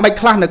ក់យ៉ាងម៉េច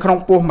ខ្លះនៅក្នុង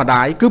ពោះម្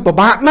ដាយគឺប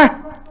បាក់ណាស់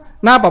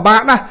ណាបបា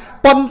ក់ណាស់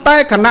ប៉ុន្តែ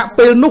គណៈ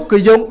ពេលនោះគឺ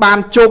យើងបាន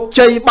ជោគ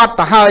ជ័យបាត់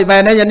ទៅហើយមែ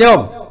នទេញាតិញោម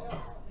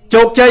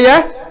ជោគជ័យហ៎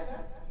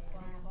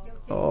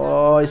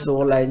អូយសួ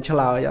រលែងឆ្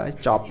លើយហើយ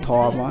ចប់ធ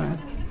ម៌មក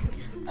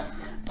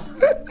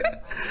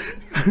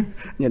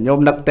ញាតិញោម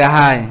នឹកតែ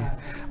ហើយ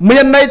មា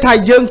នន័យថា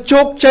យើង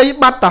ជោគជ័យ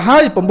បាត់ទៅហើ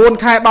យ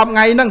9ខែ10ថ្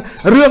ងៃហ្នឹង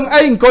រឿង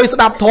អីអង្គុយស្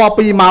ដាប់ធម៌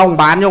2ម៉ោង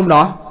បានញោម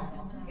ណោះ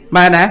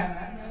មែនទេឥ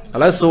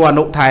ឡូវសួរអ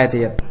នុថែ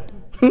ទៀត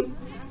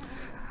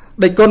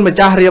ដេចគុណម្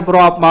ចាស់រៀប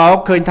រាប់មក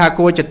ឃើញថា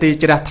គួរជាទី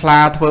ជ្រះថ្លា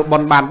ធ្វើបុ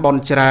ណ្យបានបុណ្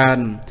យច្រើន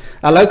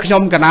ឥឡូវខ្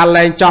ញុំកណា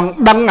លែងចង់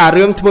ដឹងអា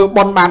រឿងធ្វើ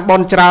បុណ្យបានបុ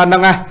ណ្យច្រើនហ្នឹ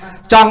ងណា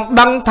ចង់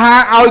ដឹងថា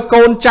ឲ្យ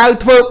កូនចៅ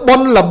ធ្វើបុ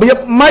ណ្យរបៀប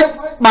ម៉េច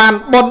បាន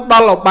បុណ្យដ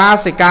ល់ឧបា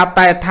សិកា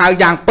តែថា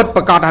យ៉ាងពិត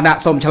ប្រកបអាណ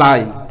សូមឆ្លើយ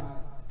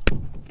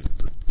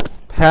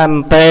ផាន់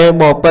តេ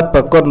បពិត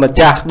ប្រគុណម្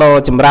ចាស់ដ៏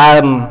ចម្រើ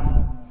ន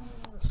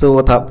សួរ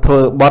ថាធ្វើ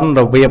បុណ្យ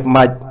របៀប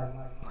ម៉េច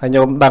ហើយ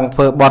ញោមដឹងធ្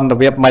វើបុណ្យរ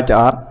បៀបម៉េច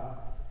អត់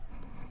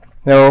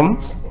ញោម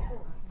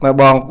មើល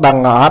បងដឹង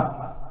អត់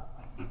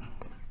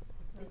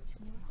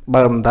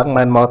បើមិនដឹង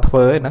មិនមកធ្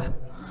វើឯណា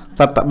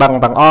សត្វតដឹង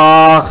ទាំងអ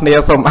ស់គ្នា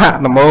សូមអ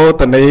នុមោ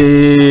ទនី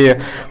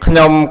ខ្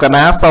ញុំក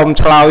ណាសូម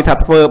ឆ្លើយថា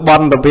ធ្វើបុ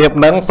ណ្យរបៀប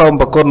ហ្នឹងសូម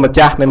ប្រគុណម្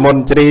ចាស់និមន្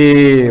តជ្រា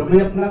បរ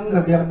បៀបហ្នឹងរ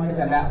បៀបមិន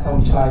កណាសូម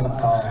ឆ្លើយបន្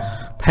ត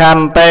ផា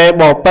ន់តេ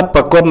បពិត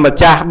ប្រគុណម្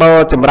ចាស់ដ៏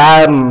ចម្រើ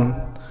ន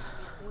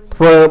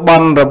ធ្វើបុ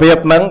ណ្យរបៀប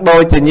ហ្នឹងដោ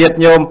យជាញាតិ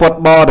ញោមពុទ្ធ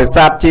បរិ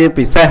ស័ទជា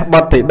ពិសេសបុ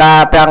ត្រធីតា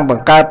ទាំងប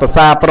ង្កើតប្រ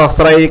សាប្រុស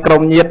ស្រីក្រុ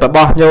មញាតិរប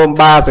ស់ញោម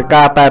បាសិ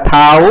កាតែ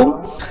ថៅ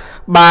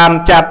បាន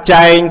ចាត់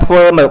ចែងធ្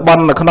វើនៅបុ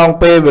ណ្យនៅក្នុង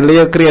ពេលវេលា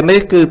គ្រានេះ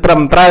គឺត្រឹ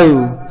មត្រូវ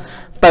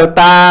ទៅ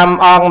តាម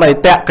អង្គនៃ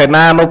តក្ក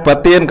ណានុប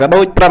ទានក៏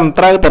ដូចត្រឹម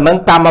ត្រូវទៅនឹង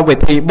កម្មវិ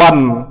ធីបុ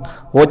ណ្យ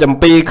រួចអំ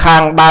ពីខា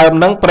ងដើម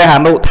នឹងព្រះអ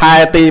នុថែ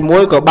ទី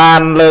1ក៏បា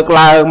នលើក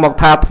ឡើងមក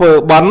ថាធ្វើ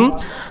បុណ្យ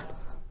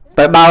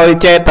ទៅដោយ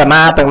ចេត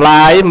នាទាំង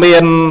ឡាយមា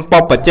នប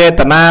ព្វចេ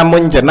តនាមុ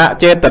ញ្ញនៈ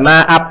ចេតនា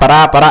អប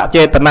រាបរៈ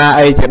ចេតនា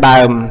អីជា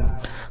ដើម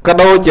ក៏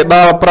ដូចជាដ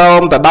ល់ព្រ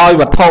មទៅដោយ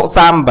វត្ថុស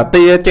ម្ប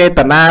ទាចេត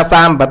នាស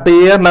ម្បទា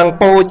និង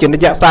ពូជនិ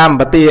យសម្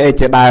បទាអី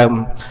ជាដើម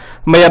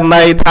មាន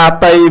ន័យថា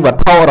តីវត្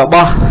ថុរប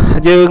ស់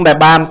យើងដែល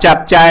បានចា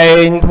ត់ចែ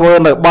ងធ្វើ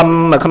នៅបុណ្យ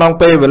នៅក្នុង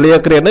ពេលវេលា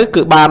គ្រានេះ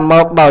គឺបានម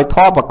កដោយធ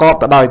ម៌ប្រកប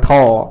ទៅដោយធ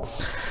ម៌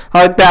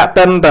ហើយតេ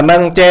តិនតនឹ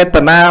ងចេត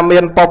នាមា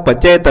នបព្វ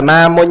ចេតនា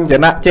មុញ្ញ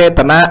នៈចេត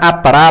នាអ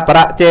បរាប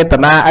រៈចេត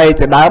នាអី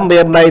ជាដើមមា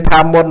នន័យថា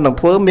មុននឹង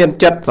ធ្វើមាន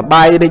ចិត្តសប្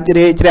បាយរីក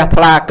រាយជ្រះ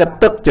ថ្លាគិត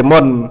ទឹកជាមុ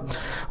ន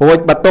រួច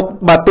បើ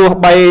ទោះ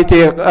បី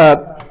ជា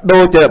ដូ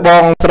ចជាប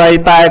ងស្រី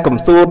តែកំ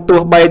សួត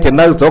ទោះបីជា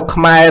នៅស្រុក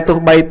ខ្មែរទោះ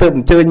បីទើបអ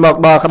ញ្ជើញមក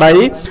ដល់ក្តី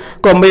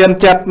ក៏មាន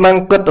ចិត្តនឹង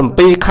គិតអំ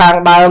ពីខាង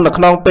ដើមនៅ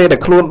ក្នុងពេលដែ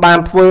លខ្លួនបាន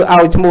ធ្វើ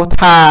ឲ្យឈ្មោះ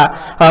ថា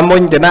មុ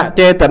ញ្ញនៈ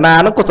ចេតនា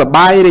នោះក៏សប្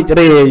បាយរីក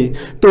រាយ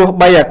ទោះ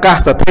បីអាកា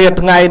សធាតុ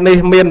ថ្ងៃនេះ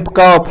មានផ្គ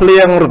រភ្លៀ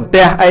ងរន្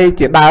ទះអី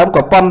ជាដើម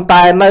ក៏ប៉ុន្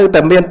តែនៅ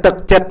តែមានទឹក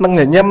ចិត្តនឹង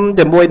ញញឹម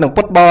ជាមួយនឹង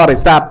ពុទ្ធបរិ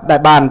ស័ទដែល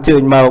បានអញ្ជើ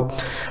ញមក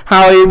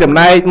ហើយចំ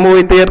ណែកមួយ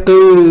ទៀត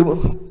គឺ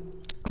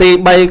ទី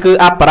3គឺ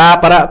អបរា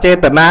បរៈចេ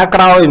តនា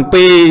ក្រោយអំ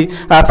ពី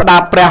ស្ដា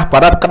ប់ព្រះប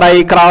រិត្តក្តី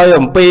ក្រោយ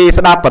អំពី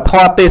ស្ដាប់ពធ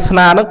ទេស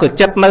នានោះក៏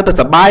ចិត្តនៅតែ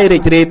សប្បាយរី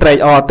ករាយត្រេក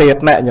អរទៀត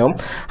ណែញោម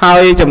ហើ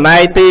យចំណែ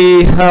កទី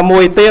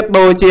1ទៀត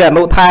ដូចជាអ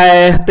នុថែ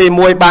ទី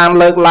1បាន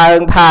លើកឡើង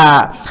ថា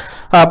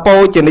ពោ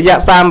ជនិយ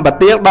សម្ប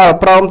ទាដល់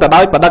ព្រមទៅ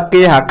ដោយបដិ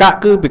គាហកៈ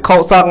គឺភិក្ខុ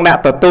សង្ឃអ្នក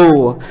ទទួល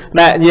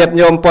អ្នកញាតិ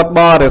ញោមពុទ្ធ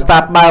បរិស័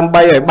ទដើម្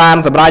បីឲ្យបាន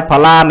សម្រេចផ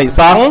ល្លានិ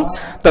សង្ឃ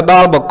ទៅដ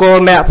ល់បុគ្គល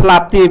អ្នកស្លា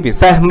ប់ជាពិ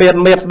សេសមាន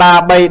មេត្តា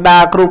បៃតា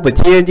គ្រូប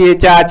ជាយា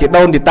ចាជា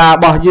ដូនជីតារ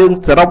បស់យើង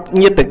សរុប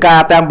ញាតិកា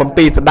ទាំង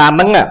7សដានហ្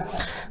នឹង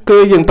គឺ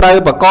យើងត្រូវ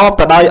ប្រកប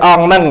ទៅដោយអ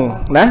ង្គហ្នឹង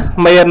ណា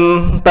មាន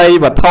តី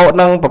វត្ថុ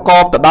នឹងប្រក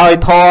បទៅដោយ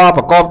ធម៌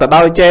ប្រកបទៅ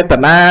ដោយចេត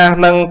នា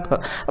នឹង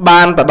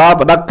បានទៅដល់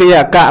បដិគា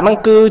អកៈហ្នឹង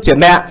គឺជា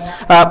អ្នក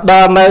ដ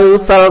ល់នៅ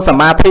សិលស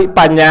មាធិប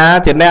ញ្ញា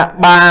ជាអ្នក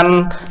បាន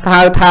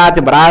ហៅថាច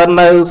ម្រើន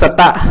នៅស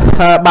តៈ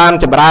បាន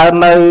ចម្រើន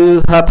នៅ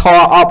ធ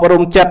ម៌អប់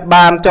រំចិត្ត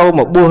បានចូលម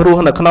កបួសរ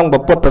ស់នៅក្នុង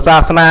ពុទ្ធសា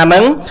សនាហ្នឹ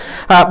ង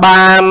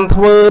បាន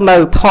ធ្វើនៅ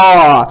ធ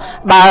ម៌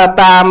ដើរ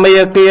តាមមា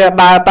គា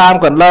ដើរតាម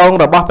កន្លង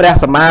របស់ព្រះ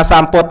សម្មាស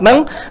ម្ពុទ្ធហ្នឹង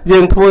យើ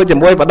ងធ្វើ ជា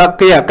មួយបដិ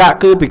គិអកៈ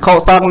គឺភិក្ខុ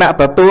សង្ឃអ្នក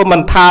ទទួលមិ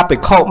នថាភិ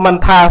ក្ខុមិន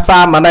ថាសា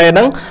មណេរហ្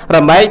នឹងរ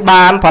មែង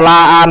បានផល្លា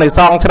អានិស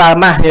ង្ឃច្រើន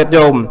ណាស់ញាតិ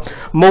ញោម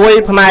មួយ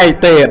ផ្នែក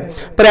ទៀត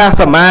ព្រះ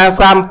សម្មា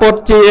សម្ពុទ្ធ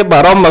ជាប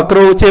រមគ្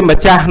រូជាម្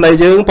ចាស់នៃ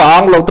យើងព្រះអ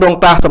ង្គលោកទ្រង់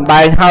ត្រាស់សម្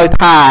ដែងហើយ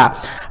ថា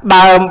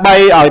ដើម្បី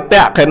ឲ្យត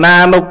ក្កណា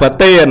នុប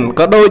ទាន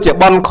ក៏ដូចជា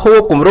បន់ខួ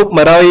បគម្រប់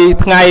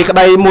100ថ្ងៃក្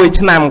តី1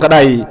ឆ្នាំក្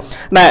តី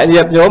អ្នក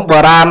ញាតិញោមបុ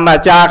រាណអា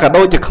ចារ្យក៏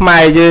ដូចជាខ្មែ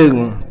រយើង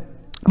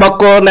បុ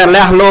គ្គលអ្នក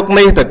លះលោក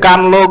នេះទៅកា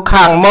ន់លោក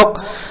ខាងមុខ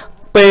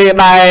ពេល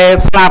ដែល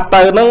ស្លាប់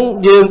ទៅនឹង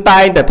យើងតែ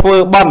ងតែធ្វើ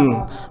បន់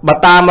បើ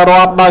តាម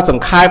រាប់ដោយស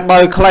ង្ខេបដោ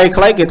យខ្លី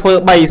ៗគេធ្វើ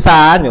3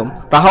សារញោម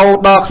រហូត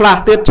ដល់ខ្លះ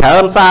ទៀតច្រើ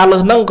នសារលើ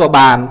សហ្នឹងក៏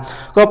បាន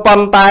ក៏ប៉ុ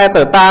ន្តែ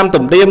ទៅតាម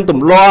ទំនៀមទ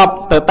ម្លាប់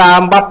ទៅតា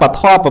មវប្ប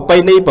ធម៌ប្រពៃ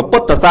ណីពុ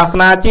ទ្ធសាស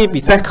នាជា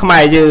ពិសេសខ្មែ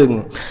រយើង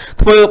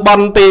ធ្វើប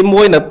ន់ទី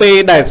1នៅពេល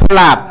ដែលស្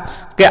លាប់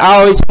គេ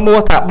ឲ្យឈ្មោះ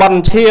ថាបន់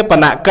ឈាប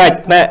នកិច្ច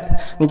ណែ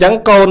អញ្ចឹង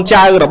កូន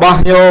ចៅរបស់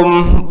ញោម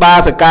បា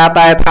សិកា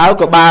តែថៅ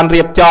ក៏បាន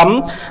រៀបចំ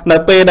នៅ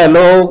ពេលដែល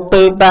លោក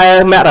ទើបតែ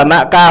មរណ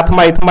កាលថ្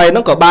មីហ្នឹ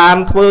ងក៏បាន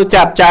ធ្វើ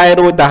ចាត់ចែង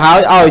រួចទៅហើយ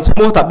ឲ្យឈ្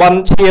មោះថាបន់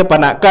ឈាប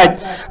នកិច្ច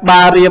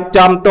បានរៀប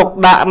ចំទុក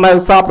ដាក់នៅ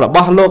សពរប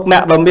ស់លោកអ្ន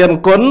កដ៏មាន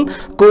គុណ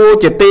គូ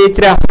ជាទី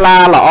ជ្រះថ្លា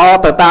ល្អ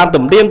ទៅតាម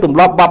ទំនៀមទម្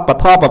លាប់វប្ប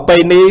ធម៌ប្រពៃ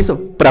ណី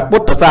ព្រះពុ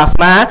ទ្ធសាស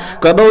នា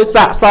ក៏ដោយ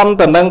ស័ក្តិសម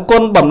ទៅនឹងគុ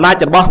ណបំណាច់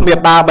របស់មេ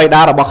ត្តាបិ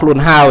តារបស់ខ្លួន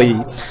ហើយ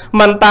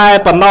មិនតែ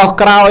ប៉ុណ្ណោះ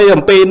ក្រោយ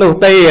អំពីនោះ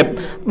ទៀត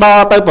ដ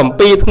ល់ទៅ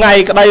7ថ្ងៃ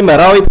ក្តី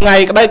100ថ្ងៃ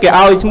ក្តីគេ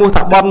ឲ្យឈ្មោះ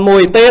ថាបន់មួ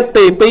យទៀត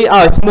ទី2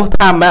ឲ្យឈ្មោះ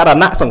ថាមរ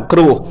ណៈសង្គ្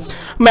រោះ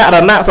មរ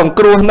ណៈសង្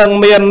គ្រោះនឹង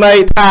មានន័យ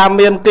ថា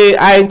មានគេ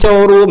ឯងចូល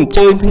រួមអញ្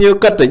ជើញភ្ញៀវ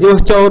កិត្តិយស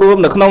ចូលរួម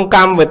នៅក្នុងក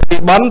ម្មវិធី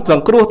បន់ស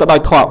ង្គ្រោះទៅដោ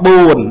យធម៌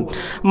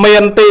4មា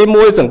នទី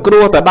1សង្គ្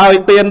រោះទៅដោយ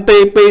ទានទី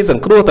2ស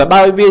ង្គ្រោះទៅ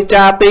ដោយវា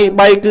ចាទី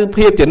3គឺ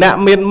ភាពជាអ្នក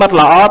មានមិត្ត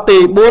ល្អទី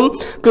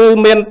4គឺ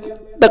មាន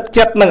ទឹក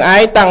ចិត្តនឹងឯ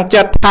ងតាំង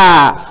ចិត្តថា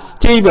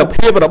ជីវ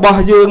ភាពរបស់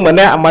យើងម្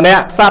នា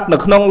ក់សត្វនៅ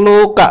ក្នុងលោ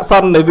កស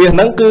ន្និវាសហ្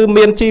នឹងគឺ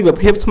មានជីវ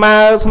ភាពស្មើ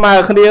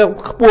គ្នា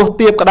ខ្ពស់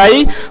ទាបក្តី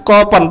ក៏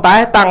ប៉ុន្តែ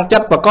តាំងចិ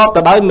ត្តប្រកប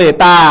ទៅដោយមេត្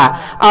តា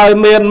ឲ្យ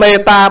មានមេ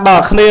ត្តាដ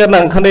ល់គ្នា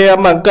នឹងគ្នា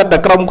មិនគិតតែ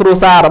ក្រុមគ្រួ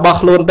សាររបស់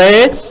ខ្លួនទេ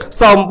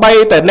សូម្បី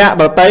តែអ្នក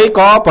ដទៃ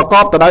ក៏ប្រក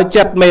បទៅដោយ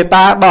ចិត្តមេត្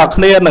តាដល់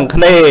គ្នានឹង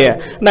គ្នា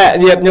អ្នក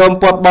ញាតិញោម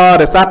ពុទ្ធប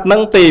រិស័ទនឹ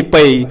ងទី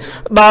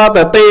2ដល់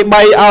ទៅទី3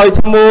ឲ្យ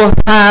ឈ្មោះ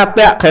ថា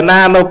តក្កណា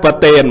នុប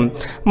ទាន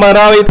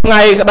100ថ្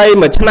ងៃក្តី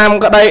1ឆ្នាំ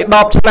ក្តី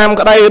10ឆ្នាំ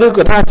ក្តីឬ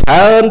ក៏ថាច្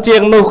រើនជា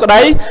ងនោះក្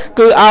តី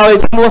គឺឲ្យ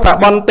ឈ្មោះថា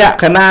បន់ត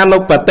ក្កណានុ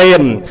បទា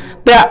ន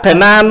តក្ក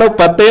ណានុ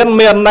បទាន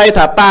មានន័យ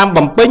ថាតាម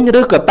បំពេញ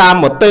ឬក៏តាម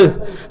ឧទ្ទិស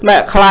អ្ន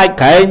កខ្លាច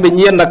ក្រែងវិញ្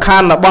ញាណក្ខ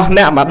ន្ធរបស់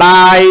អ្នកម្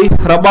ដាយ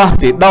របស់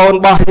ជីដូន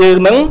របស់យើង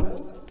នឹង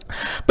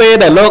ពេល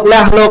ដែលលោក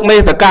លះលោកនេះ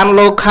ទៅកាន់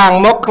លោកខាង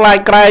មុខខ្លាច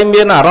ក្រែង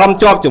មានអារម្មណ៍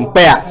ជាប់ជំ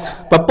ពាក់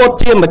ព្រះពុទ្ធ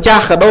ជាម្ចា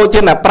ស់ក៏ដូចជា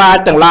អ្នកប្រាជ្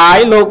ញទាំងឡាយ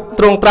លោក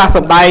ទ្រង់ត្រាស់ស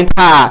ម្ដែង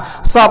ថា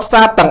សពស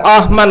ត្វទាំងអ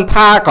ស់មិន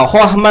ថាកុហ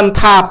កមិន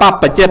ថាប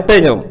ព្វជិតទេ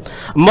ញោម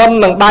មុន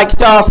នឹងដាច់ខ្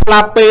យល់ស្លា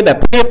ប់ពេលដែល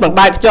ភាពនឹង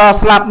ដាច់ខ្យល់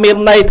ស្លាប់មាន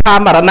ន័យថា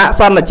មរណៈ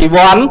សន្និជី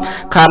វ័ន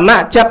ខណៈ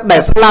ចិត្តដែ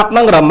លស្លាប់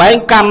នឹងរមែង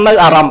កាន់នៅ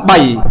អារម្មណ៍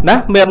3ណា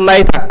មានន័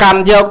យថាកាន់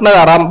យកនៅ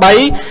អារម្មណ៍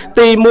3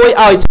ទី1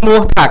ឲ្យឈ្មោះ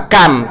ថាក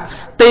ម្ម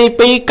ទី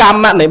2កម្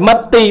មនិមិត្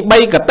តទី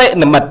3កតិ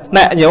និមិត្ត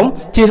អ្នកញោម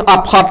ជិះអ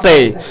ត់ផុតទេ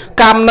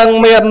កម្មនឹង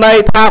មានន័យ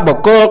ថាបុ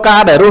គ្គលកា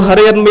រដែលរស់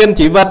រានមាន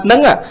ជីវិតនឹ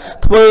ង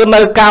ធ្វើនៅ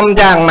កម្ម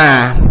យ៉ាងណា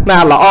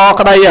ល្អ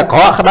ក្តីអាក្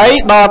រក់ក្តី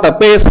ដល់ទៅ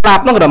ពេលស្លា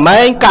ប់នឹងរមែ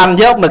ងកាន់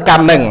យកនៅក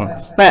ម្មនឹង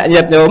អ្នក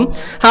ញាតិញោម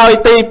ហើយ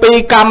ទី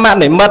2កម្ម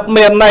និមិត្ត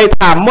មានន័យ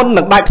ថាមុន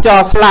នឹងដាច់ខ្យ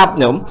ល់ស្លាប់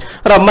ញោម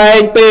រមែង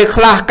ពេល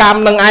ខ្លះកម្ម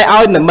នឹង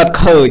ឲ្យនិមិត្ត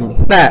ឃើញ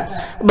ណា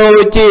ដូច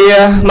ជា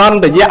នន្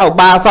តយៈឧ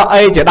បាសក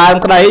អីជាដើម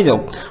ក្តីញោម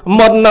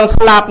មុននឹង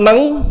ស្លាប់នឹង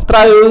ត្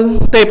រូវ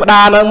ទេវ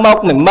តានឹងមក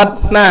និមិត្ត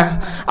ណា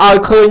ឲ្យ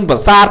ឃើញប្រា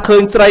សាទឃើ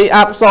ញស្រីអ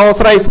ប្សរ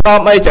ស្រីស្នំ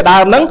អីជាដើ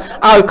មនឹង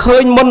ឲ្យឃើ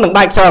ញមុននឹង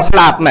ដាច់ខ្យល់ស្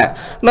លាប់ណា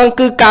នឹង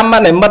គឺកម្ម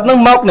និមិត្តនឹង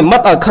មកនិមិ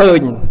ត្តឲ្យឃើញ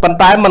ប៉ុន្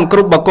តែមិនគ្រ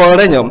ប់បុគ្គល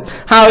ទេញោម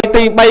ហើយ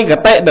ទី3ក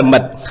តិនិមិ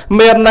ត្ត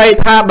មានន័យ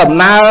ថាដំ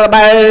ណើរ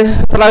ដែល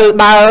ត្រូវ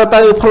ដើរ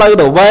ទៅផ្លូវ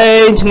ដ៏វែ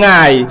ងឆ្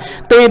ងាយ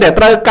ទីដែល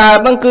ត្រូវកើត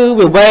នឹងគឺ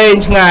វាវែង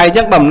ឆ្ងាយអញ្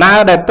ចឹងដំណើរ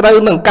ដែលត្រូវ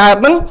នឹងកើត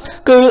នឹង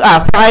គឺអា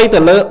ស្រ័យទៅ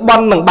លើបុ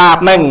ណ្យនិងបាប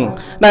នឹង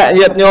អ្នក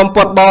ញាតិញោម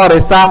ពុទ្ធប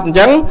រិស័ទអញ្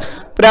ចឹង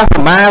ព្រះស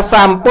ម្មាស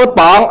ម្ពុទ្ធ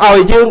ព្រះអង្គឲ្យ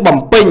យើងបំ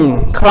ពេញ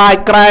ខ្លាច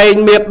ក្រែង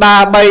មេត្តា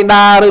បិ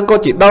តាឬក៏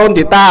ជីដូន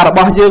ជីតារប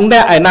ស់យើងអ្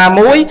នកឯណា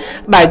មួយ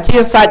ដែលជា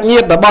សាច់ញា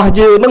តិរបស់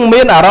យើងនឹង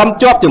មានអារម្មណ៍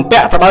ជាប់ជំពា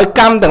ក់ទៅដោយ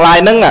កម្មទាំងឡាយ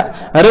នឹង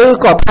ឬ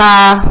ក៏ថា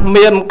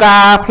មានកា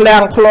រភ្លាំ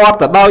ងភ្លាត់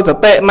ទៅដោយស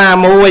តិណា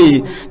មួយ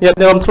ញាតិ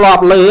ញោមធ្លា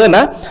ប់ឮ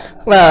ណា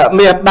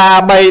មេត្តា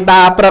បិ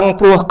តាប្រឹង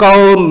ព្រោះកូ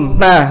ន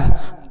ណា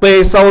ពេល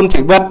សូន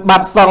ជីវិតបា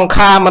ត់សង្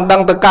ខារមិនដឹ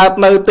ងទៅកើត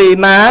នៅទី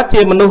ណា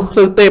ជាមនុស្ស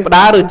ឬទេវ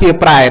តាឬជា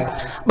ប្រែត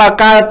បើ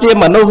កើតជា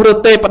មនុស្សឬ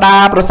ទេវតា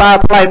ប្រសើរ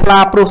ថ្លៃថ្លា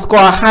ព្រោះស្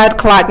គាល់ហេតុ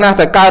ខ្លាចណាស់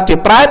តែកើតជា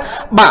ប្រែត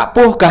បាក់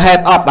ពោះក៏ហេ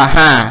តុអត់អា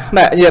ហារ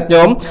អ្នកញាតិ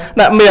ញោម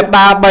អ្នកមេត្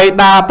តាបិ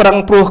តាប្រឹង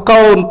ព្រោះ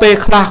កូនពេល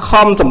ខ្លះ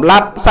ខំសម្លា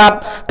ប់សត្វ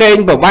កេង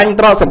ប្រវាញ់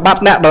ទ្រព្យសម្បត្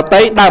តិអ្នកដ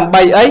ទៃដើម្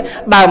បីអី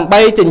ដើម្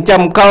បីចិញ្ចឹ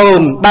មកូន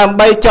ដើម្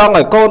បីចង់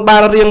ឲ្យកូនបា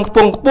នរៀងខ្ព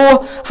ង់ខ្ពស់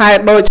ហេ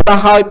តុដូចឆ្លោះ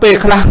ហើយពេល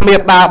ខ្លះមេ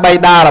ត្តាបិ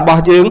តារប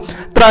ស់យើង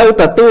ត្រូវ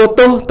ទទួល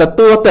ទោសទ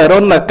ទួលទរ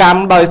ណកម្ម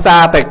ដោយសា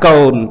រតែ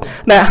កូន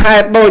អ្នកហេ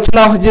តុដូច្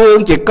នោះយើង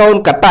ជាកូន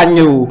កតញ្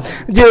ញូ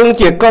យើង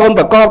ជាកូន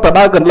ប្រកបទៅ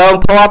ដោយកន្លង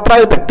ធម៌ត្រូ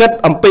វតែគិត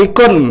អំពី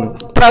គុណ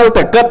ត្រូវ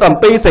តែគិតអំ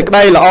ពីសេចក្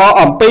តីល្អ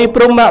អំពី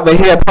ព្រហ្មវិ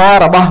ហារធម៌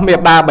របស់មេ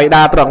ត្តាបិ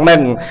តាត្រង់នឹ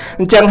ង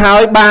អញ្ចឹងហើ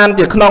យបាន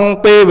ជាក្នុង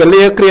ពេលវេ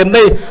លាគ្រា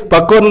នេះប្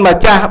រគុណម្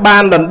ចាស់បា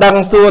នដណ្ដឹង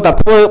សួរថា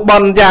ធ្វើប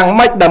ន់យ៉ាង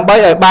ម៉េចដើម្បី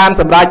ឲ្យបាន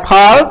សម្រេចផ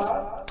ល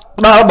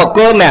ដល់បុគ្គ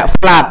លអ្នក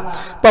ស្លាប់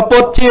ព្រះពុ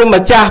ទ្ធជា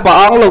ម្ចាស់ព្រះ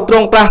អង្គលោកទ្រ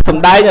ង់ត្រាស់ស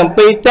ម្ដែងអំ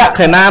ពីចក្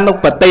ខិណានុ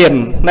បទាន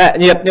អ្នក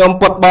ញាតិញោម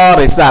ពុទ្ធប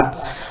រិស័ទ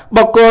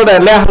បុគ្គលដែ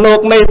លលះលោក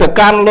នេះទៅ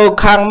កាន់លោក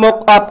ខាងមុខ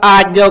អត់អា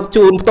ចយក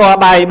ជូនផ្ទាល់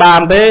ដៃបា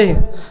នទេ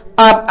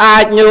អត់អា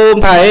ចញោម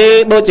ថា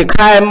ដូចជា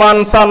ខែម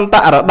ន្តសន្ត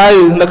រដូវ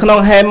នៅក្នុង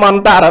ហេមន្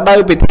តរដូវ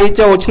ពិធី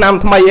ចូលឆ្នាំ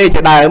ថ្មីអី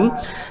ជាដើម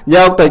យ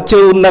កទៅ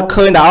ជូននឹក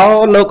ឃើញថា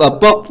លោកឪ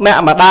ពុកអ្នក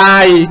ម្ដា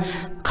យ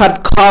ខិត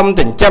ខំ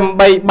ចិញ្ចឹម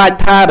បីបាច់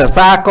ថារ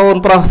សាកូន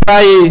ប្រុសស្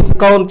រី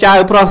កូនចៅ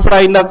ប្រុសស្រី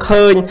នឹក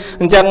ឃើញ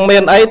អញ្ចឹងមា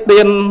នអី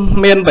ទៀន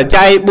មានបច្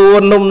ច័យ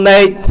4នំនែ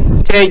ក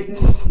ជែក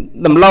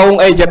ដំឡូង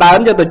អីជាដើម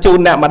យកទៅជូន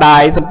អ្នកម្ដា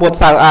យសម្ពុត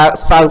សៅ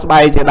ស្បៃ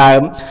ជាដើ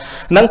ម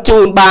នឹងជូ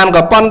នបាន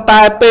ក៏ប៉ុន្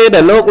តែពេល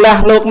ដែលលោកលះ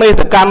លោកនេះ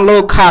ទៅកាន់លោ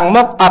កខាង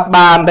មុខអត់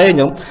បានទេ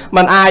ញោម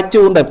มันអាច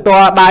ជូនដោយផ្ទា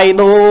ល់ដៃ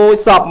ដូច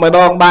សពម្ដ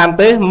ងបាន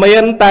ទេមា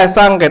នតែស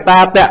ង្កេតា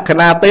តក្ខ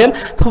ណាទាន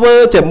ធ្វើ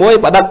ជាមួយ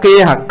បដិគា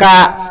ហ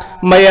កៈ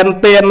មាន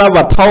ទានវ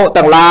ត្ថុ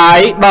ទាំងឡាយ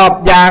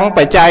10យ៉ាងប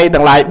ច្ច័យ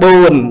ទាំងឡាយ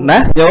4ណា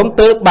ញោម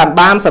ទើប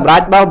បានសម្រេ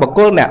ចដល់បុគ្គ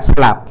លអ្នកស្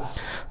លាប់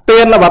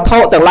ទានវត្ថុ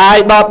ទាំងឡាយ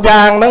10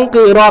យ៉ាងហ្នឹង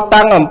គឺរាប់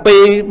តាំងអំពី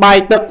បាយ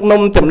ទឹក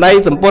នំចំណី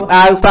សម្ពុត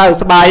អាវសៅ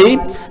ស្បៃ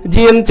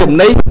យានចំ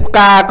ណីផ្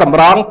កាកំ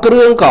រងគ្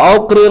រឿងកោប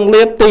គ្រឿង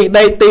លៀបទី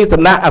ដីទី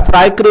សំណាក់អាស្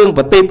រ័យគ្រឿង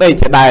ប្រទីបអី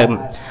ជាដើម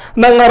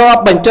នឹងរា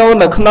ប់បញ្ចូល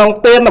នៅក្នុង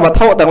ទានវត្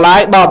ថុទាំងឡា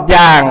យ10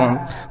យ៉ាង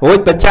រួច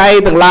បច្ច័យ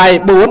ទាំងឡាយ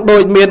4ដូ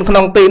ចមានក្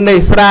នុងទីនេះ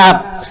ស្រាប់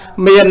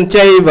មាន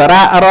ជ័យវ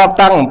រៈរាប់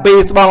តាំងអំពី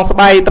ស្បង់ស្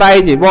បៃត្រៃ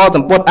ជីវរស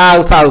ម្ពុតអាវ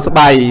សៅស្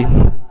បៃ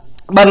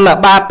បណ្ឌ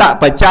បាត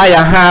បច្ច័យ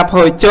អាហារ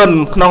ភោជន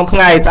ក្នុងថ្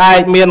ងៃស្អែ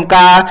កមាន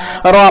ការ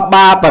រាប់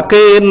បាប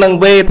កេននិង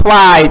វេថ្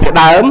វាយជា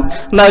ដើម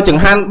នៅច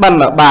ង្ហាន់បណ្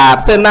ឌបាត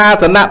សេនា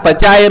សនៈប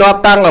ច្ច័យរាប់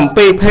តាំងអំ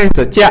ពីភេស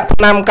ជ្ជៈ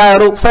ថ្នាំកែ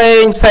រូបផ្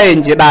សេង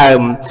ជាដើម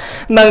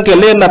និងកិ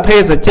លានភេ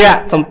សជ្ជៈ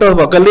សំទោស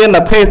បកិលាន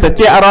ភេសជ្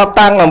ជៈរាប់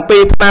តាំងអំពី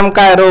ថ្នាំ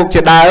កែរូប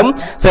ជាដើម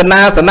សេ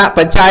នាសនៈប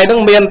ច្ច័យនឹង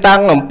មានតាំ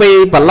ងអំពី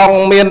ប្រឡង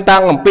មានតាំ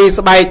ងអំពី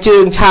ស្បែកជើ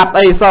ងឆាប់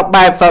អីសព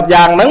បែបសព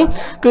យ៉ាងហ្នឹង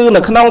គឺ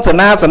នៅក្នុងសេ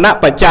នាសនៈ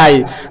បច្ច័យ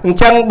អញ្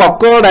ចឹងបុ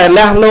គ្គលដែ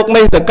លលោក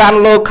នេះទៅកាន់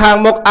លោកខាង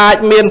មុខអាច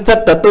មានចិ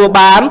ត្តទទួល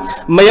បាន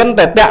មាន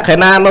តែតក្ខិ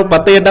ណានុប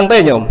ទានហ្នឹងទេ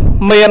ញោម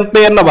មាន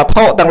ទានវត្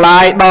ថុទាំងឡា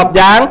យ10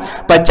យ៉ាង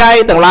បច្ច័យ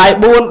ទាំងឡាយ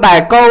4ដែល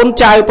កូន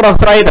ចៅប្រុស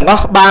ស្រីទាំងអ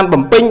ស់បាន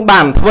បំពេញ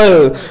បានធ្វើ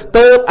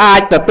ទើបអា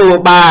ចទទួល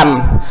បាន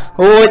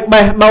រួច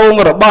បេះដូង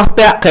របស់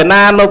តក្ខិ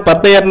ណានុប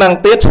ទានហ្នឹង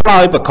ទៀតឆ្លើ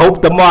យប្រគ្រប់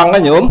ត្មង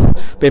ណាញោម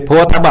ពីព្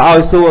រោះថាបើឲ្យ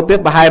សួរទៀត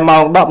ប្រហែលម៉ោ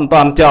ង10មិន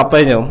ទាន់ចប់ទេ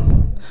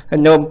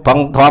ញោមប្រឹង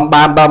ធំ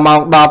បានដល់ម៉ោង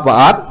10បើ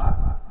អត់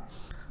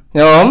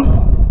ញោម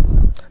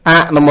អ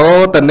នុមោ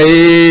ទនី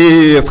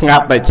ស្ងា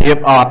ត់តែជ្រាប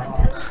អត់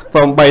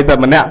សូម្បីតែ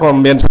ម្នាក់ក៏មិ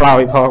នមានឆ្លើ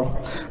យផង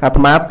អា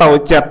ត្មាតូច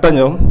ចិត្តទៅ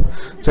ញោម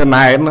ចំ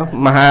ណែក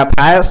មហា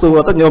ថែសួរ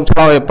ទៅញោមឆ្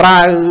លើយប្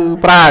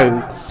រើ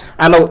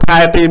អនុថែ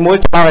ទី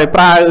1ឆ្លើយ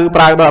ប្រើ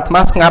ដល់អាត្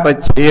មាស្ងាត់តែ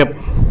ជ្រាប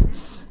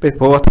ពី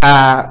ព្រោះថា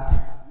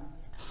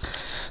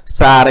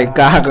សារិ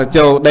កាក៏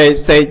ចូលដេក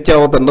សេកចូ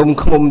លតំណុំ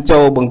ឃុំចូ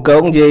លបង្ក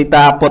ងយាយ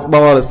តាពុតប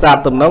រិស័ទ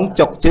តំណង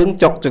ចុកជើង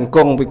ចុកចង្គ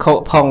ង់វិខ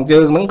ផងជើ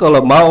ងហ្នឹងក៏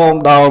ល្មម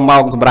ដល់ម៉ោ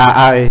ងសម្រាប់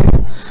ហើយ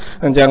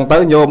អញ្ចឹងទៅ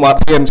ញោមអត់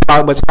ហ៊ានឆ្លើ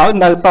យបើឆ្លើយ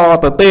នៅត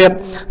ទៅទៀត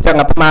អញ្ចឹង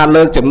អាត្មា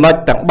លើកចំណុច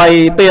ទាំង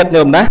3ទៀត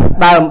ញោមណា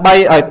ដើម្បី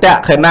ឲ្យត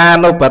ក្ខិណា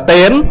នុប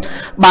ទាន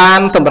បា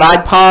នសម្រេច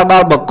ផលដ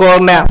ល់បុគ្គល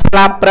អ្នកស្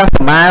លាប់ព្រះស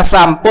ម្មាស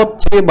ម្ពុទ្ធ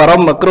ជាបរ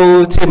មគ្រូ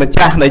ជាម្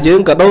ចាស់នៃយើង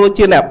ក៏ដូច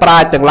ជាអ្នកប្រា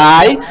ជ្ញទាំងឡា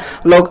យ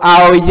លោក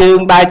ឲ្យយើង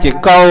ដែលជា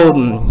កូន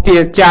ជា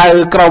ចៅ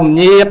ក្រុម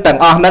ញាតិទាំង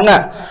អស់ហ្នឹង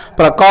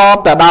ប្រកប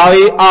ទៅដោយ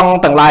អង្គ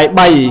ទាំងឡាយ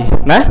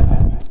3ណា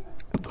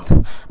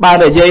បើ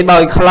និយាយដោ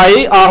យខ្លី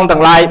អង្គទាំ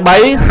ងឡាយ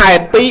3ហេ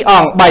តុ2អ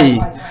ង្គ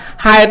3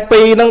ហេតុ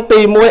2នឹងទី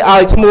1ឲ្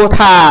យឈ្មោះ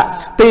ថា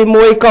ទី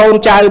1កូន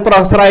ចៅប្រុ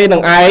សស្រីនឹ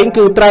ងឯង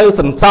គឺត្រូវ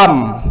សន្សំ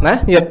ណា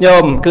ញាតិញោ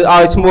មគឺ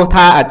ឲ្យឈ្មោះ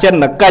ថាអចិន្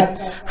នកិច្ច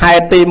ហេ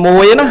តុទី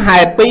1ណាហេ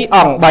តុ2អ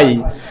ង្គ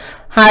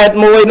3ហេតុ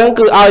1ហ្នឹង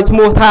គឺឲ្យឈ្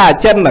មោះថាអ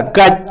ចិន្ន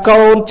កិច្ច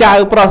កូនចៅ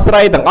ប្រុសស្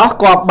រីទាំងអស់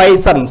គាត់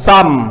3សន្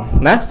សំ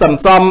ណាសន្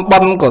សំបុ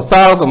ណ្យកុស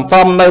លសន្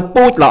សំនៅ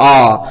ពូជល្អ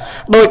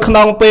ដោយក្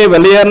នុងពេលវេ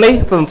លានេះ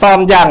សន្សំ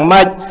យ៉ាង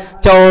ម៉េច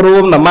ចូលរួ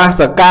មនម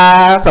ស្ការ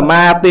ស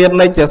មាទាន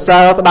និច្ចសិ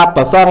លស្ដាប់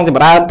ប្រសងច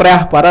ម្រើនព្រះ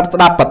បរិត្តស្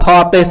ដាប់ពធ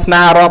ទេស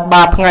នារាប់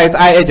បាតថ្ងៃស្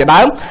អែកអីជា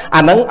ដើម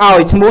អានឹងឲ្យ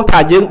ឈ្មោះថា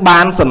យើងបា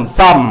នសន្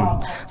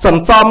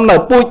សំនៅ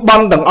ពូជបុ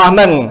ណ្យទាំងអស់ហ្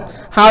នឹង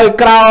ហើយ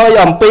ក្រោយ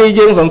អំពី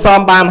យើងសន្សំ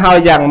បានហើយ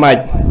យ៉ាងម៉េច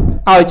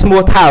ឲ្យឈ្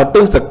មោះថាឧទ្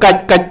ទិសកិច្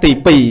ចទី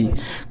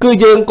2គឺ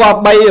យើងគ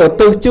ប្បីឧទ្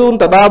ទិសជូន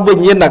ទៅដល់វិ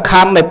ញ្ញាណក្ខ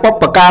ន្ធនៃបុ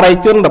ព្វការី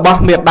ជនរប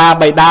ស់មេត្តា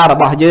បិតារ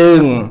បស់យើ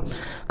ង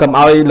កុំ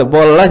ឲ្យរវ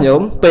ល់ណាញោ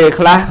មពេល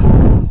ខ្លះ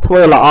ធ្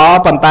វើល្អ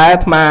ប៉ុន្តែអា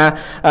ត្មា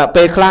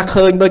ពេលខ្លះ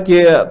ឃើញដូចជា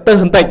ទឹះ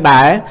បន្តិច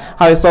ដែរ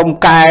ហើយសូម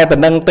កែតំ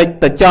ណឹងតិច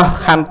ទៅចោះ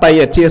ខន្តី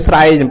អធិស្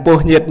ឋានចំពោះ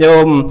ញាតិញោ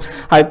ម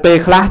ហើយពេល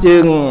ខ្លះយើ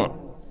ង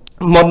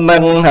មុននឹ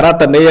ងរ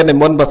តនីនិ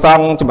មន្តប្រស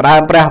ង់ចម្រើ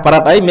នព្រះបរិ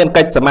ត្តអីមាន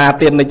កិច្ចសមា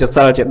ទាននិច្ច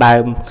សិលជាដើ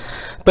ម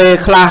ពេល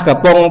ខ្លះកំ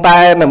ពុងតែ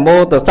នមោ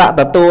ទសៈ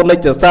ទទួលនិ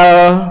ច្ចសិល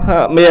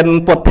មាន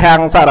ពុទ្ធាំង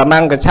សរណ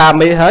ង្កឆា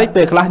មិហើយ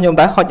ពេលខ្លះញោម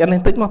តែហុចអានេះ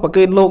តិចមកប្រ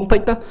គិនលោកតិ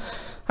ចទៅ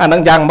អានឹ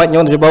ងយ៉ាងមិនញោ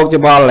មច្បោក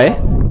ច្បល់ហ៎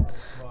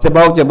ច្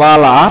បោកច្បល់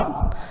អត់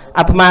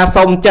អាត្មា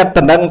សុំចិត្ត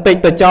តំណឹងតិច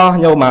ទៅចោះ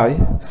ញោមហើយ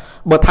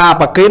បើថា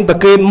ប្រ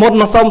គិនមុន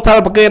សុំសិល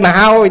ប្រគិនទៅ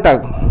ហើយទៅ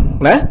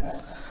ណា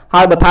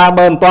ហើយបើថា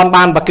បើមិនទាន់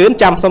បានប្រគិន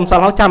ចាំសុំសិល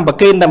ហើយចាំប្រ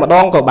គិនតែម្ដ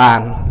ងក៏បា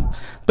ន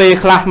ពេល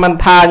ខ្លះមិន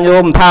ថាញោ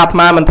មថាអាត្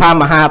មាមិនថា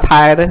មហា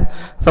ថែទេ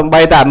សំ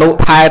បីតែអនុ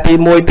ថែទី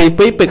1ទី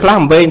2ពេលខ្លះ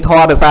មិនវែងធ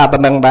រដោយសារតែ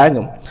នឹងដែរ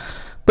ញោម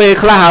ពេល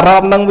ខ្លះអារ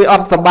ម្មណ៍នឹងវាអ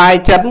ត់សบาย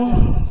ចិត្ត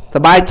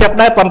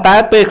ដែរប៉ុន្តែ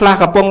ពេលខ្លះ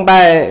កំពុង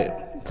តែ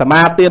ស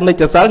មាទាននិច្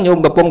ចសិលញោម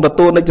កំពុងទ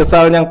ទួលនិច្ចសិ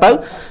លអញ្ចឹងទៅ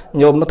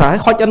ញោមថា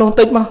ហុចអានោះ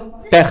តិចមក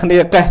កេះគ្នា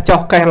កេះចុះ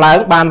កេះឡើង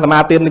បានសមា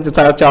ទាននិច្ច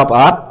សិលចប់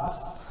អត់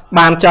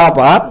បានចប់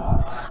អត់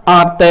អ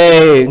ត់ទេ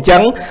អញ្ចឹ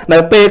ងនៅ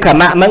ពេលខ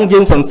ណៈហ្នឹងយើ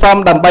ងសន្សំ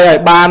ដើម្បីឲ្យ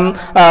បាន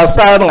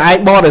សិលនឹងឯង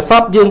បរិសុ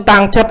ទ្ធយើងតាំ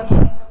ងចិត្ត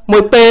មួ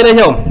យពេលទេ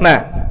ញោមណា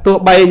ទោះ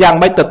បីយ៉ាង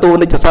ម៉េចទទួល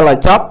និច្ចសិលឲ្យ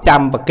ចប់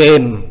ចាំប្រកេ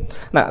ន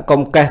ណា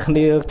កុំកេះគ្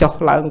នាចុះ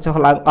ឡើង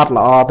អត់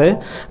ល្អទេ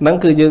ហ្នឹង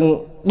គឺយើង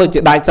ដូចជា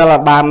ដាច់សិលអ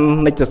ត់បាន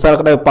និច្ចសិល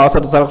ក្តីបោសិ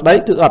ទ្ធសិលក្តី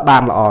គឺអត់បា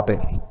នល្អទេ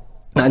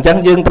អញ្ចឹង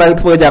យើងត្រូវ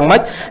ធ្វើយ៉ាងម៉េ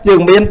ចយើង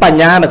មានបញ្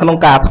ញានៅក្នុង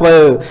ការធ្វើ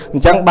អ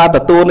ញ្ចឹងបើទ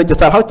ទួលនិច្ច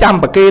សិលហើយចាំ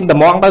ប្រកេនត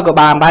ម្ងទៅក៏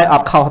បានដែរអ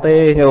ត់ខុសទេ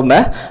ញោមណា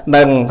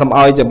នឹងកុំ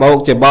ឲ្យច្បោក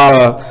ច្បល់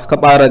ក៏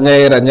បើរញ៉េ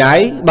រញ៉ៃ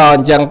ដល់អ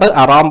ញ្ចឹងទៅ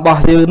អារម្មណ៍រប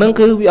ស់យើងនឹង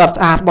គឺវាអត់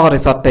ស្អាតបរិ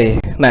សុទ្ធទេ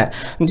ណា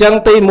អញ្ចឹង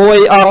ទី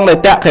1អង្គនៃ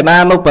តក្កិណា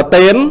នុប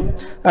ទាន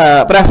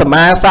ព្រះសម្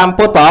មាសម្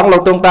ពុទ្ធព្រះអង្គលោ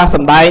កទ្រង់ត្រាស់ស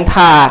ម្ដែង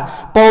ថា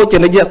ពោជ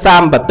និយស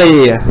ម្បទា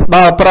ដ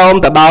ល់ព្រម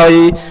ទៅដោយ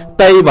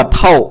តៃវត្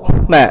ថុ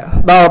ណា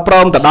ដល់ព្រ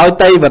មទៅដោយ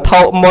តៃវត្ថុ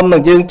មុននឹ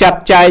ងយើងចាត់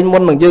ចែងមុ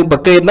ននឹងយើងប្រ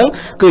កេនហ្នឹង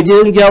គឺយើ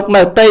ងយក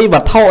នៅតៃវ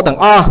ត្ថុទាំង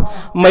អស់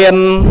មាន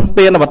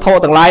ពានវត្ថុ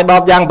ទាំងឡាយ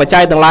10យ៉ាងបច្ច័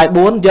យទាំងឡាយ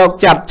4យក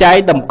ចាត់ចែង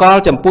តម្កល់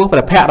ចំពោះព្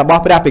រះភ័ក្ត្ររប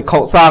ស់ព្រះភិក្ខុ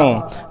សង្ឃ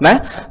ណា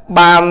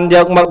បានយ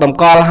កមកតម្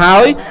កល់ហើ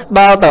យ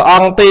ដល់ទៅអ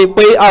ង្គទី2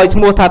ឲ្យឈ្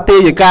មោះថាទា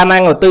យិកាណាំ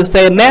ងឧទ្ទិស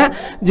សេនៈ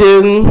យើ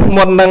ង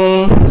មុននឹង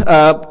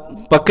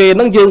ប្រគេន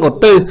នឹងយើងឧទ្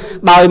ទិស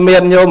ដោយមា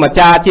នញោមអា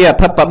ចារ្យជាអ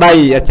ធិបតី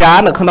អាចារ្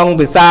យនៅក្នុង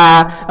ភាសា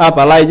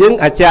បាលីយើង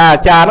អាចារ្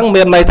យហ្នឹង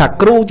មានន័យថា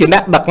គ្រូជាអ្ន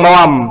កដឹក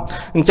នាំ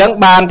អញ្ចឹង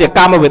បានជាក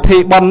ម្មវិធី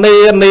បន់នា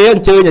អ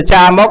ញ្ជើញអា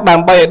ចារ្យមកដើ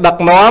ម្បីដឹក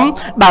នាំ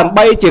ដើម្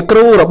បីជាគ្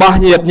រូរបស់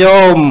ញាតិញោ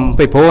ម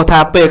ពីព្រោះថា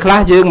ពេលខ្លះ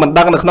យើងមិន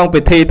ដឹងនៅក្នុង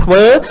ពិធីធ្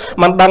វើ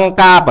មិនដឹង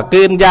ការប្រ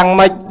គេនយ៉ាង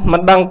ម៉េចមិ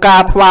នដឹងកា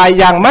រថ្វាយ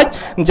យ៉ាងម៉េច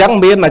អញ្ចឹង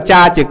មានអា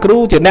ចារ្យជាគ្រូ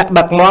ជាអ្នក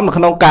ដឹកនាំនៅ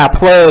ក្នុងការ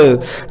ធ្វើ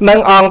នឹង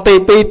អង្គទី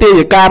2ទា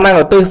យិកានឹង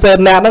ឧទ្ទិសសេ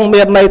នៈនឹង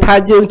មានន័យថា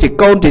យើងជា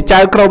កូនជាចៅ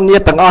ក្រុមញា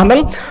តិទាំងអស់ហ្នឹ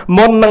ង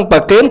មុននឹងប្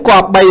រគេនគ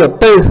ប្បីឧទ្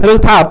ទិសឬ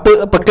ថា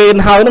ប្រគេន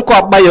ហើយនឹងគ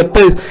ប្បីឧទ្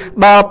ទិស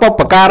ដល់បុ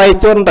ព្វការី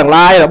ជនទាំង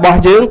ឡាយរបស់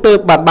យើងទើ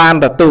បបាន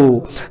ទទួល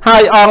ហើ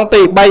យអង្គ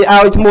ទី3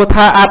ឲ្យឈ្មោះ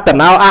ថាអត្ត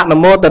នោអនុ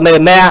មោទនេ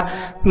នៈ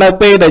នៅ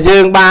ពេលដែលយើ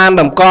ងបាន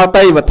តម្កល់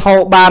តៃវត្ថុ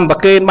បានប្រ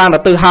គេនបានឧ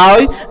ទ្ទិសហើយ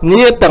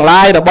ញាតិទាំង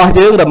ឡាយរបស់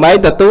យើងរមែង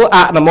ទទួលអ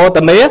នុមោទ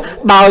នា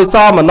ដោយស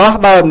មនស្ស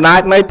ដោយអំណា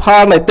ចនៃផ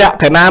លនៃតក្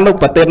កិណានុ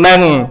បទានហ្នឹ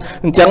ង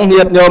អញ្ចឹង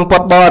ញាតិញោមពុ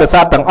ទ្ធបរិ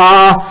ស័ទទាំងអ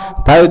ស់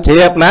ត្រូវជ្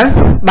រាបណា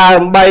ដើ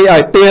ម្បីឲ្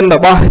យទានរ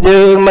បស់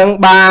យើងនឹង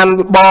បាន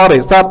បរិ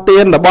សុទ្ធទា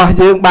នរបស់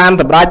យើងបាន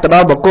សម្រេចទៅដ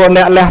ល់បុគ្គល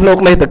អ្នកលះលោក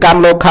នេះទៅកាន់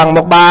លោកខាង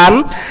មុខបាន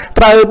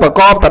ត្រូវប្រ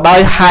កបទៅដោ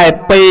យហេតុ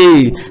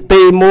2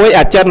ទី1អ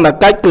ចិន្ន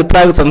កិច្ចគឺត្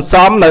រូវសន្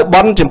សំនៅ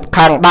បុណ្យ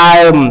ខាងដើ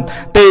ម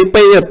ទី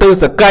2ឧទ្ទិ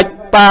សកិច្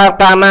ចបា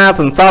កាណា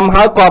សន្សំ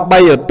ហើយក៏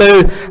3ឧទ្ទិស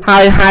ហើ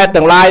យហេតុ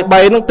ទាំងឡាយ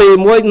3នោះទី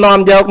1នាំ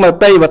យកនៅ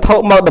តៃវត្ថុ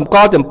មកតម្ក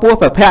ល់ចំពោះ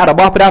ព្រះភ័ក្ត្ររ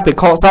បស់ព្រះភិក្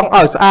ខុសង្ឃ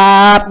ឲ្យស្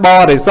អាតប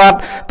រិសុទ្ធ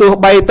ទោះ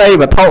បីតៃ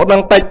វត្ថុនឹ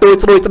ងតិចតួច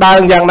ស្រួយស្ដើង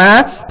យ៉ាងណា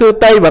គឺ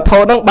តៃវត្ថុ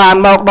នឹងបាន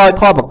មកដោយ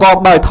ធម៌ប្រកប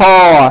ដោយធ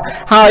ម៌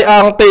ហើយអ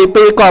ង្គទី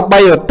2ក៏3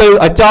ឧទ្ទិស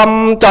ឲ្យ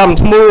ចំ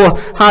ឈ្មោះ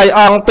ហើយ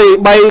អង្គទី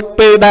3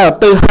ពេលដែលឧ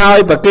ទ្ទិសហើយ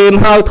ប្រគេន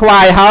ហើយថ្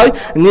វាយហើយ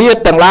ញាតិ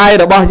ទាំងឡាយ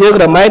របស់យើង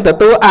រមែងទ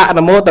ទួលអ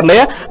នុមោទនា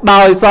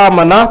ដោយសម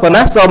នស្សប៉ុណ្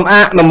ណាសូមអ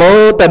នុមោ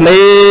ទ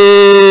នា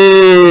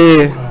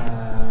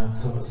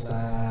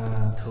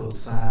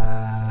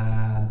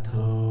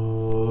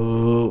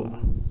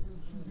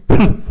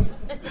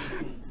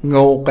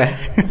ងោក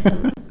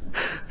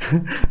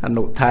អ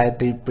នុថែ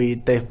ទី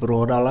2ទេសព្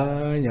រោះដល់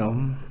ហើយញោម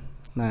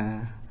ណា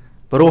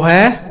ព្រោះ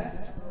ហ៎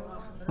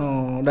អូ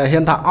ដែល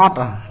ហ៊ានថាអត់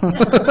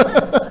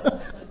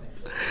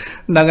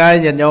ហ្នឹងហើយ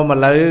ញាតិញោមឥ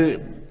ឡូវ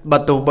បើ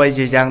ទោះបី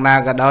ជាយ៉ាងណា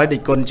ក៏ដោយដូ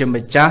ចគុណជា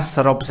ម្ចាស់ស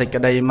រុបសេច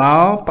ក្តីម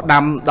កផ្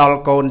ដាំដល់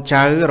កូន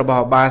ចៅរប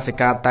ស់បាសិ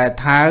កាតែ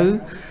ថៅ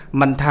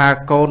មិនថា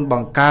កូនប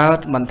ង្កើត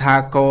មិនថា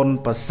កូន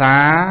ប្រសា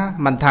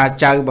មិនថា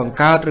ចៅបង្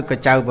កើតឬក៏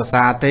ចៅប្រ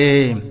សាទេ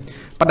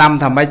ផ្ដាំ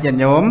ថាម៉េចញាតិ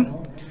ញោម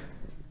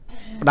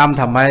ផ្ដាំ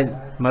ថាម៉េច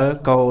មើល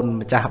កូន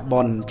ម្ចាស់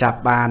បុណ្យចាប់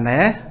បាន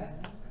ទេ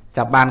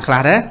ចាប់បានខ្លះ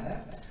ទេ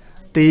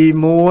ទី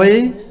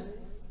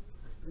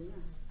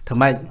1ថា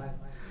ម៉េច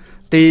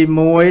ទី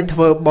1ធ្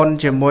វើបុណ្យ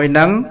ជាមួយ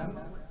នឹង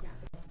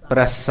ព្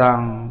រះស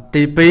ង្ឃ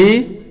ទី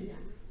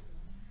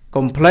2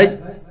កុំភ្លេច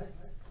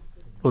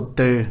ឧទ្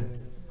ទិស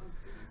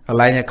កន្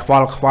លែងឲ្យខ្វ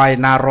ល់ខ្វាយ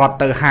ណារត់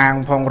ទៅហាង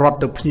ផងរត់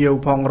ទៅភ្ញៀវ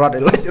ផងរត់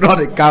ឲ្យលិចរត់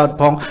ឲ្យកើត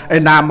ផងឯ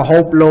ណាមហូ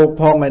បលោក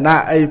ផងឯណា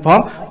អីផង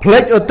ភ្លេ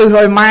ចឧទ្ទិស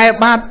ឲ្យម៉ែ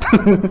បាត់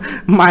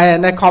ម៉ែ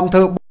នេះខំធ្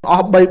វើ អ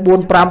ស់3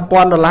 4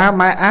 5,000 ដុល្លារ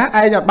ម៉ែឯង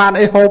អត់បាន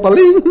អីហូប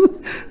លីង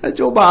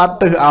ជួបអត់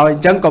ទៅឲ្យអ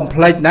ញ្ចឹងកុំ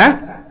ភ្លេចណា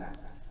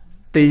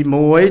ទី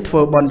1ធ្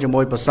វើបុណ្យជា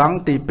មួយព្រះសង្ឃ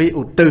ទី2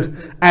ឧទ្ទិស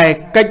ឯ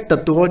កិច្ចទ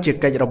ទួលជា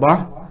កិច្ចរបស់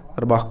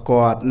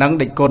គាត់នឹង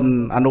ដេចគុណ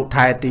អនុ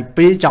ថែទី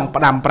2ចង់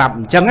ផ្ដាំប្រាប់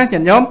អញ្ចឹងណាញា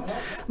តិញោម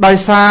ដោយ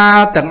សារ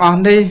ទាំងអ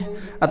ស់នេះ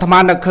អាត្មា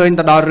នឹកឃើញ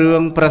ទៅដល់រឿ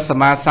ងព្រះស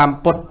ម្មាសម្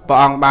ពុទ្ធព្រះ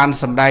អង្គបាន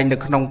សម្ដែងនៅ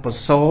ក្នុងពុទ្ធ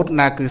សូត្រ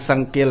ណាគឺស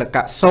ង្គាលក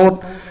សូត្រ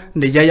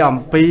និយាយអំ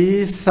ពី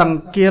ស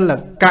ង្គាល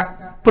ក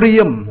ព្រា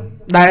ហ្មណ៍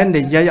ដែល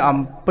និយាយអំ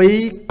ពី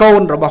កូ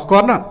នរបស់គា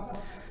ត់ណា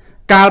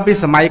កាលពី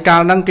សម័យកា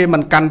លហ្នឹងគេមិ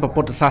នកាន់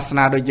ពុទ្ធសាស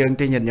នាដូចយើង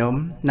ទេញាតិញោម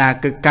ណា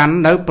គឺកាន់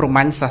នៅព្រហ្ម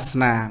ញ្ញសាស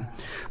នា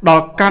ដ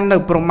ល់កាន់នៅ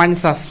ព្រហ្មញ្ញ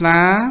សាសនា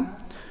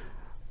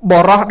ប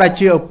រោះដែល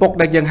ជាឪពុក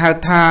ដែលយើងហៅ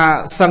ថា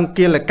សង្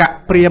គាលក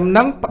ព្រាហ្មណ៍ហ្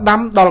នឹងផ្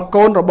ដាំដល់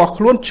កូនរបស់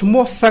ខ្លួនឈ្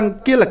មោះសង្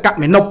គាលក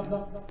មេនុប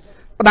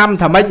ផ្ដាំ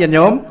ថាម៉េចញាតិ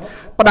ញោម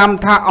ផ្ដាំ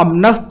ថាអំ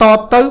ណើសត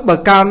ទៅបើ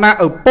កាលណា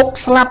ឪពុក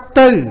ស្លាប់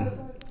ទៅ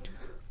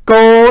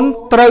កូន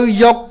ត្រូវ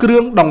យកគ្រឿ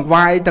ងដង្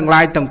វាយទាំង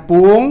ឡាយទាំង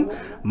ពួង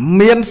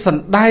មានស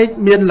ណ្ដែក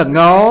មានល្ង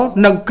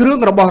និងគ្រឿង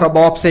របស់រប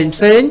រផ្សេ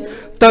ង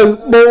ទៅ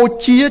បូ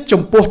ជា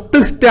ចំពោះ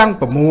ទិសទាំង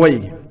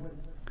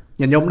6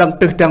ញាតិញោមដឹង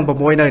ទិសទាំង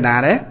6នៅណា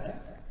ទេ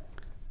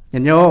ញា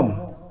តិញោម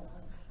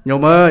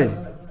អើយ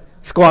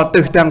ស្គាល់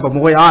ទិសទាំង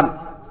6អត់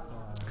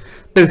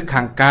ទិស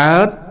ខាងកើ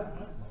ត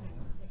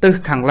ទិស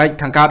ខាងលិច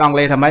ខាងកើតអង់គ្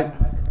លេសថាម៉េច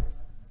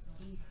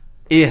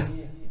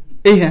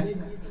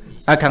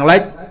ហើយខាងលិ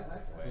ច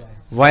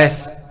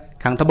west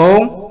ខាងត្បូ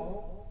ង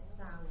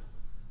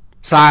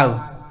south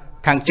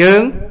ខាងជើ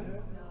ង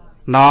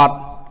north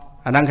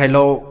អាហ្នឹងហៃ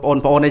ឡូបង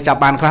ប្អូននេះចាប់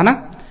បានខ្លះណា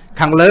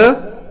ខាងលើ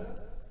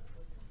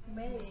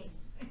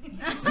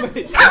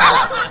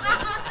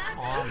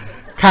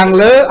ខាង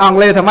លើអង់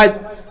គ្លេសថាម៉េច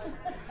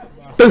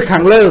ទិសខា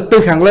ងលើ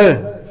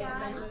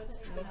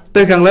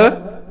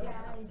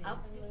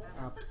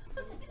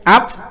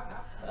up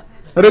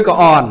ឬក៏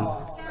on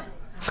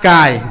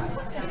sky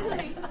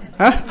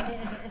ហ៎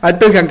ហើយ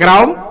ទិសខាងក្រោ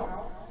ម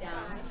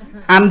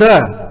under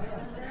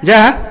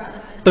ចា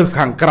ទិស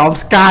ខាងក្រោម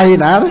sky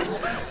ណា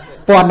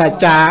ពន្ធអា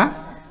ចារ្យ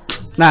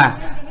ណា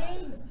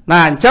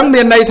អញ្ចឹង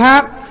មានន័យថា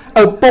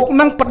ឪពុក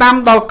នឹងផ្ដាំ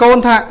ដល់កូន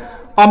ថា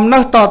អំណើ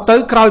សតទៅ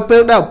ក្រោយពេ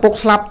លដែលឪពុក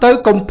ស្លាប់ទៅ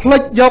កុំភ្លេ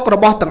ចយករ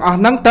បស់ទាំងអស់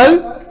ហ្នឹងទៅ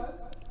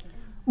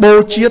បូ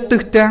ជាទិ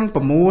សទាំង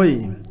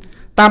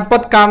6តាមពិ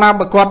តកាលណា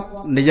បើគាត់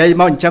និយាយ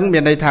មកអញ្ចឹងមា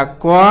នន័យថា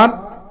គាត់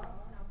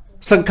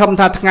សង្ឃឹម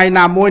ថាថ្ងៃ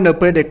ណាមួយនៅ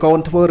ពេលដែលកូន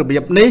ធ្វើរបៀ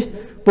បនេះ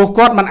ពួក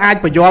គាត់មិនអាច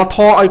បញ្យល់ធ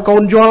រឲ្យកូ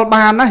នយល់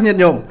បានណាញាតិ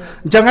ញោម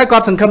អញ្ចឹងហើយគា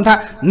ត់សង្ឃឹមថា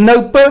នៅ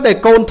ពេលដែល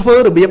កូនធ្វើ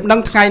របៀបហ្នឹង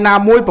ថ្ងៃណា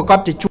មួយប្រកាស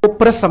ជាជួប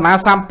ព្រះសម្មា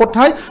សម្ពុទ្ធ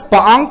ហើយព្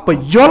រះអង្គប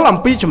ញ្យល់អំ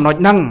ពីចំណុច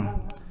ហ្នឹង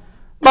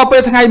ដល់ពេ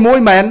លថ្ងៃមួយ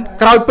មែន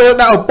ក្រោយពេល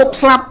ដែលឪពុក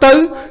ស្លាប់ទៅ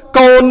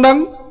កូននឹង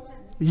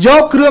យ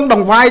កគ្រឿងដ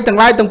ង្វាយទាំង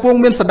ឡាយទាំងពួង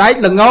មានសណ្ដែក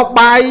ល្ង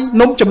បាយ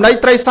នំចំណី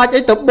ត្រីសាច់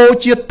អីទៅបូ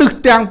ជាទិស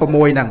ទាំង6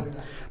ហ្នឹង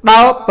ដ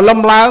ល់ព្រលឹម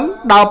ឡើង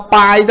ដល់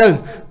ប៉ាយទៅ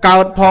កើ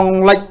តផង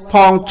លិចផ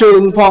ងជើ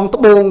ងផង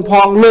ត្បូងផ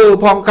ងលើ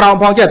ផងក្រោម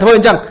ផងចេះធ្វើ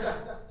អញ្ចឹង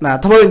ណា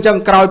ធ្វើអញ្ចឹង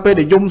ក្រោយពេល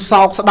ដែលយំ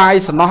សោកស្ដាយ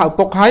សំណោះឪ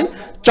ពុកហើយ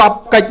ចប់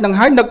កិច្ចនឹង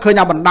ហើយនឹកឃើញ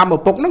អាបណ្ដាំឪ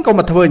ពុកហ្នឹងក៏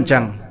មកធ្វើអញ្ចឹ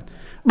ង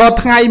ដល់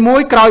ថ្ងៃមួ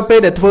យក្រោយពេល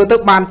ដែលធ្វើទៅ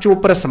បានជួប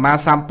ព្រះសម្មា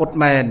សម្ពុទ្ធ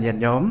មែនញាតិ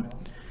ញោម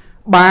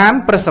បាន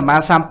ព្រះសម្មា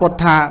សម្ពុទ្ធ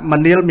ថាម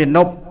នាលមា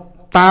នុប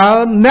តើ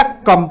អ្នក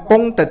កំពុ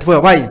ងតែធ្វើ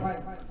អ្វី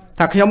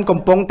ថាខ្ញុំកំ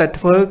ពុងតែ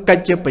ធ្វើកិ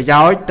ច្ចជាប្រ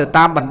យោជន៍ទៅ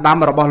តាមបណ្ដាំ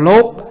របស់លោ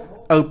ក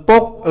ឪពុ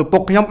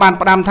កខ្ញុំបាន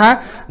ផ្ដាំថា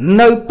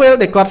នៅពេល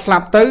ដែលគាត់ស្លា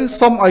ប់ទៅ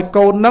សូមឲ្យ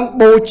កូននឹង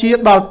បូជា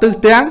ដល់ទិស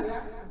ទាំង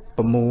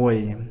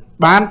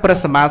6បានព្រះ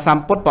សម្មាស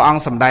ម្ពុទ្ធព្រះអង្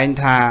គសម្ដែង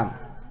ថា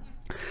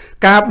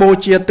ការបូ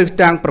ជាទិស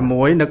ទាំង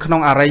6នៅក្នុ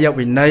ងអរិយ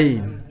វិន័យ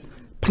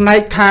ផ្នែក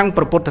ខាង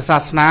ព្រះពុទ្ធសា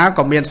សនា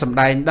ក៏មានសម្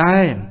ដែងដែ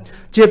រ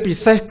ជាពិ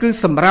សេសគឺ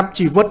សម្រាប់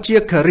ជីវិតជា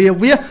គរា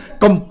វាស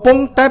កំពុង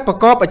តែប្រ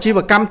កបអាជីវ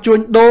កម្មជួញ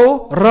ដូរ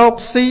រក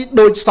ស៊ី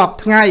ដូចសព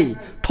ថ្ងៃ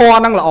ធម៌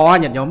ហ្នឹងល្អ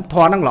ញាតិញោមធ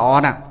ម៌ហ្នឹងល្អ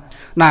ណា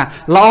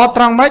ល្អ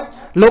ត្រង់ម៉េច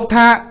លោក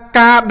ថា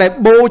ការដែល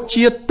បូ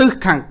ជាទិស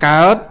ខាង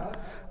កើត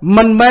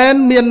មិនមែន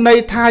មានន័យ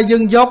ថាយើ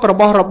ងយករ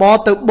បស់របរ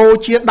ទៅបូ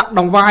ជាដាក់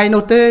ដង្វាយ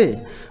នោះទេ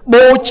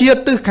បូជា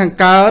ទិសខាង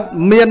កើត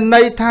មាន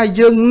ន័យថា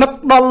យើងនឹក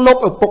ដល់លោក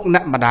ឪពុកអ្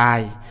នកម្ដា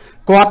យ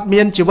គាត់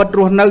មានជីវិតរ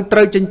ស់នៅត្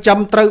រូវចិញ្ចឹម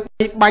ត្រូវ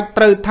បាច់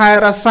ត្រូវថែ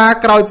រក្សា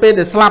ក្រោយពេល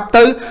ដែលស្លាប់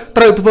ទៅ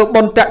ត្រូវធ្វើ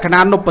បុណ្យតក្កណា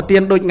នុបទា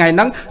នដូចថ្ងៃហ្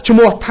នឹងឈ្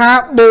មោះថា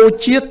បូ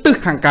ជាទិស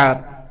ខាងកើត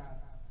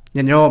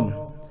ញាតិញោម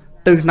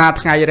ទិសណា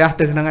ថ្ងៃរះ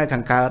ទិសហ្នឹងឯងខា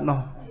ងកើតនោះ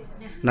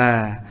ណា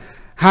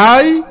ហើ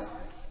យ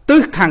ទិ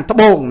សខាងត្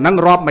បូងនឹង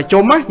រាប់មក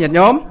ជុំណាញាតិ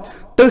ញោម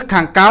ទិស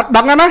ខាងកើត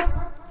ដឹងណា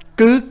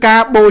គឺកា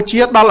របូ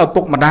ជាដល់ឪ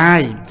ពុកម្ដា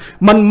យ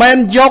មិនមែន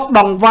យក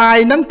ដង្វាយ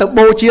ហ្នឹងទៅ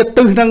បូជា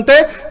ទិសហ្នឹងទេ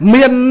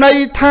មានន័យ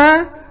ថា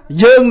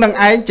យើងនឹង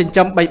ឯងចិញ្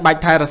ចឹមបីបា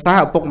ច់ថែរក្សា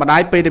ឪពុកម្ដា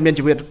យពេលដែលមាន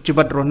ជី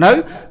វិតរស់នៅ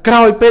ក្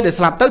រោយពេលដែល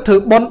ស្លាប់ទៅធ្វើ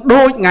បុណ្យ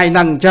ដូចថ្ងៃហ្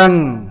នឹងអញ្ចឹង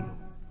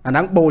អាហ្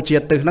នឹងបូជា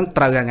ទិសហ្នឹង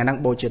ត្រូវថ្ងៃហ្នឹង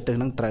បូជាទិស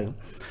ហ្នឹងត្រូវ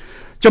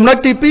ចំណុច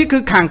ទី2គឺ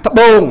ខាងត្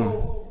បូ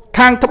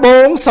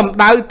ងសំ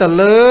ដៅទៅ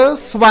លើ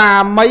ស្វា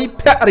មី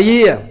ភរិ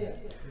យា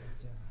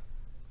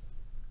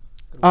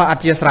អ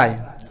ធិស្ឋាន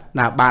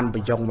ណាបានប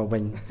ញ្ចុងមកវិ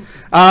ញ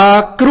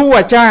គ្រូ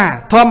អាចារ្យ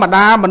ធម្ម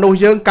តាមនុស្ស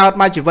យើងកើត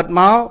មកជីវិត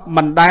មក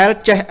មិនដែល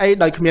ចេះអី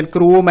ដោយគ្មាន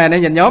គ្រូមែនទេ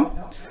ញាតិញោម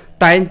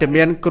តែងតែ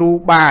មានគ្រូ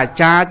បាអា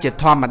ចារ្យជា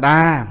ធម្ម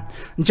តា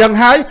អញ្ចឹង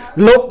ហើយ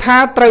លោកថា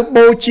ត្រូវ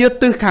បូជា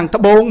ទិសខាង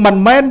ត្បូងមិន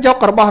មែនយក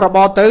របស់រប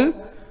រទៅ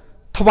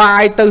ថ្វា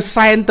យទៅ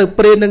សែនទៅ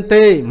ព្រាននឹង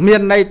ទេមា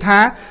នន័យថា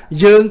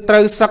យើងត្រូ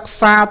វសិក្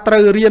សាត្រូ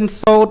វរៀន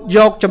សូត្រយ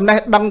កចំណេះ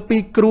ដឹងពី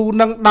គ្រូ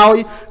នឹងដោយ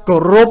គោ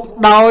រព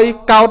ដោយ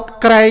កោត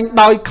ក្រែង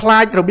ដោយខ្លា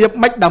ចរបៀប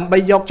ម៉េចដើម្បី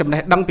យកចំ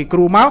ណេះដឹងពីគ្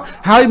រូមក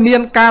ហើយមា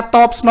នការត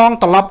បស្នង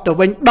ត្រឡប់ទៅ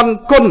វិញដឹង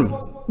គុណ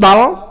ដ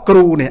ល់គ្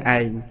រូនេះឯ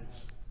ង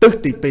ទិស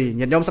ទី2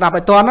ញាតិញោមស្ដាប់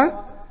ឲ្យតន់ណា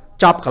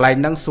ចប់កន្លែង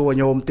ហ្នឹងសួរ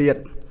ញោមទៀត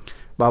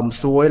បើមិន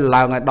សួរ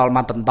ឡើងឲ្យដល់ម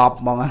កដណ្ដប់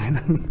ហ្មងហ្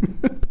នឹង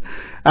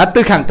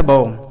ទិសខាងត្បូ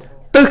ង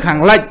ទិសខាង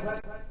លិច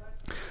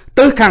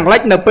ទិសខាងលិ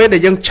ចនៅពេលដែ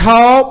លយើងឈ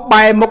រ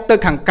បែរមុខទៅ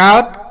ខាងកើ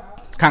ត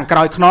ខាងក្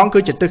រោយខ្នងគឺ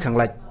ជាទិសខាង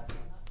លិច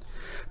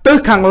ទិស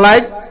ខាងលិ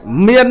ច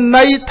មាន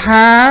ន័យ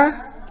ថា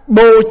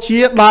បូ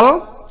ជាដល់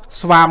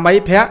ស្វាមី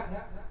ភ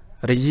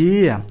រិយា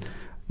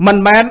មិន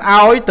មែន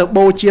ឲ្យទៅ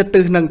បូជាទិ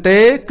សនឹងទេ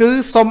គឺ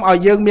សុំឲ្យ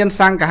យើងមាន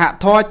សង្ឃហ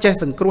ធម៌ចេះ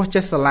សង្គ្រោះ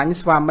ចេះស្រឡាញ់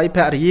ស្វាមីភ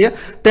រិយា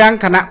ទាំង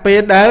គណៈពេល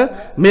ដែល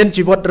មាន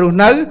ជីវិតរស់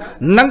នៅ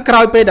និងក្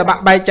រោយពេលដែលបា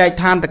ក់បែកចែក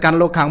ឋានទៅកាន់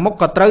លោកខាងមុខ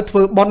ក៏ត្រូវធ្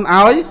វើបុណ្យ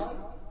ឲ្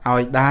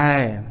យដែ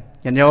រ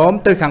ញោម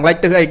ទិសខាងលិច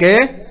ទិសអីគេ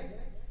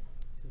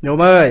ញោ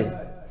មអើយ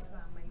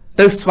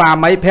ទិសស្វា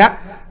មីភ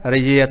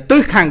រិយាទិ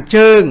សខាង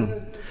ជើង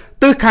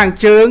ទិសខាង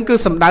ជើងគឺ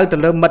សំដៅទៅ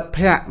លើមិត្តភ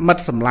ក្តិមិត្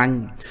តសម្លាញ់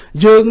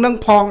យើងនឹង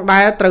ផង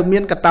ដែរត្រូវមា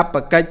នកាតព្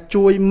វកិច្ច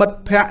ជួយមិត្ត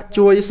ភក្តិ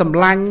ជួយសម្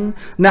លាញ់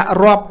អ្នក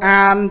រាប់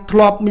អានធ្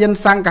លាប់មាន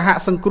សង្ឃៈ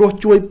សង្គ្រោះ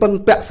ជួយពឹង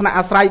ពាក់ស្នាក់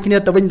អាស្រ័យគ្នា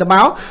ទៅវិញទៅម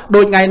ក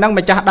ដូចថ្ងៃហ្នឹង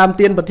ម្ចាស់ដើម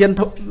ទៀនប្រធាន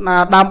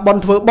ដើមបុណ្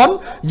យធ្វើបុណ្យ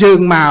យើង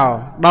មក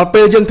ដល់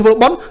ពេលយើងធ្វើ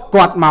បុណ្យ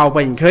គាត់មក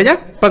វិញឃើញទេ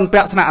ពឹង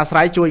ពាក់ស្នាក់អាស្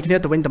រ័យជួយគ្នា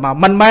ទៅវិញទៅមក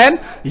មិនមែន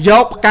យ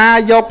កផ្កា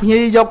យកភ្ញី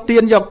យកទៀ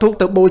នយកធូប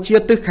ទៅបូជា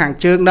ទិសខាង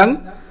ជើងហ្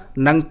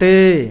នឹងទេ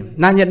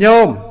ណាញាតិញោ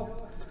ម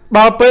ដ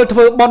ល់ពេលធ្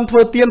វើបុណ្យធ្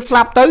វើទានស្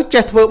លាប់ទៅ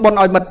ចេះធ្វើបុណ្យ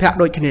ឲ្យមិត្តភក្តិ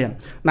ដូចគ្នា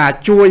ណា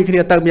ជួយគ្នា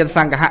ទៅមានស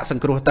ង្ឃៈស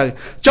ង្គ្រោះទៅ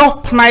ចុះ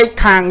ផ្នែក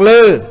ខាង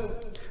លើ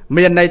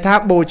មានន័យថា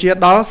បូជា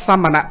ដល់ស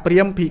មណព្រា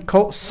ហ្មណ៍ភិក្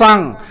ខុស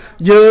ង្ឃ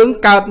យើង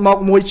កើតមក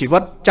មួយជីវិ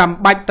តចាំ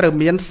បាច់ត្រូវ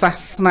មានសា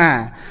សនា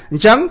អ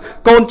ញ្ចឹង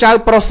កូនចៅ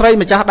ប្រុសស្រី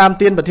ម្ចាស់ដើម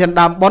ទានប្រធាន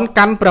ដើមបុណ្យ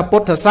កាន់ព្រះពុ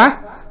ទ្ធសា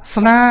ស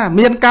នា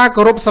មានការ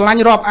គោរពស្រឡា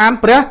ញ់រាប់អាន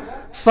ព្រះ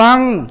ស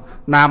ង្ឃ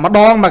ណាម្ដ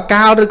ងមក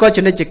កាលឬក៏ច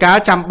និច្ចកាល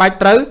ចាំបាច់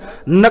ត្រូវ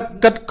នឹក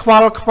គិតខ្វ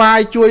ល់ខ្វាយ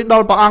ជួយដ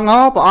ល់ព្រះអង្គ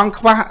ព្រះអង្គ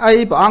ខ្វះអី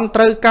ព្រះអង្គ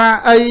ត្រូវការ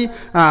អី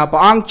ព្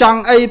រះអង្គចង់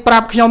អីប្រា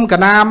ប់ខ្ញុំក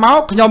ណាម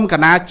កខ្ញុំក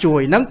ណាជួ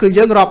យហ្នឹងគឺ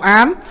យើងរាប់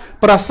អាន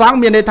ព្រះសង្ឃ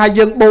មានន័យថា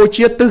យើងបូ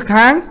ជាទិស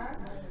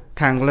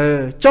ខាងលើ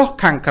ចុះ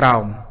ខាងក្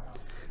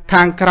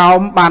រោម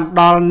បាន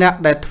ដល់អ្នក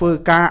ដែលធ្វើ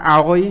ការ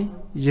ឲ្យ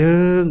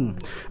យើង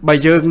បើ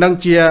យើងនឹង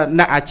ជា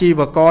អ្នកអាជី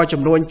វករ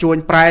ចំនួនជួញ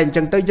ប្រែអញ្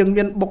ចឹងទៅយើង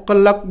មានបុគ្គ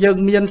លិកយើង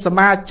មានស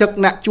មាជិក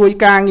អ្នកជួយ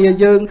ការងារ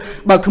យើង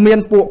បើគ្មាន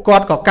ពួកគា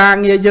ត់ក៏ការ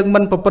ងារយើងមិ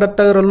នប្រព្រឹត្ត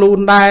ទៅរលូន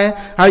ដែរ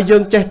ហើយយើ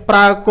ងចេះប្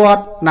រើគា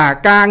ត់ណា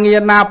ការងារ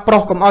ណាប្រុ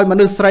សកុំឲ្យម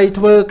នុស្សស្រី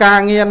ធ្វើការ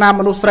ងារណា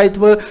មនុស្សស្រី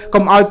ធ្វើ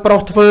កុំឲ្យប្រុ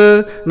សធ្វើ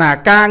ណា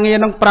ការងារ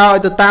នឹងប្រើឲ្យ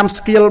ទៅតាម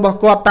skill របស់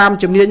គាត់តាម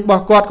ជំនាញរប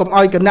ស់គាត់កុំ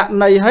ឲ្យកណ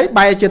ន័យហើយ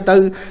បែរជាទៅ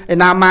ឯ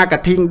ណា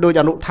marketing ដូច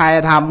អនុថែ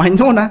ថាមិញ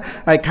នោះណា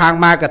ហើយខាង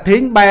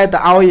marketing បែរទៅ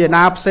ឲ្យឯ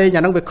ណាផ្សេ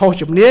ងហ្នឹងវាខុស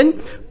ជំនាញ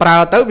ប្រើ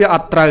ទៅវាអ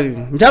ត់ត្រូវ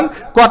អញ្ចឹង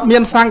គាត់មា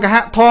នសង្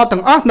ឃៈធម៌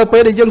ទាំងអស់នៅពេ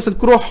លដែលយើងសង្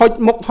គ្រោះហុច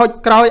មុខហុច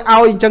ក្រោយឲ្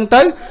យអញ្ចឹង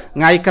ទៅ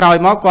ថ្ងៃក្រោយ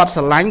មកគាត់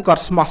ស្រឡាញ់គា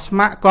ត់ស្មោះស្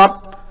ម័គ្រគាត់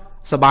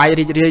សប្បាយ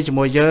រីករាយជា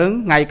មួយយើង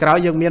ថ្ងៃក្រោយ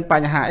យើងមានប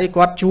ញ្ហាអី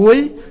គាត់ជួយ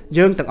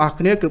យើងទាំងអស់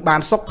គ្នាគឺបាន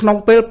សុខក្នុង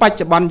ពេលបច្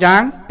ចុប្បន្នយ៉ា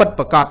ងពិត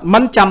ប្រាកដមិ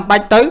នចាំបា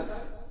ច់ទៅ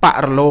ប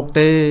រលោក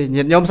ទេ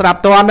ញាតិញោមស្ដាប់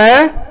តន់ទេ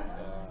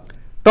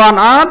តន់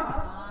អត់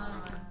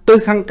ទិស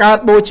ខាងកើត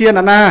បូជា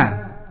ណា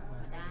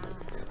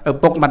ឪ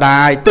ពុកម្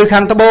ដាយទិសខា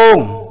ងត្បូង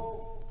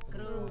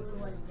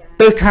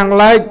ទិសខាង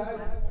លិច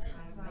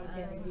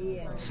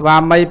ស្វា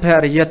មីភ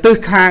រិយាទិស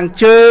ខាង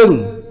ជើង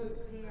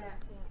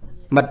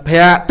មិត្តភ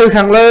ក្តិទិស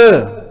ខាងលើ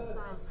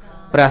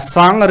ព្រះស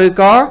ង្ឃឬ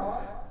ក៏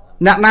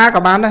អ្នកណាក៏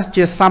បានដែរ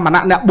ជាសាម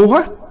ណៈអ្នកបុ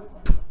ស្ស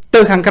ទិ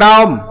សខាងក្រោ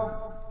ម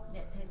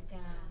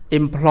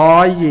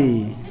employee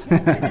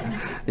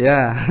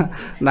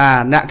ណា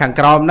អ្នកខាង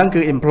ក្រោមហ្នឹង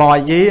គឺ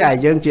employee ហើយ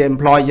យើងជា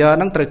employer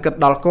ហ្នឹងត្រូវគិត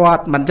ដល់គា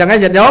ត់មិនអញ្ចឹងទេ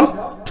ញាតិញោម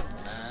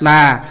ណា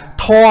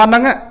ធម៌ហ្នឹ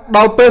ងដ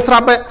ល់ពេលស្រា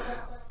ប់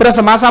ព្រះស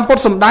ម្មាសម្ពុទ្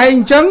ធសម្ដែងអ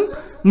ញ្ចឹង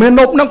មាន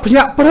នប់នឹងភ្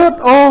ញាក់ព្រឹត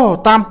អូ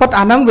តាមពិត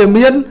អាហ្នឹងវា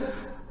មាន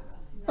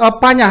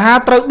បញ្ហា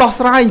ត្រូវដោះ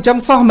ស្រាយអញ្ចឹង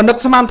សោះមនឹក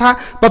ស្មានថា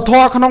ពធ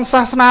ក្នុង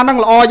សាសនាហ្នឹង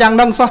ល្អយ៉ាង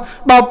ហ្នឹងសោះ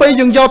ដល់ពេល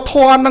យើងយកធ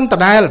ម៌ហ្នឹងដ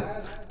ដែល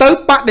ទៅ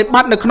បដិប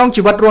ត្តិនៅក្នុង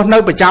ជីវិតរស់នៅ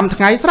ប្រចាំ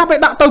ថ្ងៃស្រាប់តែ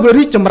ដាក់ទៅវា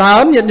រីកចម្រើ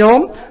នញាតិញោម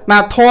ណា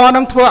ធម៌ហ្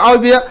នឹងធ្វើឲ្យ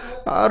វា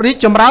រីក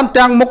ចម្រើន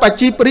ទាំងមុខអា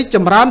ជីពរីកច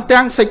ម្រើន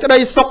ទាំងសេចក្តី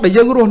សុខដែល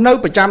យើងរស់នៅ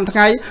ប្រចាំថ្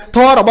ងៃធ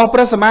ម៌របស់ព្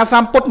រះសម្មាស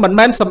ម្ពុទ្ធមិន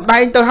មែនសំដែ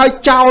ងទៅឲ្យ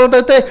ចោលទៅ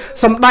ទេ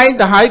សំដែង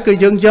ទៅឲ្យគឺ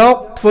យើងយក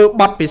ធ្វើ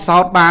បទពិសោ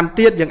ធន៍បាន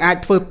ទៀតយើងអាច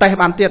ធ្វើតេស្ត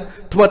បានទៀត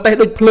ធ្វើតេស្ត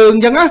ដូចភ្លើងអ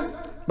ញ្ចឹងណា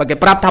បើគេ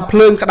ប្រាប់ថាភ្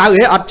លើងក្តៅ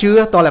ហេអត់ជឿ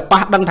តោះតែ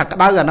ប៉ះដឹងថាក្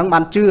តៅអាហ្នឹងបា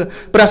នជឿ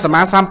ព្រះសម្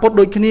មាសម្ពុទ្ធ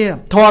ដូចគ្នា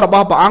ធម៌រប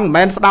ស់ព្រះអង្គមិន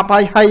មែនស្ដាប់ហើ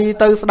យហី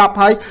ទៅស្ដាប់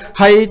ហើយ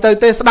ហីទៅ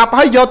ទេស្ដាប់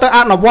ហើយយកទៅអ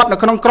នុវត្តនៅ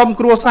ក្នុងក្រុម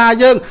គ្រួសារ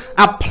យើង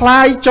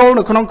apply ចូល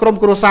នៅក្នុងក្រុម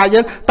គ្រួសារយើ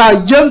ងតើ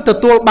យើងទ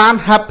ទួលបាន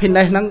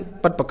happiness ហ្នឹង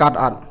ពិតប្រាកដ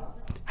អត់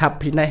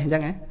happiness អញ្ចឹ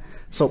ងហ៎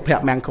សុភ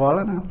មង្គល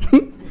ណា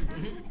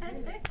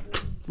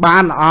បា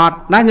នអត់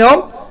ណាញោម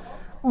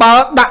បើ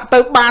ដាក់ទៅ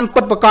បាន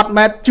ពិតប្រកប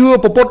មែនជឿ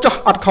ពពុតចុះ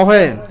អត់ខុស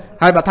ទេ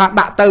ហើយបើថា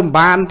ដាក់ទៅមិន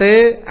បានទេ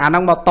អាហ្នឹ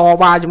ងមកត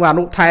វ៉ាជាមួយអ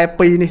នុថែ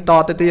2នេះត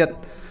ទៅទៀត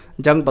អ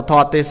ញ្ចឹងពធ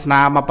ទេស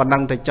នាមកប៉ុណ្ណឹ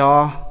ងទៅចោ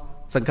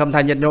សង្ឃឹម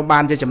ថាញាតិញោមបា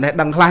នជាចំណេះ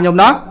ដឹងខ្លះញោម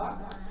ណោះ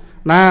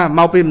ណាម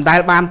កពីមិនដែល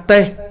បានទេ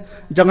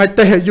អញ្ចឹងឲ្យ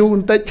ទេឲ្យយូរប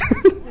ន្តិច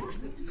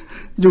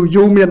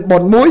យូរមានប៉ុ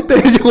នមួយទេ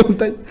យូរបន្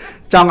តិច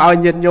ចង់ឲ្យ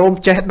ញាតិញោម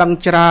ចេះដឹង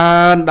ច្រើ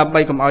នដើម្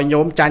បីកុំឲ្យញោ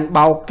មចាញ់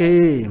បោកគេ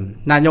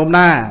ណាញោម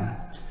ណា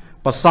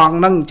ប្រសង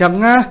ហ្នឹងអញ្ចឹង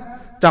ណា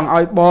ចង់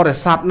ឲ្យបរិ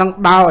ស័ទនឹង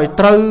ដើរឲ្យ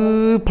ត្រូវ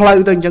ផ្លូវ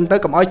ទៅអញ្ចឹងទៅ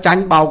កុំឲ្យចា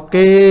ញ់បោក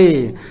គេ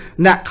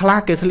អ្នកខ្លះ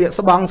គេស្លៀក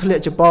ស្បង់ស្លៀក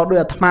ចពោដោយ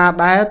អាត្មា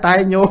ដែរតែ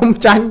ញោម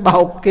ចាញ់បោ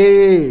កគេ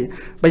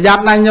ប្រយ័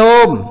ត្នណាញោ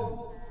ម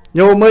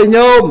មើល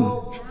ញោម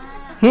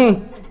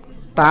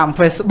តាម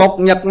Facebook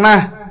ញឹកណា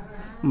ស់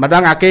មិនដឹ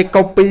ងអាគេ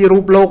copy រូ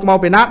បលោកមក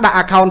ពីណាដាក់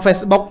account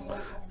Facebook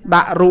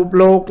ដាក់រូប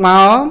លោកម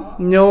ក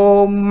ញោ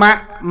មម៉ា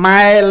ក់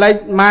ម៉ែលេច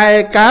ម៉ែ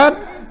កើត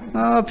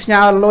ផ្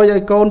ញើលុយឲ្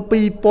យកូន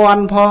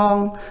 2000 ផង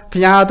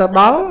ផ្ញើទៅ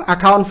ដល់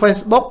account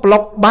Facebook ប្លុ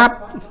កបាត់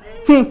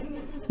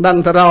ដឹង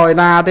ទៅរយ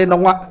ណាទេន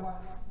ង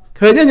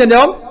ឃើញទេញាតិ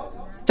ញោម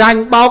ចាញ់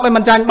បោកឲ្យ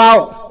មិនចាញ់បោក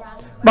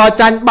ដល់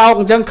ចាញ់បោក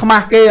អញ្ចឹងខ្មា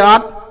ស់គេអ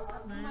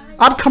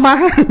ត់ខ្មាស់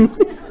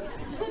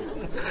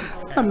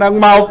អានឹង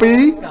មកពី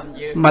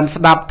មិន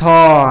ស្ដាប់ធ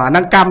រអា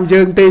នឹងកម្ម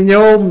យើងទេ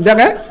ញោមអញ្ចឹង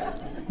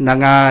ហ្នឹង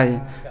ហើយ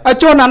ឲ្យ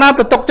ជួនអាណា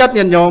ទៅទុកចិត្ត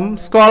ញាតិញោម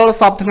ស្គាល់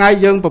សពថ្ងៃ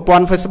យើងប្រព័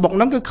ន្ធ Facebook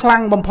ហ្នឹងគឺខ្លាំ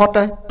ងបំផុត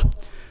ហើយ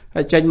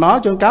ហើយចេញមក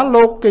ជួនកាល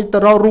លោកគេទៅ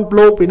រករូប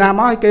លោកពីណា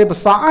មកឲ្យគេប្រ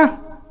សក់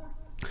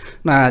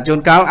ណាជួន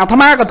កាលអាត្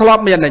មាក៏ធ្លា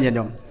ប់មានដែរញាតិ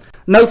ញោម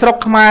នៅស្រុក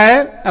ខ្មែរ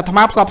អាត្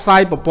មាផ្សព្វផ្សា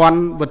យប្រព័ន្ធ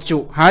វិទ្យុ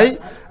ហើយ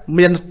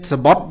មានស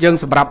បុតយើង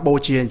សម្រាប់បូ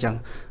ជាអញ្ចឹង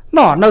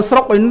នៅស្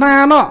រុកឯណា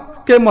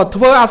គេមក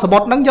ធ្វើអាសបុ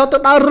តហ្នឹងយកទៅ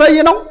ដើររៃ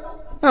ហ្នឹង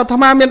អាត្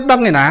មាមានដឹ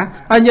ងឯណា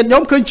ហើយញាតិញោ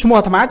មឃើញឈ្មោះ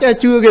អាត្មាចេះ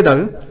ជឿគេទៅ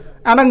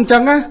អាហ្នឹងអញ្ចឹ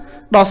ងណា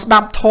ដល់ស្ដា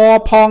ប់ធម៌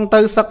ផងទៅ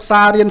សិក្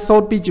សារៀនសូ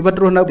ត្រពីជីវិត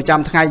រស់នៅប្រចាំ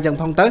ថ្ងៃអញ្ចឹង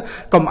ផងទៅ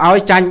កុំឲ្យ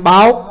ចាញ់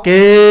បោក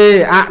គេ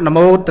អនុ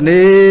មោទ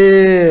នា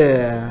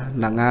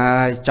ហ្នឹងហើ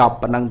យចប់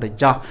ប៉ុណ្ណឹងទៅ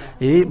ចោះ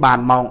បាន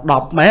ម៉ោង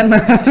10មែន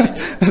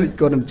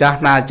គុណម្ចាស់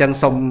ណាអញ្ចឹង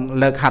សូម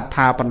លើកហត្ថ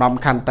ថាបណ្ដំ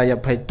ខន្តីអ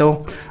ភ័យទោស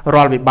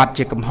រាល់វិបត្តិ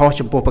ជាកំហុស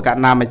ចំពោះបក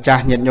ណាម្ចា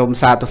ស់ញាតិញោម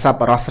សាធុសប្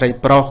បុរសស្រី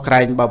ប្រុសក្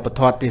រែងបើព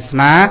ធទេស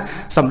នា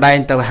សម្ដែង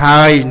ទៅ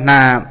ហើយ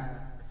ណា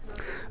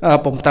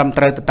ពុំត្រឹម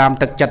ត្រូវទៅតាម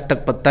ទឹកចិត្តទឹក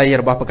បតី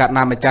របស់បក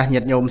ណាម្ចាស់ញា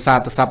តិញោមសា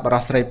ធុសប្បុរ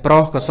សស្រីប្រុ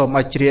សក៏សូម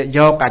ឲ្យជ្រាកយ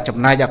កអាចចំ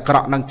ណែកអាក្រ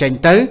ក់នឹងចេញ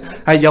ទៅ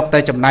ហើយយកតែ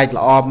ចំណែក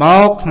ល្អម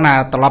កណា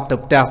ត្រឡប់ទៅ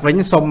ផ្ទះវិញ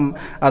សូម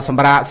ស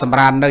ម្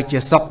រាននៅជា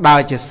សុខដើរ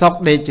ជាសុខ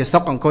ដេកជាសុ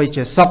ខអង្គុយ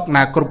ជាសុខ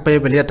ណាគ្រប់ពេល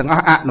វេលាទាំងអ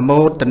ស់អនុ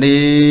មោទនា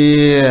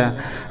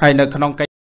ហើយនៅក្នុង